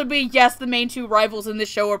 Also being, yes, the main two rivals in this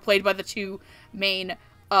show are played by the two main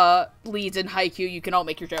leads in Haikyuu. You can all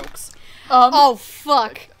make your jokes. Oh,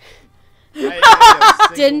 fuck.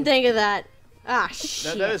 I Didn't think of that. Ah,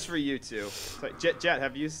 shit. That is for you two. Sorry, Jet,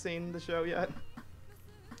 have you seen the show yet?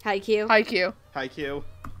 Haikyuu. Haikyuu?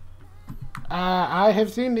 I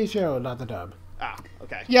have seen the show, not the dub. Ah,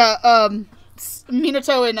 okay. Yeah,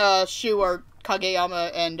 Minato and Shu are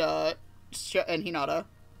Kageyama and Hinata.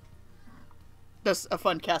 That's a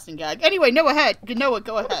fun casting gag. Anyway, Noah,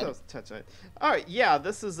 go ahead. All right, yeah,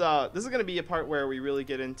 this is gonna be a part where we really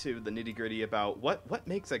get into the nitty gritty about what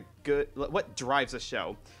makes what drives a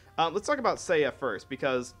show. Let's talk about Seiya first,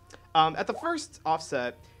 because at the first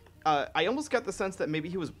offset, I almost got the sense that maybe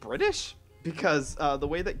he was British, because the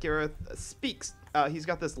way that Gareth speaks, he's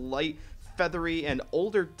got this light, feathery, and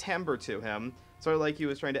older timbre to him, sort of like he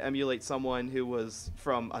was trying to emulate someone who was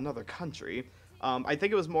from another country. I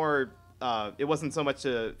think it was more. It wasn't so much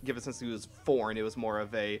to give a sense that he was foreign. It was more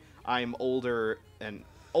of I'm older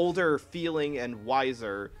feeling and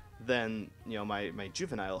wiser than my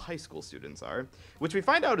juvenile high school students are, which we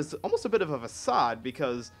find out is almost a bit of a facade,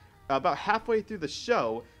 because about halfway through the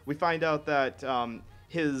show we find out that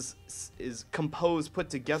his composed put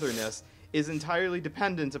togetherness is entirely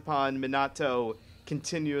dependent upon Minato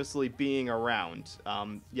continuously being around.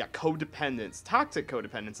 Codependence. Toxic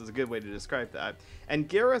codependence is a good way to describe that. And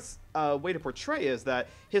Gareth's way to portray is that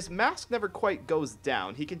his mask never quite goes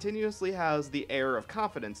down. He continuously has the air of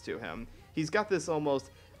confidence to him. He's got this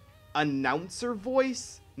almost announcer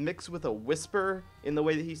voice mixed with a whisper in the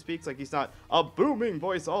way that he speaks. Like, he's not a booming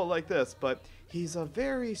voice all like this, but he's a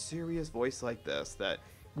very serious voice like this that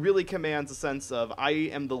really commands a sense of, I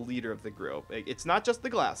am the leader of the group. It's not just the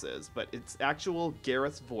glasses, but it's actual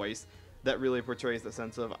Gareth's voice that really portrays the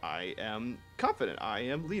sense of, I am confident, I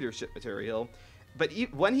am leadership material. But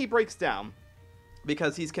when he breaks down,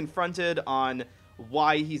 because he's confronted on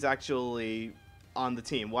why he's actually on the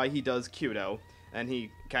team, why he does Kyudo, and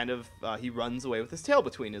he kind of, he runs away with his tail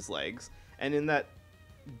between his legs, and in that,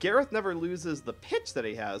 Gareth never loses the pitch that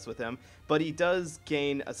he has with him, but he does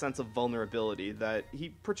gain a sense of vulnerability that he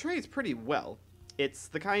portrays pretty well. It's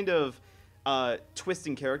the kind of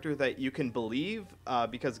twisting character that you can believe,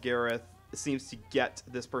 because Gareth seems to get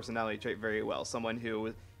this personality trait very well. Someone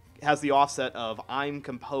who has the offset of, I'm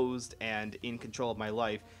composed and in control of my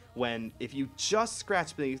life, when if you just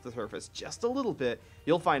scratch beneath the surface just a little bit,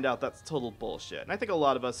 you'll find out that's total bullshit. And I think a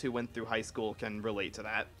lot of us who went through high school can relate to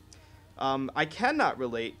that. I cannot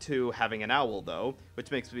relate to having an owl, though,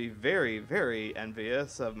 which makes me very, very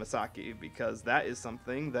envious of Masaki, because that is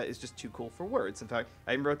something that is just too cool for words. In fact,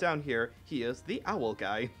 I even wrote down here, he is the owl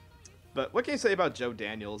guy. But what can you say about Joe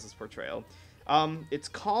Daniels' portrayal? It's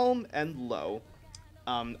calm and low.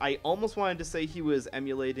 I almost wanted to say he was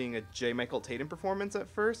emulating a J. Michael Tatum performance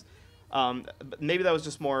at first. But maybe that was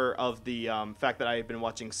just more of the fact that I had been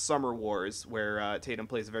watching Summer Wars, where Tatum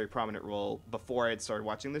plays a very prominent role before I had started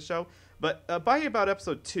watching the show. But by about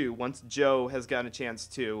episode 2, once Joe has gotten a chance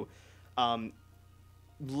to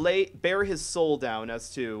bare his soul down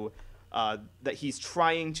as to that he's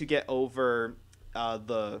trying to get over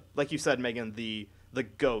like you said, Megan, the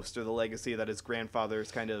ghost or the legacy that his grandfather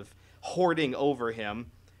is kind of hoarding over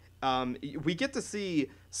him. We get to see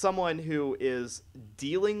someone who is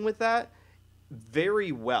dealing with that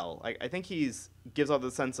very well. I think gives off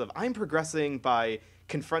the sense of, I'm progressing by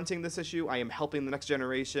confronting this issue. I am helping the next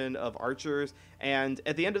generation of archers. And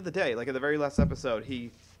at the end of the day, like at the very last episode,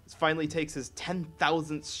 he finally takes his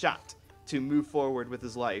 10,000th shot to move forward with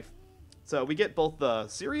his life. So we get both the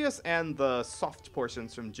serious and the soft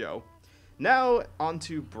portions from Joe. Now on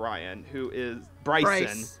to Brian, who is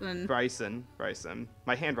Bryson.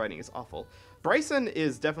 My handwriting is awful. Bryson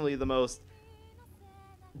is definitely the most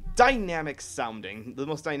dynamic sounding, the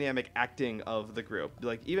most dynamic acting of the group,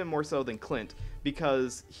 like even more so than Clint,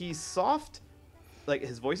 because he's soft, like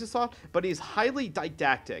his voice is soft, but he's highly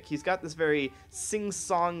didactic. He's got this very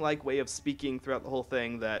sing-song like way of speaking throughout the whole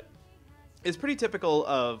thing that is pretty typical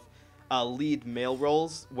of lead male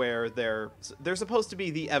roles, where they're supposed to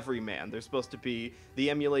be the everyman. They're supposed to be the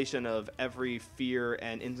emulation of every fear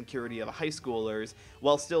and insecurity of high schoolers,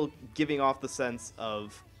 while still giving off the sense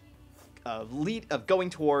of going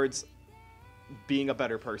towards being a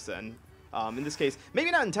better person. In this case,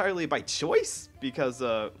 maybe not entirely by choice, because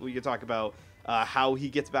we could talk about how he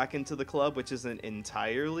gets back into the club, which isn't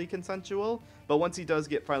entirely consensual. But once he does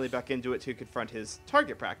get finally back into it to confront his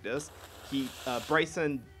target practice,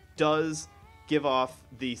 Bryson does give off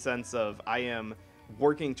the sense of, I am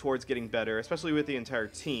working towards getting better, especially with the entire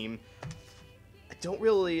team. I don't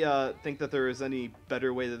really think that there is any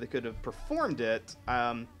better way that they could have performed it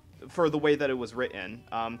for the way that it was written,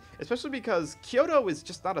 especially because Kyoto is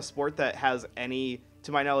just not a sport that has any,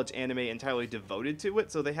 to my knowledge, anime entirely devoted to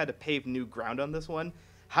it, so they had to pave new ground on this one.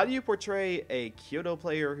 How do you portray a Kyoto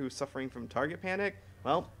player who's suffering from target panic?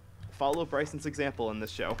 Well, follow Bryson's example in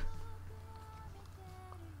this show.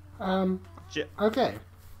 Okay.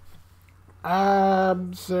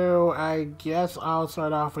 So I guess I'll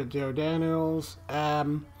start off with Joe Daniels.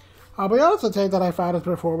 I'll be honest and say that I found his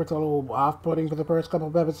performance a little off-putting for the first couple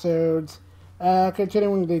of episodes.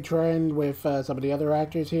 Continuing the trend with some of the other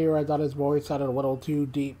actors here, I thought his voice sounded a little too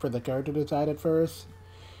deep for the character design at first.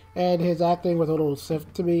 And his acting was a little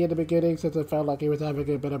stiff to me in the beginning, since it felt like he was having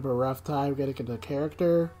a bit of a rough time getting into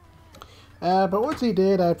character. But once he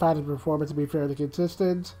did, I found his performance to be fairly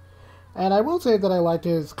consistent. And I will say that I liked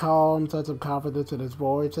his calm sense of confidence in his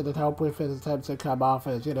voice, and it helped with his attempts to come off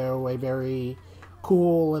as, a very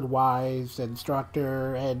cool and wise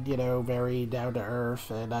instructor, and, very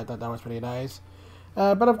down-to-earth, and I thought that was pretty nice.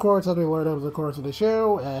 But of course, as we learned over the course of the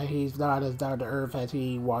show, he's not as down-to-earth as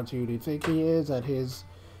he wants you to think he is, and his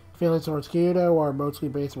feelings towards Kyoto are mostly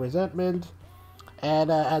based on resentment.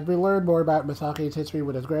 And as we learn more about Misaki's history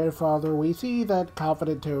with his grandfather, we see that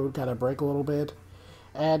confident tone kind of break a little bit.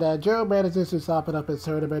 And Joe manages to soften up his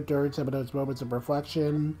tournament during some of those moments of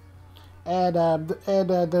reflection. And those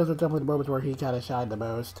are definitely the moments where he kind of shined the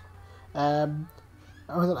most. I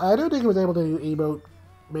don't think he was able to emote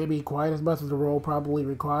maybe quite as much as the role probably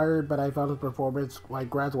required, but I found his performance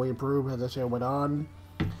gradually improve as the show went on.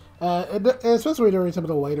 And especially during some of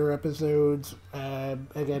the later episodes,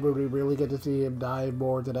 again, when we really get to see him dive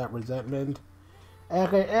more into that resentment.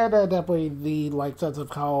 And definitely the sense of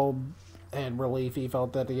calm and relief he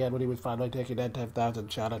felt at the end when he was finally taking that 10,000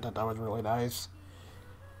 shot. I thought that was really nice.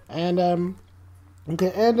 And, by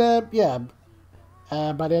the end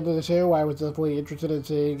of the show, I was definitely interested in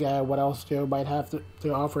seeing what else Joe might have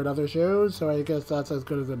to offer in other shows, so I guess that's as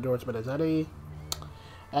good as an endorsement as any.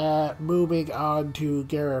 Moving on to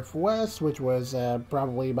Gareth West, which was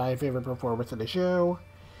probably my favorite performance in the show.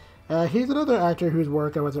 He's another actor whose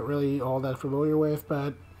work I wasn't really all that familiar with,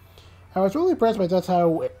 but I was really impressed by just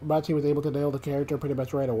how much he was able to nail the character pretty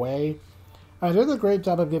much right away. He does a great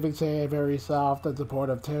job of giving Seiya a very soft and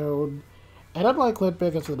supportive tone, and unlike Clint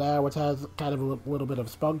Dickinson now, which has kind of a little bit of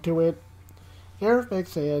spunk to it, Gareth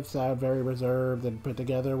makes Seiya sound very reserved and put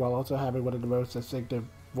together while also having one of the most distinctive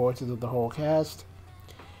voices of the whole cast.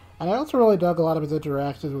 And I also really dug a lot of his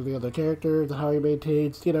interactions with the other characters and how he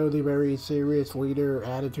maintains, the very serious leader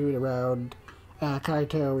attitude around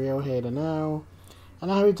Kaito, Ryohei, and Nao.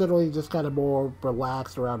 And how he's generally just kind of more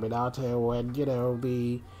relaxed around Minato, and,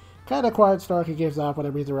 the kind of quiet snark he gives off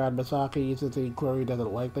whenever he's around Misaki, since he clearly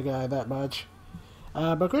doesn't like the guy that much.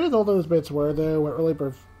 But great as all those bits were, though, what really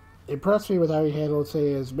impressed me was how he handled,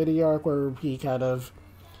 say, his mini-arc, where he kind of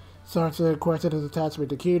starts to question his attachment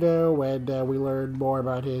to Kyoto, and we learn more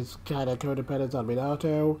about his kind of codependence on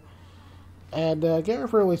Minato. And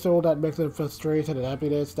Gareth really sold that mix of frustration and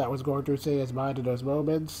happiness that was going through Seiya's mind in those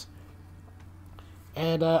moments.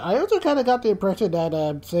 And I also kind of got the impression that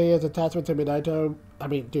Seiya's attachment to Minato,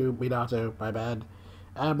 my bad,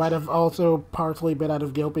 might have also partially been out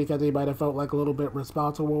of guilt because he might have felt like a little bit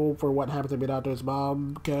responsible for what happened to Minato's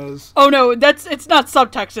mom, because... Oh no, it's not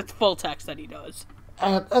subtext, it's full text that he does.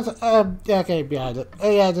 Okay,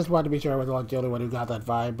 yeah, I just wanted to be sure I wasn't the only one who got that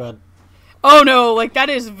vibe, but... Oh no, like, that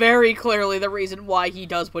is very clearly the reason why he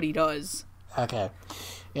does what he does. Okay.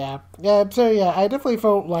 Yeah. So I definitely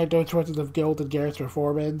felt like those choices of guilt and Garrett's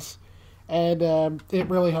performance. And it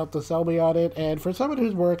really helped to sell me on it. And for someone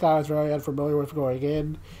whose work I was very unfamiliar with going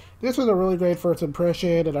in, this was a really great first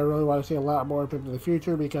impression, and I really want to see a lot more of him in the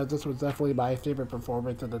future because this was definitely my favorite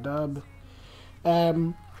performance in the dub.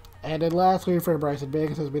 And then lastly, for Bryson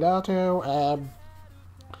Vegas as Minato,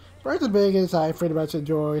 Bryson Vegas, I pretty much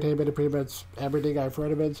enjoyed him in pretty much everything I've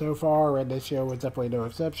read him in so far, and this show was definitely no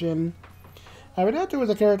exception. Minato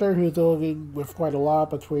was a character who's dealing with quite a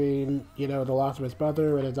lot between, the loss of his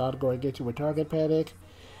mother and his ongoing issue with target panic,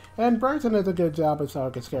 and Bryson does a good job of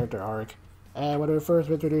selling his character arc. And when we first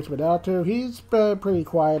introduced Minato, he's pretty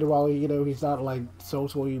quiet while, he's not,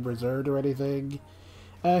 socially reserved or anything.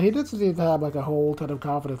 He doesn't seem to have, a whole ton of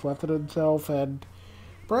confidence left in himself, and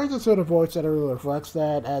Bryson's sort of voice generally reflects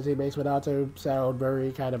that, as he makes Minato sound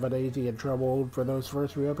very kind of uneasy and troubled for those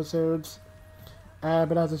first few episodes.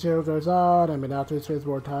 But as the show goes on, and Minato spends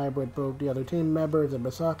more time with both the other team members and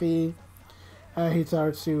Misaki, he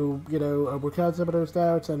starts to, overcome some of those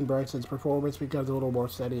doubts, and Bryson's performance becomes a little more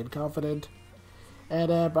steady and confident.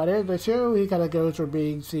 And by the end of the show, he kind of goes from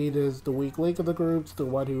being seen as the weak link of the group to the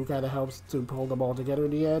one who kind of helps to pull them all together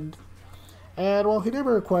in the end. And while he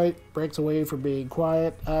never quite breaks away from being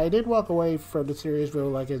quiet, I did walk away from the series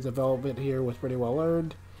feeling like his development here was pretty well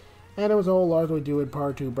earned. And it was all largely due in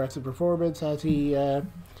part to Bryson's performance, as he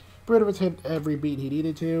pretty much hit every beat he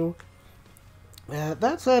needed to.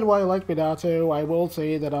 That said, while I like Minato, I will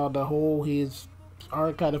say that on the whole, his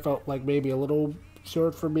arc kind of felt like maybe a little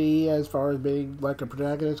short for me as far as being a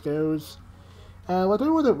protagonist goes. There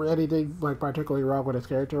wasn't anything particularly wrong with his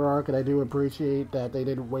character arc, and I do appreciate that they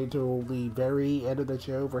didn't wait till the very end of the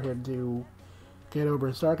show for him to get over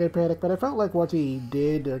his target panic, but I felt like once he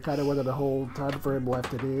did, there kind of wasn't a whole ton for him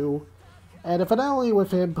left to do. And the finale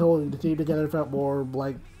with him pulling the team together felt more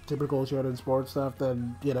like typical shonen sports stuff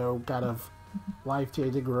than, kind of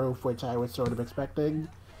life-changing growth, which I was sort of expecting.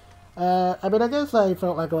 I guess I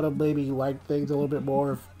felt like I would have maybe liked things a little bit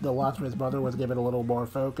more if the loss of his mother was given a little more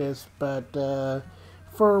focus, but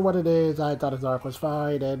for what it is, I thought his arc was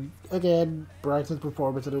fine, and again, Bryson's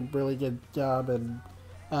performance did a really good job and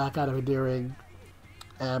kind of endearing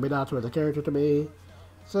Minato as a character to me.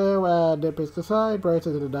 So, nitpicks aside,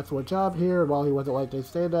 Bryson did an excellent job here, and while he wasn't like a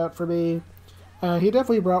standout for me, he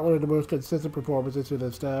definitely brought one of the most consistent performances to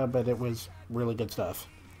this dub, and it was really good stuff.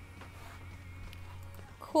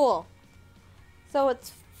 Cool. So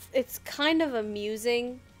it's kind of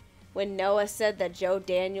amusing when Noah said that Joe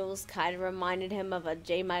Daniels kind of reminded him of a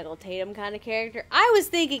J. Michael Tatum kind of character. I was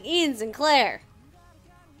thinking Ian Sinclair.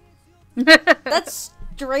 That's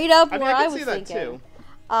straight up where I was thinking. Too.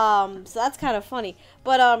 So that's kind of funny.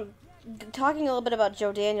 But talking a little bit about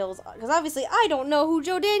Joe Daniels, because obviously I don't know who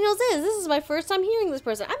Joe Daniels is. This is my first time hearing this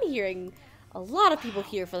person. I'm hearing a lot of people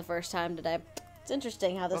here for the first time today. It's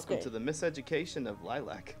interesting how this goes. Welcome to the miseducation of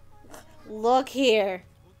Lilac. Look here.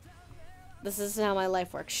 This is how my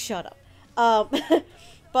life works. Shut up.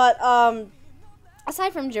 But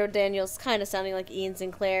aside from Joe Daniels kind of sounding like Ian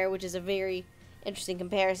Sinclair, which is a very interesting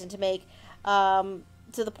comparison to make,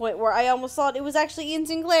 to the point where I almost thought it was actually Ian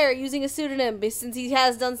Sinclair using a pseudonym since he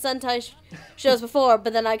has done Sentai shows before,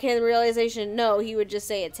 but then I came to the realization, no, he would just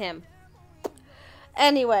say it's him.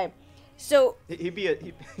 Anyway, so... He'd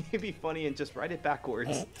be funny and just write it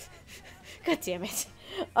backwards. God damn it.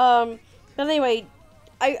 But anyway,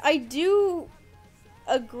 I do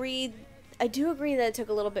agree that it took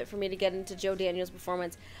a little bit for me to get into Joe Daniels'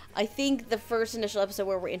 performance. I think the first initial episode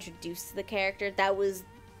where we're introduced to the character, that was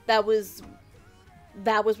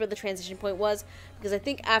where the transition point was, because I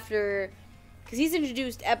think because he's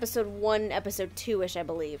introduced episode 1, episode 2-ish, I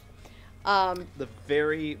believe. The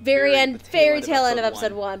very tail end of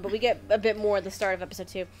episode 1, but we get a bit more at the start of episode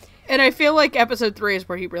 2. And I feel like episode 3 is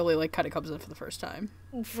where he really kind of comes in for the first time.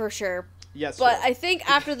 For sure. Yes. But sure. I think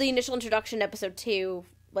after the initial introduction, episode 2,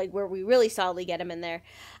 where we really solidly get him in there,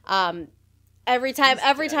 every time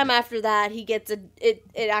after that, he gets it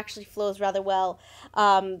actually flows rather well.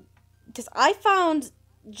 Because I found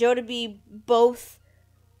Joe to be both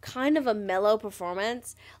kind of a mellow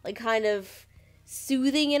performance, kind of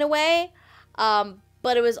soothing in a way,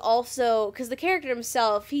 but it was also, because the character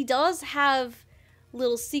himself, he does have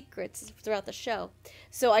little secrets throughout the show,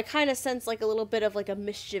 so I kind of sense a little bit of a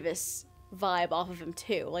mischievous vibe off of him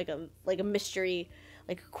too, like a mystery,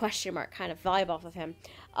 a question mark kind of vibe off of him.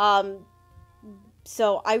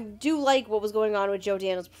 So I do like what was going on with Joe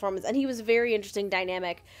Daniels' performance, and he was a very interesting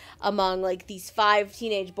dynamic among these 5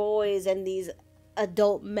 teenage boys and these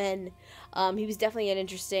adult men. He was definitely an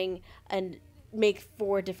interesting and make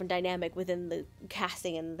for a different dynamic within the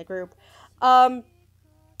casting and the group.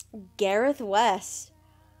 Gareth West.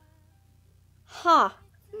 The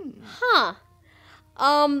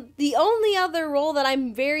only other role that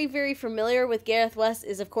I'm very, very familiar with Gareth West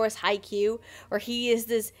is, of course, Haikyuu, where he is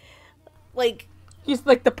this, like... He's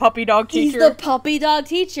like the puppy dog teacher. He's the puppy dog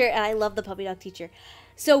teacher, and I love the puppy dog teacher.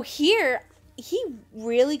 So here, he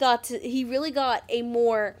really got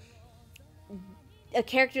a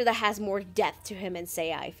character that has more depth to him in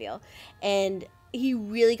Seiya, I feel. And he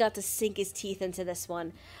really got to sink his teeth into this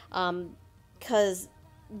one. Because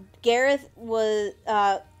Gareth was,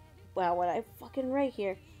 wow, what I fucking write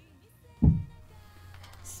here?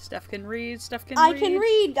 Steph can read. I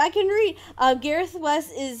can read. Gareth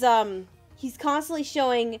West is, he's constantly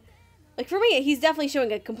showing, like, for me, he's definitely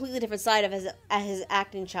showing a completely different side of his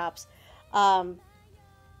acting chops.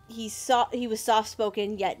 He was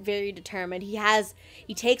soft-spoken, yet very determined.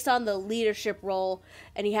 He takes on the leadership role,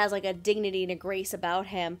 and he has, like, a dignity and a grace about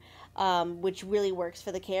him, which really works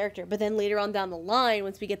for the character. But then later on down the line,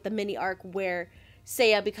 once we get the mini arc where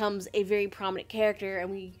Seiya becomes a very prominent character,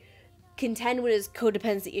 and we contend with his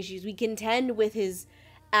codependency issues, we contend with his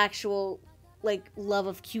actual, like, love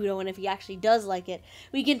of Kyudo, and if he actually does like it,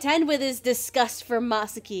 we contend with his disgust for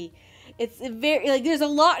Masaki. It's very, like, there's a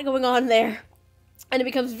lot going on there. And it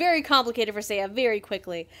becomes very complicated for Seiya very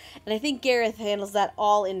quickly. And I think Gareth handles that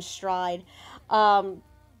all in stride.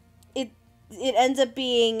 It ends up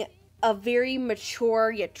being a very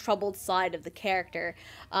mature yet troubled side of the character.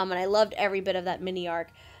 And I loved every bit of that mini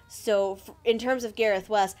arc. So in terms of Gareth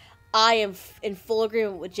West, I am in full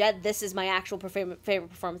agreement with Jet. This is my actual favorite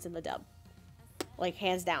performance in the dub. Like,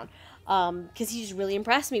 hands down. Because he just really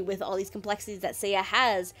impressed me with all these complexities that Seiya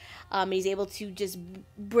has. He's able to just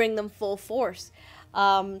bring them full force.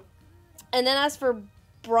 And then as for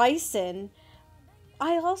Bryson,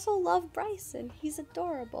 I also love Bryson. He's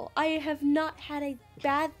adorable. I have not had a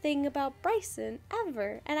bad thing about Bryson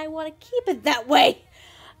ever, and I want to keep it that way.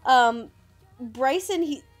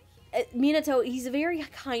 Bryson, Minato, he's a very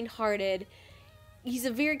kind-hearted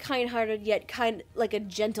yet like a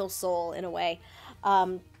gentle soul in a way.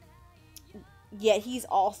 Yet he's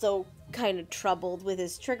also kind of troubled with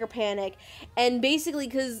his trigger panic, and basically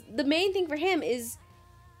because the main thing for him is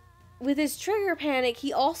with his trigger panic,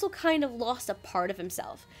 he also kind of lost a part of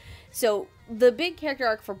himself. So the big character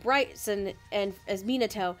arc for Bryson and as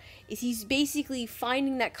Minato is he's basically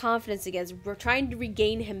finding that confidence again. We're trying to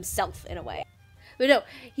regain himself in a way, but no,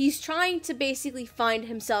 he's trying to basically find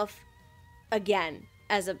himself again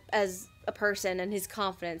as a person and his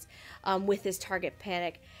confidence with his target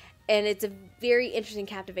panic. And it's a very interesting,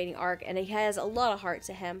 captivating arc, and he has a lot of heart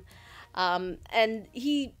to him. And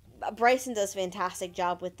Bryson does a fantastic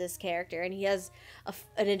job with this character, and he has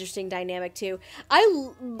an interesting dynamic too.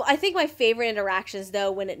 I think my favorite interactions,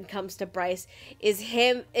 though, when it comes to Bryce, is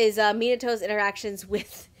Minato's interactions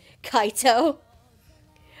with Kaito.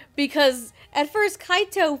 Because at first,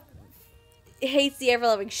 Kaito hates the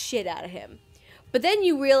ever-loving shit out of him. But then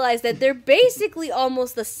you realize that they're basically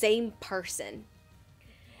almost the same person.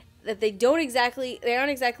 That they aren't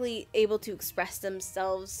exactly able to express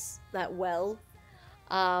themselves that well.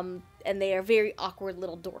 And they are very awkward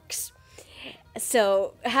little dorks.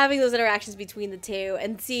 So having those interactions between the two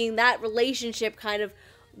and seeing that relationship kind of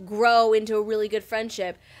grow into a really good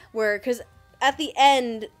friendship, because at the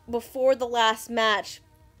end, before the last match,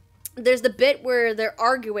 there's the bit where they're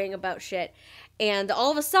arguing about shit, and all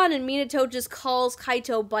of a sudden Minato just calls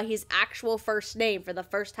Kaito by his actual first name for the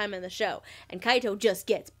first time in the show, and Kaito just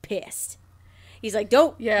gets pissed. He's like,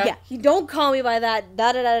 don't call me by that,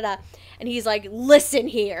 da-da-da-da-da. And he's like, listen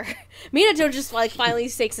here. Minato just, like, finally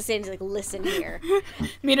takes a stand. He's like, listen here.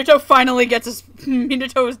 Minato finally gets a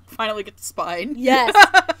spine. Yes.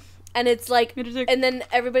 And it's like, and then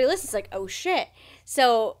everybody listens, like, oh shit.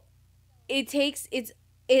 So it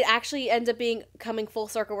actually ends up coming full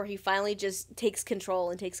circle where he finally just takes control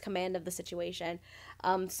and takes command of the situation.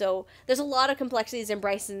 So there's a lot of complexities in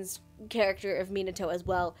Bryson's character of Minato as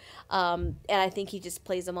well. And I think he just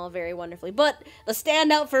plays them all very wonderfully. But the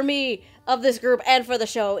standout for me of this group and for the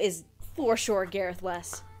show is for sure Gareth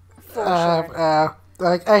West. For sure.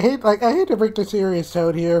 I hate to break the serious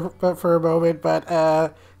tone here, but for a moment, but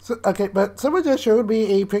but someone just showed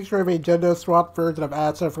me a picture of a gender swapped version of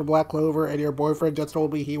Asa from Black Clover, and your boyfriend just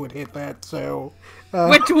told me he would hit that. So,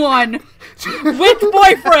 which one? Which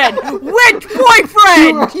boyfriend? Which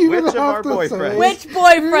boyfriend? Which of our boyfriends? Which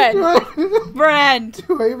boyfriend? Brand.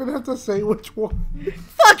 Do I even have to say which one?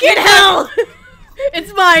 Fucking hell!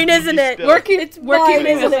 It's mine, isn't it? It's mine,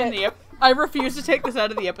 isn't it? I refuse to take this out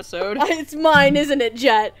of the episode. It's mine, isn't it,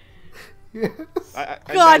 Jet?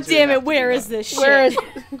 God damn it, where is this shit?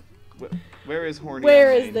 Where is horny?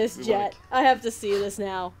 Where is this jet? I have to see this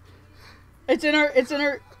now. It's in our.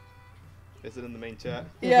 Is it in the main chat?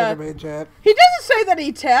 Yeah. In the main chat. He doesn't say that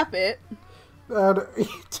he tap it.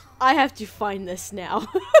 I have to find this now.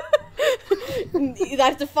 I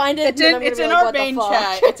have to find it. It's in our main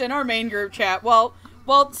chat. It's in our main group chat. Well,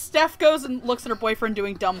 Steph goes and looks at her boyfriend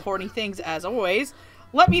doing dumb, horny things, as always.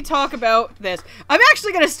 Let me talk about this. I'm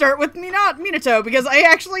actually going to start with Minato, because I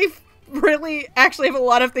actually have a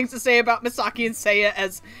lot of things to say about Misaki and Seiya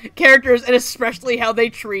as characters, and especially how they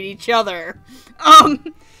treat each other.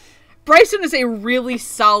 Bryson is a really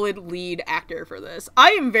solid lead actor for this. I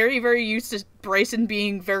am very, very used to Bryson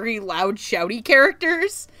being very loud, shouty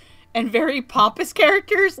characters and very pompous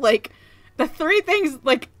characters. Like, the three things,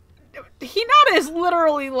 like, Hinata is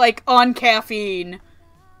literally, like, on caffeine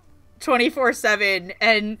 24/7,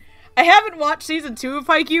 and I haven't watched season 2 of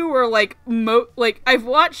Haikyuu, where, like, I've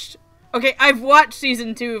watched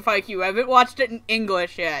season 2 of Haikyuu. I haven't watched it in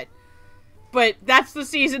English yet. But that's the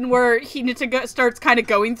season where Hinata starts kind of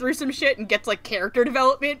going through some shit and gets, like, character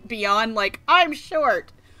development beyond, like, I'm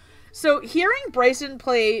short. So hearing Bryson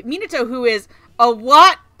play Minato, who is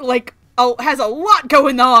has a lot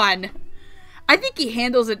going on, I think he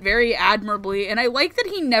handles it very admirably, and I like that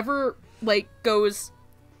he never, like, goes...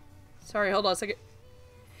 Sorry, hold on a second.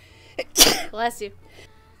 Bless you.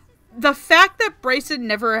 The fact that Bryson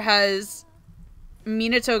never has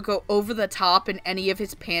Minato go over the top in any of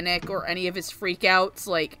his panic or any of his freakouts,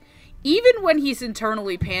 like, even when he's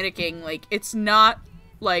internally panicking, like, it's not,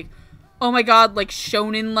 like, oh my god, like,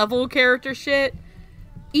 shonen level character shit.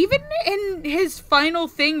 Even in his final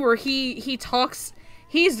thing where he talks,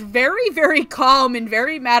 he's very, very calm and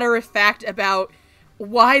very matter-of-fact about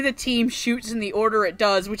why the team shoots in the order it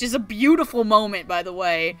does, which is a beautiful moment, by the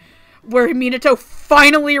way, where Minato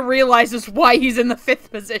finally realizes why he's in the 5th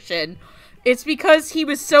position. It's because he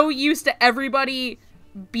was so used to everybody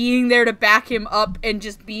being there to back him up and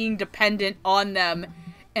just being dependent on them,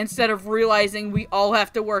 instead of realizing we all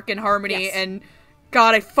have to work in harmony. Yes. And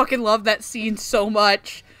God, I fucking love that scene so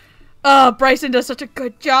much. Bryson does such a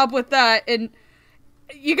good job with that, and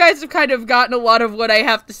you guys have kind of gotten a lot of what I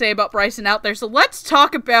have to say about Bryson out there, so let's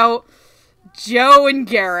talk about Joe and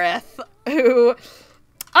Gareth, who,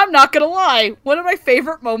 I'm not gonna lie, one of my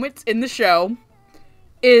favorite moments in the show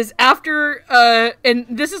is after, and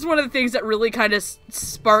this is one of the things that really kind of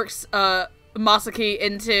sparks Masaki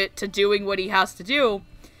into doing what he has to do,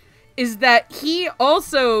 is that he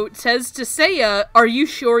also says to Seiya, are you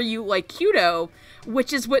sure you like Kyudo?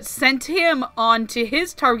 Which is what sent him on to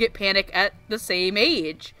his target panic at the same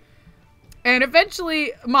age. And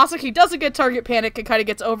eventually, Masaki doesn't get target panic and kind of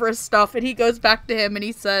gets over his stuff, and he goes back to him and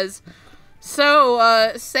he says, so,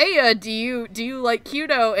 Seiya, do you like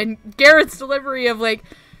Kyudo? And Garrett's delivery of, like,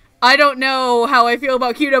 I don't know how I feel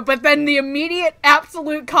about Kyudo, but then the immediate,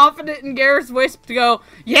 absolute confident in Garrett's voice to go,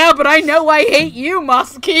 yeah, but I know I hate you,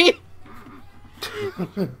 Masaki.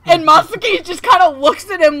 And Masaki just kind of looks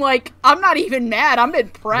at him like, I'm not even mad, I'm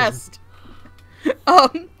impressed.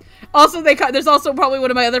 Also, there's also probably one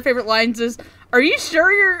of my other favorite lines is, are you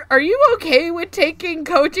okay with taking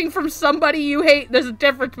coaching from somebody you hate? There's a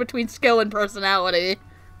difference between skill and personality.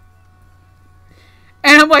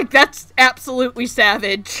 And I'm like, that's absolutely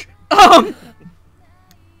savage. But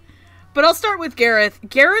I'll start with Gareth.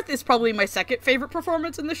 Gareth is probably my second favorite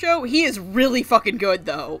performance in the show. He is really fucking good,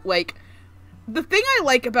 though. Like, the thing I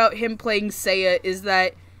like about him playing Seiya is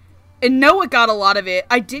that, and Noah got a lot of it,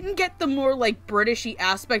 I didn't get the more, like, Britishy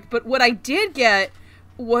aspect, but what I did get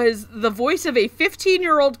was the voice of a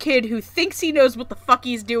 15-year-old kid who thinks he knows what the fuck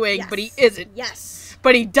he's doing, yes. But he isn't. Yes.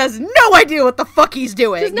 But he does no idea what the fuck he's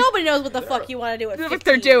doing. Because nobody knows what the fuck you want to do at 15. What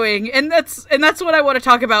they're doing, and that's what I want to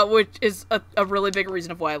talk about, which is a really big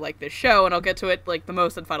reason of why I like this show, and I'll get to it, like, the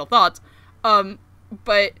most in final thoughts.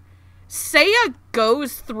 But Seiya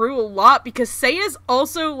goes through a lot, because Seiya's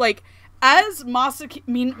also, like, as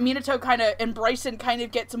Minato kind of, and Bryson kind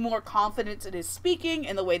of gets more confidence in his speaking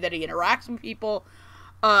and the way that he interacts with people,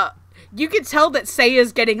 you can tell that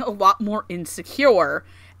Seiya's getting a lot more insecure,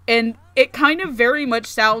 and it kind of very much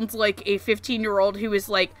sounds like a 15-year-old who is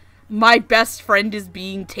like, my best friend is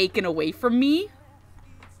being taken away from me,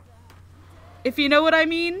 if you know what I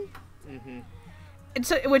mean. Mm-hmm. And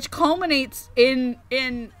so, which culminates in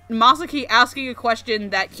Masaki asking a question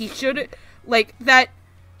that he should, like, that,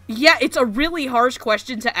 yeah, it's a really harsh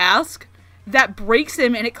question to ask that breaks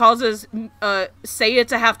him, and it causes Seiya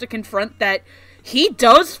to have to confront that he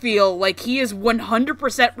does feel like he is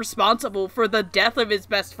 100% responsible for the death of his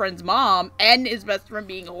best friend's mom and his best friend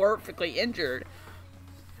being horrifically injured.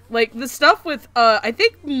 Like, the stuff with, I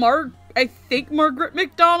think I think Margaret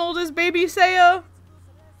McDonald is Baby Seiya.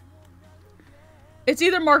 It's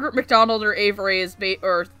either Margaret McDonald or Avery is Baby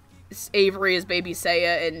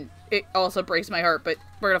Seiya, and it also breaks my heart, but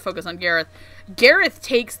we're gonna focus on Gareth. Gareth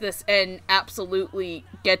takes this and absolutely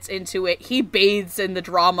gets into it. He bathes in the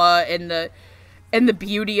drama and the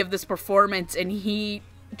beauty of this performance, and he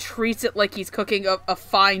treats it like he's cooking a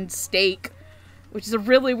fine steak, which is a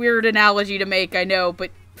really weird analogy to make, I know,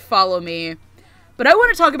 but follow me. But I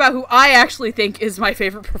want to talk about who I actually think is my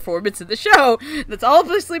favorite performance in the show. That's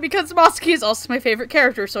obviously because Masaki is also my favorite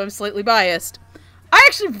character, so I'm slightly biased. I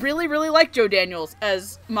actually really, really like Joe Daniels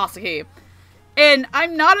as Masaki. And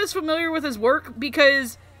I'm not as familiar with his work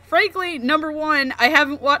because, frankly, number one, I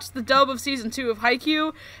haven't watched the dub of Season 2 of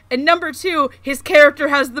Haikyuu, and number two, his character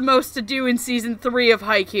has the most to do in Season 3 of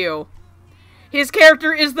Haikyuu. His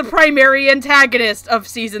character is the primary antagonist of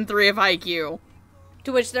Season 3 of Haikyuu.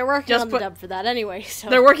 To which they're working on the dub for that anyway, so...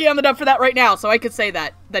 They're working on the dub for that right now, so I could say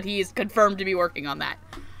that he is confirmed to be working on that.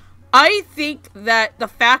 I think that the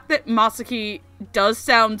fact that Masaki does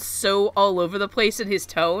sound so all over the place in his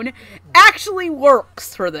tone actually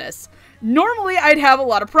works for this. Normally, I'd have a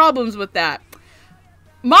lot of problems with that.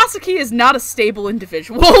 Masaki is not a stable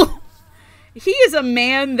individual. He is a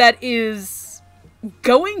man that is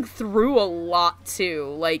going through a lot,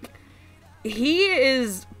 too. Like, he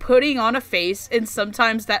is putting on a face, and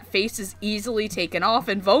sometimes that face is easily taken off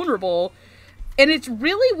and vulnerable. And it's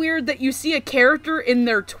really weird that you see a character in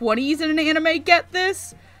their 20s in an anime get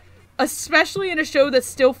this, especially in a show that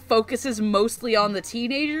still focuses mostly on the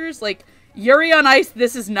teenagers. Like, Yuri on Ice,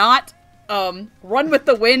 this is not. Run with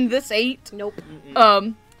the Wind, this ain't. Nope.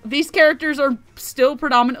 These characters are still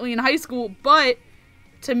predominantly in high school, but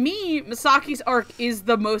to me, Masaki's arc is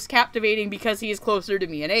the most captivating because he is closer to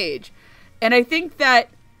me in age. And I think that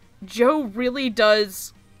Joe really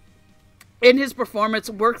does, in his performance,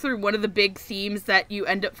 work through one of the big themes that you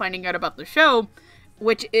end up finding out about the show,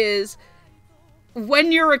 which is,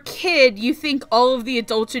 when you're a kid, you think all of the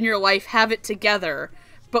adults in your life have it together.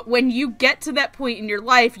 But when you get to that point in your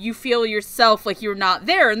life, you feel yourself like you're not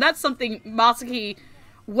there. And that's something Masaki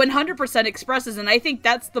 100% expresses. And I think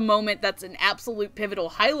that's the moment that's an absolute pivotal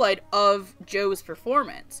highlight of Joe's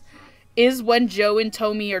performance. Is when Joe and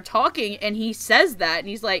Tomi are talking and he says that. And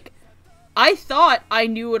he's like, I thought I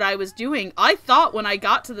knew what I was doing. I thought when I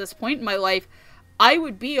got to this point in my life, I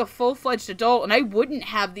would be a full-fledged adult and I wouldn't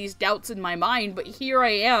have these doubts in my mind. But here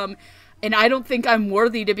I am, and I don't think I'm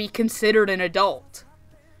worthy to be considered an adult.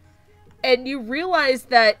 And you realize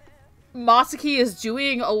that Masaki is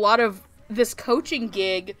doing a lot of this coaching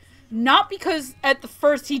gig, not because at the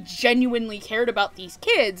first he genuinely cared about these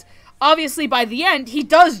kids. Obviously, by the end, he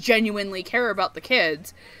does genuinely care about the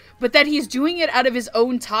kids. But that he's doing it out of his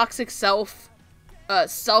own toxic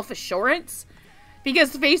self-assurance.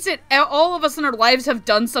 Because, face it, all of us in our lives have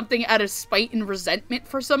done something out of spite and resentment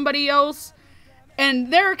for somebody else.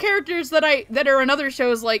 And there are characters that are in other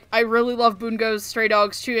shows, like, I really love Bungo's Stray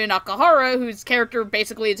Dogs Chuya Nakahara, whose character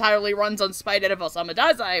basically entirely runs on spite out of Osamu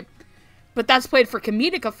Dazai. But that's played for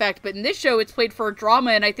comedic effect, but in this show, it's played for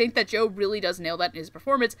drama, and I think that Joe really does nail that in his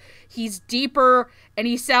performance. He's deeper, and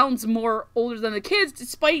he sounds more older than the kids,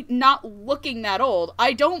 despite not looking that old.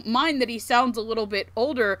 I don't mind that he sounds a little bit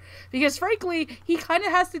older, because frankly, he kind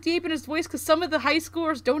of has to deepen his voice, because some of the high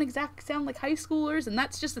schoolers don't exactly sound like high schoolers, and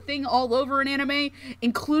that's just a thing all over in anime,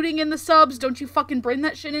 including in the subs. Don't you fucking bring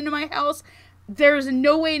that shit into my house. There's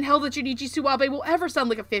no way in hell that Junichi Suwabe will ever sound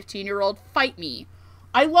like a 15-year-old. Fight me.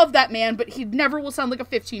 I love that man, but he never will sound like a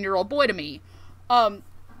 15-year-old boy to me. I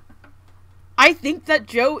think that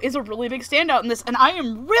Joe is a really big standout in this, and I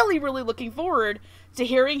am really, really looking forward to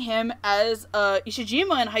hearing him as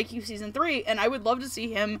Ishijima in Haikyuu Season 3, and I would love to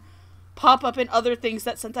see him pop up in other things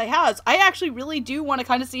that Sentai has. I actually really do want to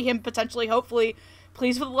kind of see him potentially, hopefully,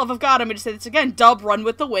 please for the love of God, I'm going to say this again, dub Run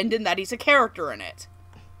with the Wind, and that he's a character in it.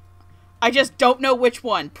 I just don't know which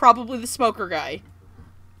one. Probably the smoker guy.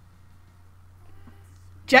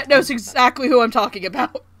 Jet knows exactly who I'm talking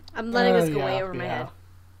about. I'm letting this go way over my head.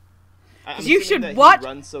 You should that what? He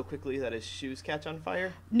runs so quickly that his shoes catch on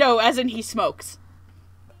fire? No, as in he smokes.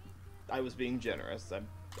 I was being generous.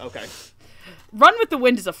 Okay. Run with the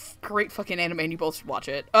Wind is a great fucking anime, and you both should watch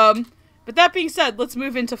it. But that being said, let's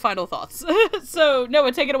move into final thoughts. So,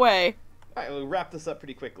 Noah, take it away. Alright, we'll wrap this up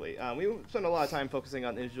pretty quickly. We spent a lot of time focusing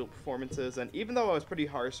on individual performances, and even though I was pretty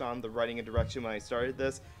harsh on the writing and direction when I started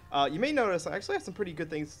this, you may notice I actually have some pretty good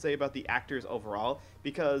things to say about the actors overall,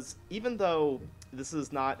 because even though this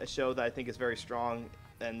is not a show that I think is very strong,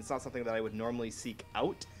 and it's not something that I would normally seek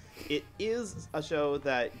out, it is a show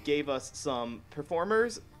that gave us some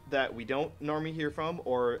performers that we don't normally hear from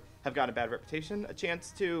or have gotten a bad reputation a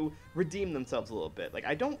chance to redeem themselves a little bit. Like,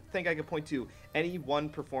 I don't think I could point to any one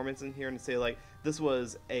performance in here and say, like, this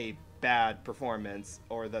was a bad performance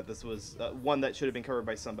or that this was one that should have been covered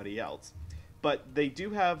by somebody else. But they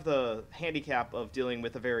do have the handicap of dealing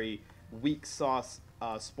with a very weak sauce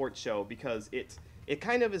sports show, because it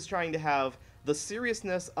kind of is trying to have the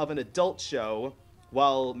seriousness of an adult show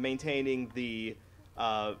while maintaining the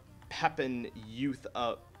pep and youth,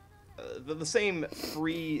 the same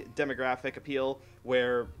free demographic appeal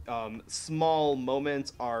where small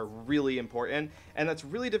moments are really important. And that's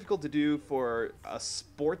really difficult to do for a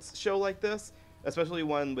sports show like this, especially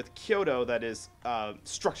one with Kyoto that is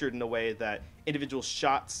structured in a way that individual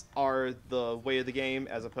shots are the way of the game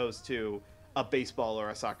as opposed to a baseball or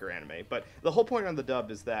a soccer anime. But the whole point on the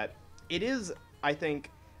dub is that it is, I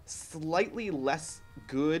think, slightly less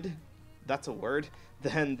good, that's a word,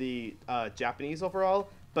 than the Japanese overall.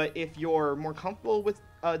 But if you're more comfortable with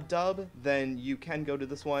a dub, then you can go to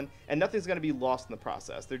this one, and nothing's going to be lost in the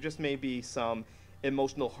process. There just may be some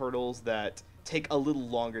emotional hurdles that take a little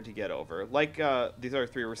longer to get over. Like these other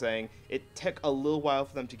three were saying, it took a little while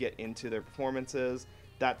for them to get into their performances.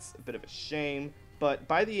 That's a bit of a shame. But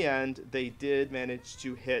by the end, they did manage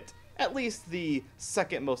to hit at least the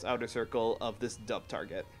second most outer circle of this dub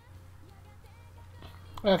target.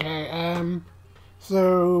 Okay,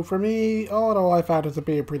 so for me, all in all, I found it to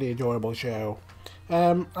be a pretty enjoyable show.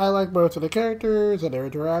 I like most of the characters and their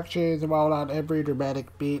interactions, and while not every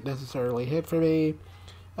dramatic beat necessarily hit for me,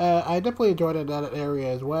 I definitely enjoyed it in that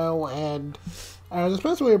area as well, and I was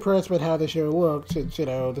especially impressed with how the show looked, since, you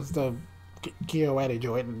know, this is the KyoAni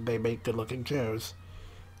joint, and they make good-looking shows.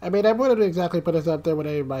 I mean, I wouldn't exactly put this up there with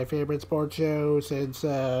any of my favorite sports shows, since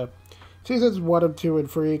seasons 1, 2, and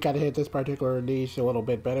 3 kind of hit this particular niche a little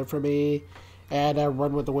bit better for me, and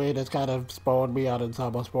Run with the Wind has kind of spawned me on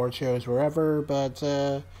ensemble sports shows forever, but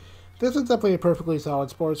this is definitely a perfectly solid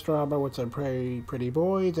sports drama with some pretty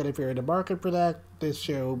boys, and if you're in the market for that, this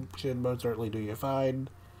show should most certainly do you fine.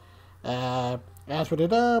 As for the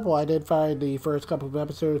dub, well, I did find the first couple of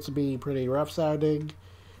episodes to be pretty rough sounding.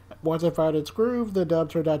 Once I found its groove, the dub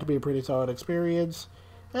turned out to be a pretty solid experience.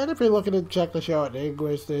 And if you're looking to check the show out in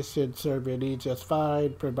English, this should serve your needs just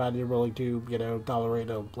fine, provided you're willing to, you know, tolerate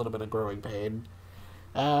a little bit of growing pain.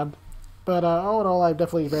 But all in all, I'm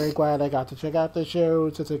definitely very glad I got to check out this show,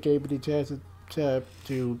 since it gave me the chance to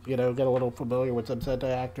you know, get a little familiar with some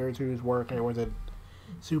Sentai actors whose work I wasn't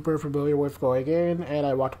super familiar with going in, and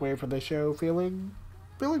I walked away from the show feeling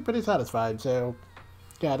pretty satisfied. So,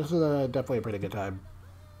 yeah, this was definitely a pretty good time.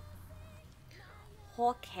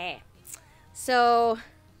 Okay. So,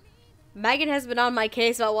 Megan has been on my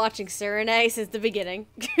case about watching Serenade since the beginning.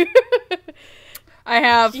 I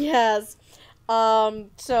have. Yes.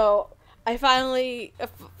 So I finally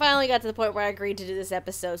got to the point where I agreed to do this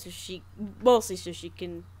episode, so she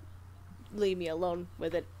can leave me alone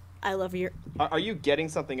with it. I love you. Are you getting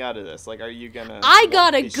something out of this? Like, are you gonna? I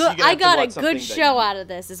got a good show out of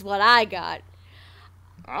this. Is what I got.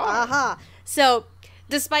 Oh. So,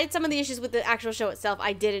 despite some of the issues with the actual show itself,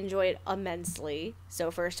 I did enjoy it immensely.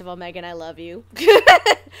 So, first of all, Megan, I love you.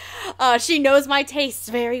 She knows my tastes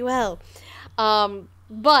very well.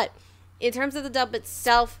 But in terms of the dub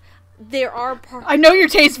itself, there are parts. I know your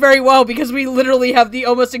taste very well because we literally have the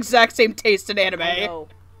almost exact same taste in anime.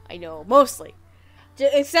 I know, mostly.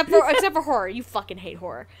 Except for horror. You fucking hate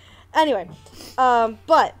horror. Anyway,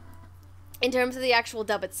 but in terms of the actual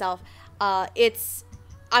dub itself,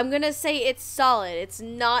 I'm gonna say it's solid. It's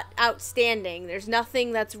not outstanding. There's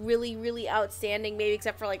nothing that's really, really outstanding, maybe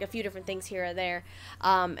except for like a few different things here or there.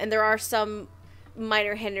 And there are some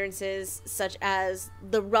minor hindrances, such as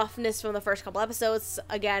the roughness from the first couple episodes.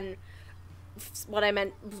 Again, what I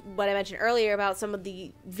mentioned earlier about some of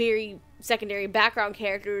the very secondary background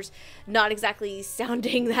characters not exactly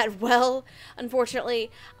sounding that well,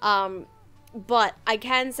 unfortunately. But I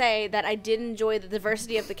can say that I did enjoy the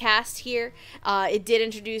diversity of the cast here. It did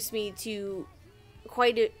introduce me to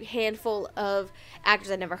quite a handful of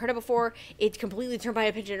actors I'd never heard of before. It completely turned my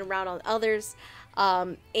opinion around on others.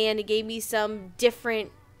 And it gave me some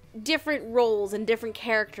different roles and different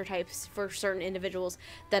character types for certain individuals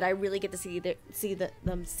that I really get to see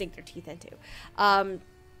them sink their teeth into.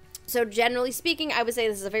 So generally speaking, I would say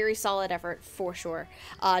this is a very solid effort for sure.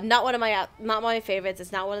 Not one of my favorites.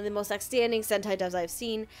 It's not one of the most outstanding Sentai dubs I've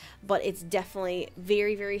seen, but it's definitely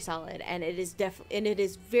very, very solid, and it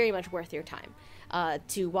is very much worth your time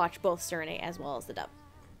to watch both Serenade as well as the dub.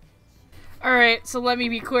 All right, so let me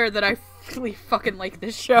be clear that I really fucking like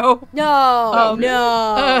this show. No.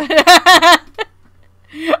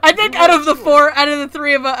 I think out of the four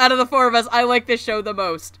of us, I like this show the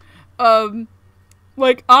most.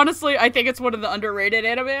 Like, honestly, I think it's one of the underrated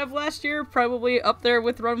anime of last year. Probably up there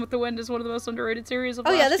with Run with the Wind as one of the most underrated series of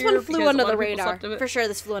last year. Oh yeah, this one flew under the radar. For sure,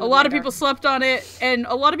 this flew under the radar. A lot of people slept on it, and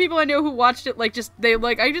a lot of people I know who watched it, like,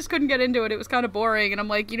 I just couldn't get into it. It was kind of boring, and I'm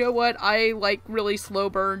like, you know what? I like really slow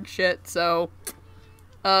burn shit, so...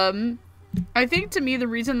 I think, to me, the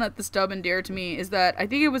reason that this dub endeared to me is that I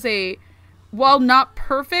think it was a, while not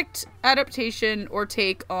perfect adaptation or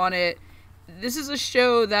take on it, this is a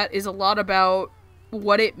show that is a lot about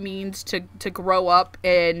what it means to grow up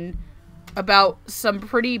and about some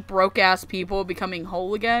pretty broke-ass people becoming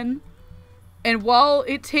whole again. And while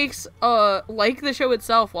it takes, like the show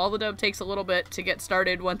itself, while the dub takes a little bit to get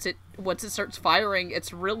started, once it starts firing,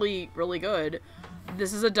 it's really, really good.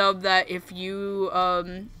 This is a dub that if you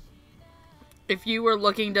were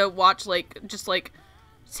looking to watch, just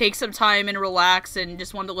take some time and relax and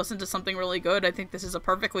just wanted to listen to something really good, I think this is a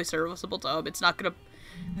perfectly serviceable dub. It's not gonna...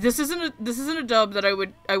 This isn't a dub that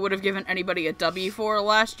I would have given anybody a W for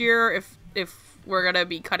last year, if we're gonna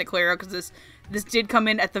be kind of clear, because this did come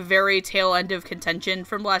in at the very tail end of contention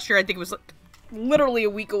from last year. I think it was literally a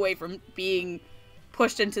week away from being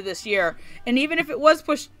pushed into this year. And even if it was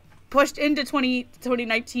pushed into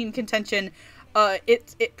 2019 contention,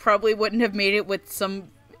 it probably wouldn't have made it with some,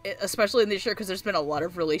 especially in this year, because there's been a lot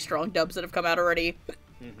of really strong dubs that have come out already.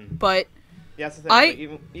 Mm-hmm. But yeah, that's the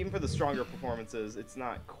thing. Even for the stronger performances, it's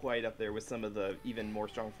not quite up there with some of the even more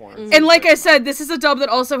strong performances. And like I said, this is a dub that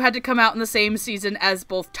also had to come out in the same season as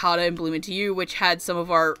both Tada and Bloom Into You, which had some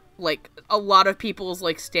of our, a lot of people's,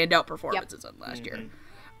 standout performances on last year.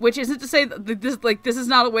 Which isn't to say that this is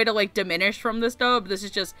not a way to, diminish from this dub. This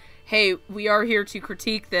is just, hey, we are here to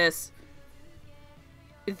critique this.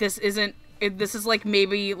 This is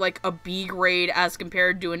maybe, a B grade as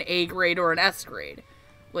compared to an A grade or an S grade.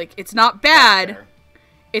 It's not bad.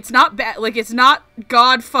 It's not bad. It's not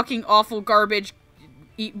god fucking awful garbage,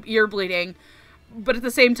 ear bleeding. But at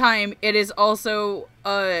the same time, it is also,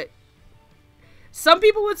 some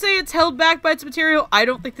people would say it's held back by its material. I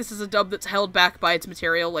don't think this is a dub that's held back by its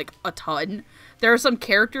material, a ton. There are some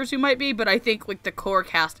characters who might be, but I think, the core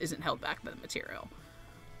cast isn't held back by the material.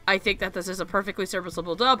 I think that this is a perfectly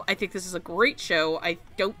serviceable dub. I think this is a great show. I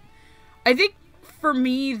think, for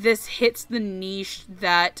me, this hits the niche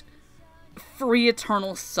that Free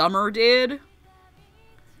Eternal Summer did.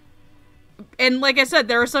 And like I said,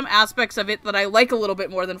 there are some aspects of it that I like a little bit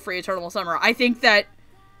more than Free Eternal Summer. I think that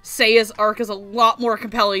Seiya's arc is a lot more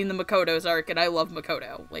compelling than Makoto's arc, and I love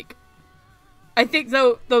Makoto. I think,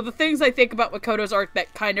 though the things I think about Makoto's arc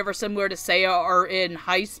that kind of are similar to Seiya are in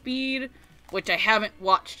High Speed, which I haven't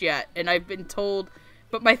watched yet, and I've been told...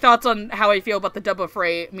 But my thoughts on how I feel about the dub of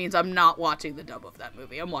Frey means I'm not watching the dub of that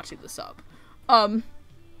movie. I'm watching the sub.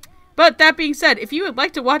 But that being said, if you would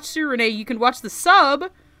like to watch Tsurune, you can watch the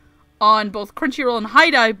sub on both Crunchyroll and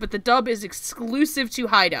HIDIVE, but the dub is exclusive to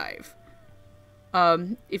HIDIVE.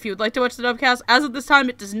 If you would like to watch the dubcast, as of this time,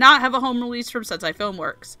 it does not have a home release from Sentai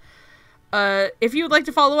Filmworks. If you would like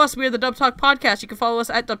to follow us, we are the Dub Talk Podcast. You can follow us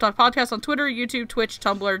at Dub Talk Podcast on Twitter, YouTube, Twitch,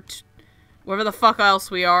 Tumblr, wherever the fuck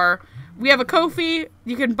else we are. We have a Ko-fi.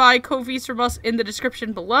 You can buy Ko-fis from us in the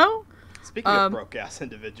description below. Speaking of broke-ass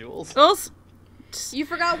individuals. You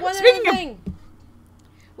forgot one other thing.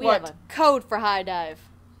 We have a code for HIDIVE.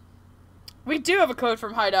 We do have a code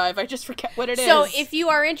from HIDIVE. I just forget what it is. So if you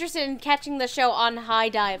are interested in catching the show on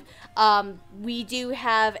HIDIVE, we do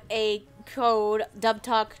have a code,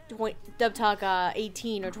 DubTalk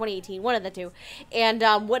 18 or 2018, one of the two. And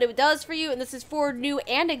what it does for you, and this is for new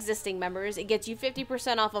and existing members, it gets you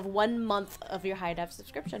 50% off of 1 month of your HIDIVE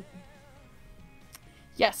subscription.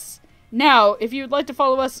 Yes. Now, if you would like to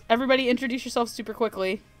follow us, everybody introduce yourself super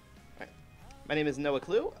quickly. My name is Noah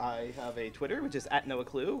Clue. I have a Twitter, which is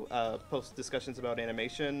 @NoahClue. Post discussions about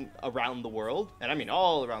animation around the world, and I mean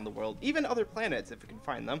all around the world, even other planets if we can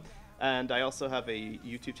find them. And I also have a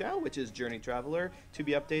YouTube channel, which is Journey Traveler, to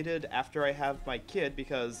be updated after I have my kid,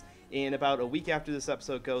 because in about a week after this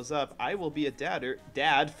episode goes up, I will be a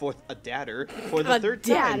dad for the third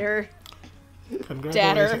time.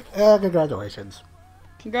 Congratulations. Congratulations.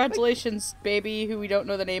 Congratulations, baby, who we don't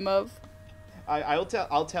know the name of.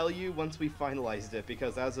 I'll tell you once we finalized it,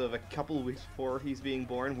 because as of a couple of weeks before he's being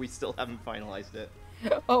born, we still haven't finalized it.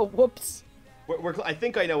 Oh, whoops. I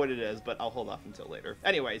think I know what it is, but I'll hold off until later.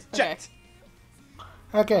 Anyways, Jet.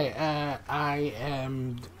 Okay, I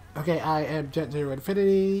am Jet Zero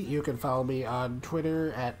Infinity. You can follow me on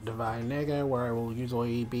Twitter @DivineNega, where I will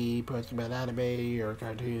usually be posting about anime or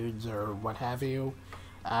cartoons or what have you.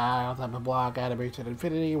 I also have a blog, Animation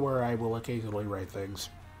Infinity, where I will occasionally write things.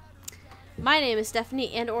 My name is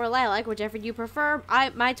Stephanie and or Lilac, whichever you prefer.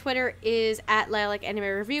 My Twitter is at Lilac Anime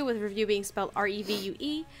Review, with review being spelled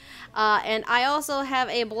REVUE. And I also have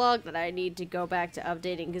a blog that I need to go back to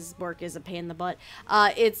updating because work is a pain in the butt.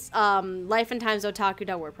 It's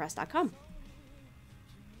lifeandtimesotaku.wordpress.com.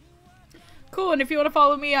 Cool, and if you want to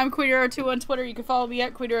follow me, I'm QueerHero2 on Twitter. You can follow me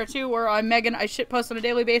at QueerHero2, or I'm Megan. I shitpost on a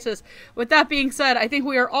daily basis. With that being said, I think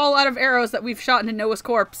we are all out of arrows that we've shot into Noah's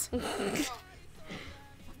corpse.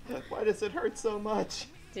 Why does it hurt so much?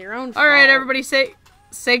 It's your own fault. All right, everybody, say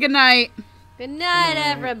goodnight. Good night,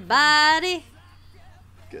 everybody.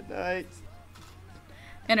 Good night.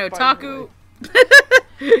 And otaku...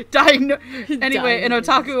 Dying anyway, and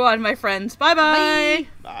otaku on, my friends. Bye-bye.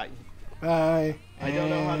 Bye. Bye. I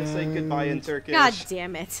don't know how to say goodbye in Turkish. God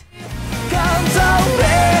damn it. 肝臓で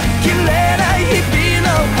切れない日々の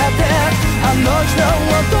果てあの人を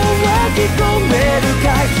どう聞こめる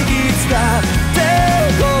かいつだって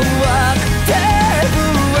怖くて不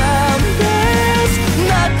安です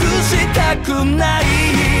なくしたくない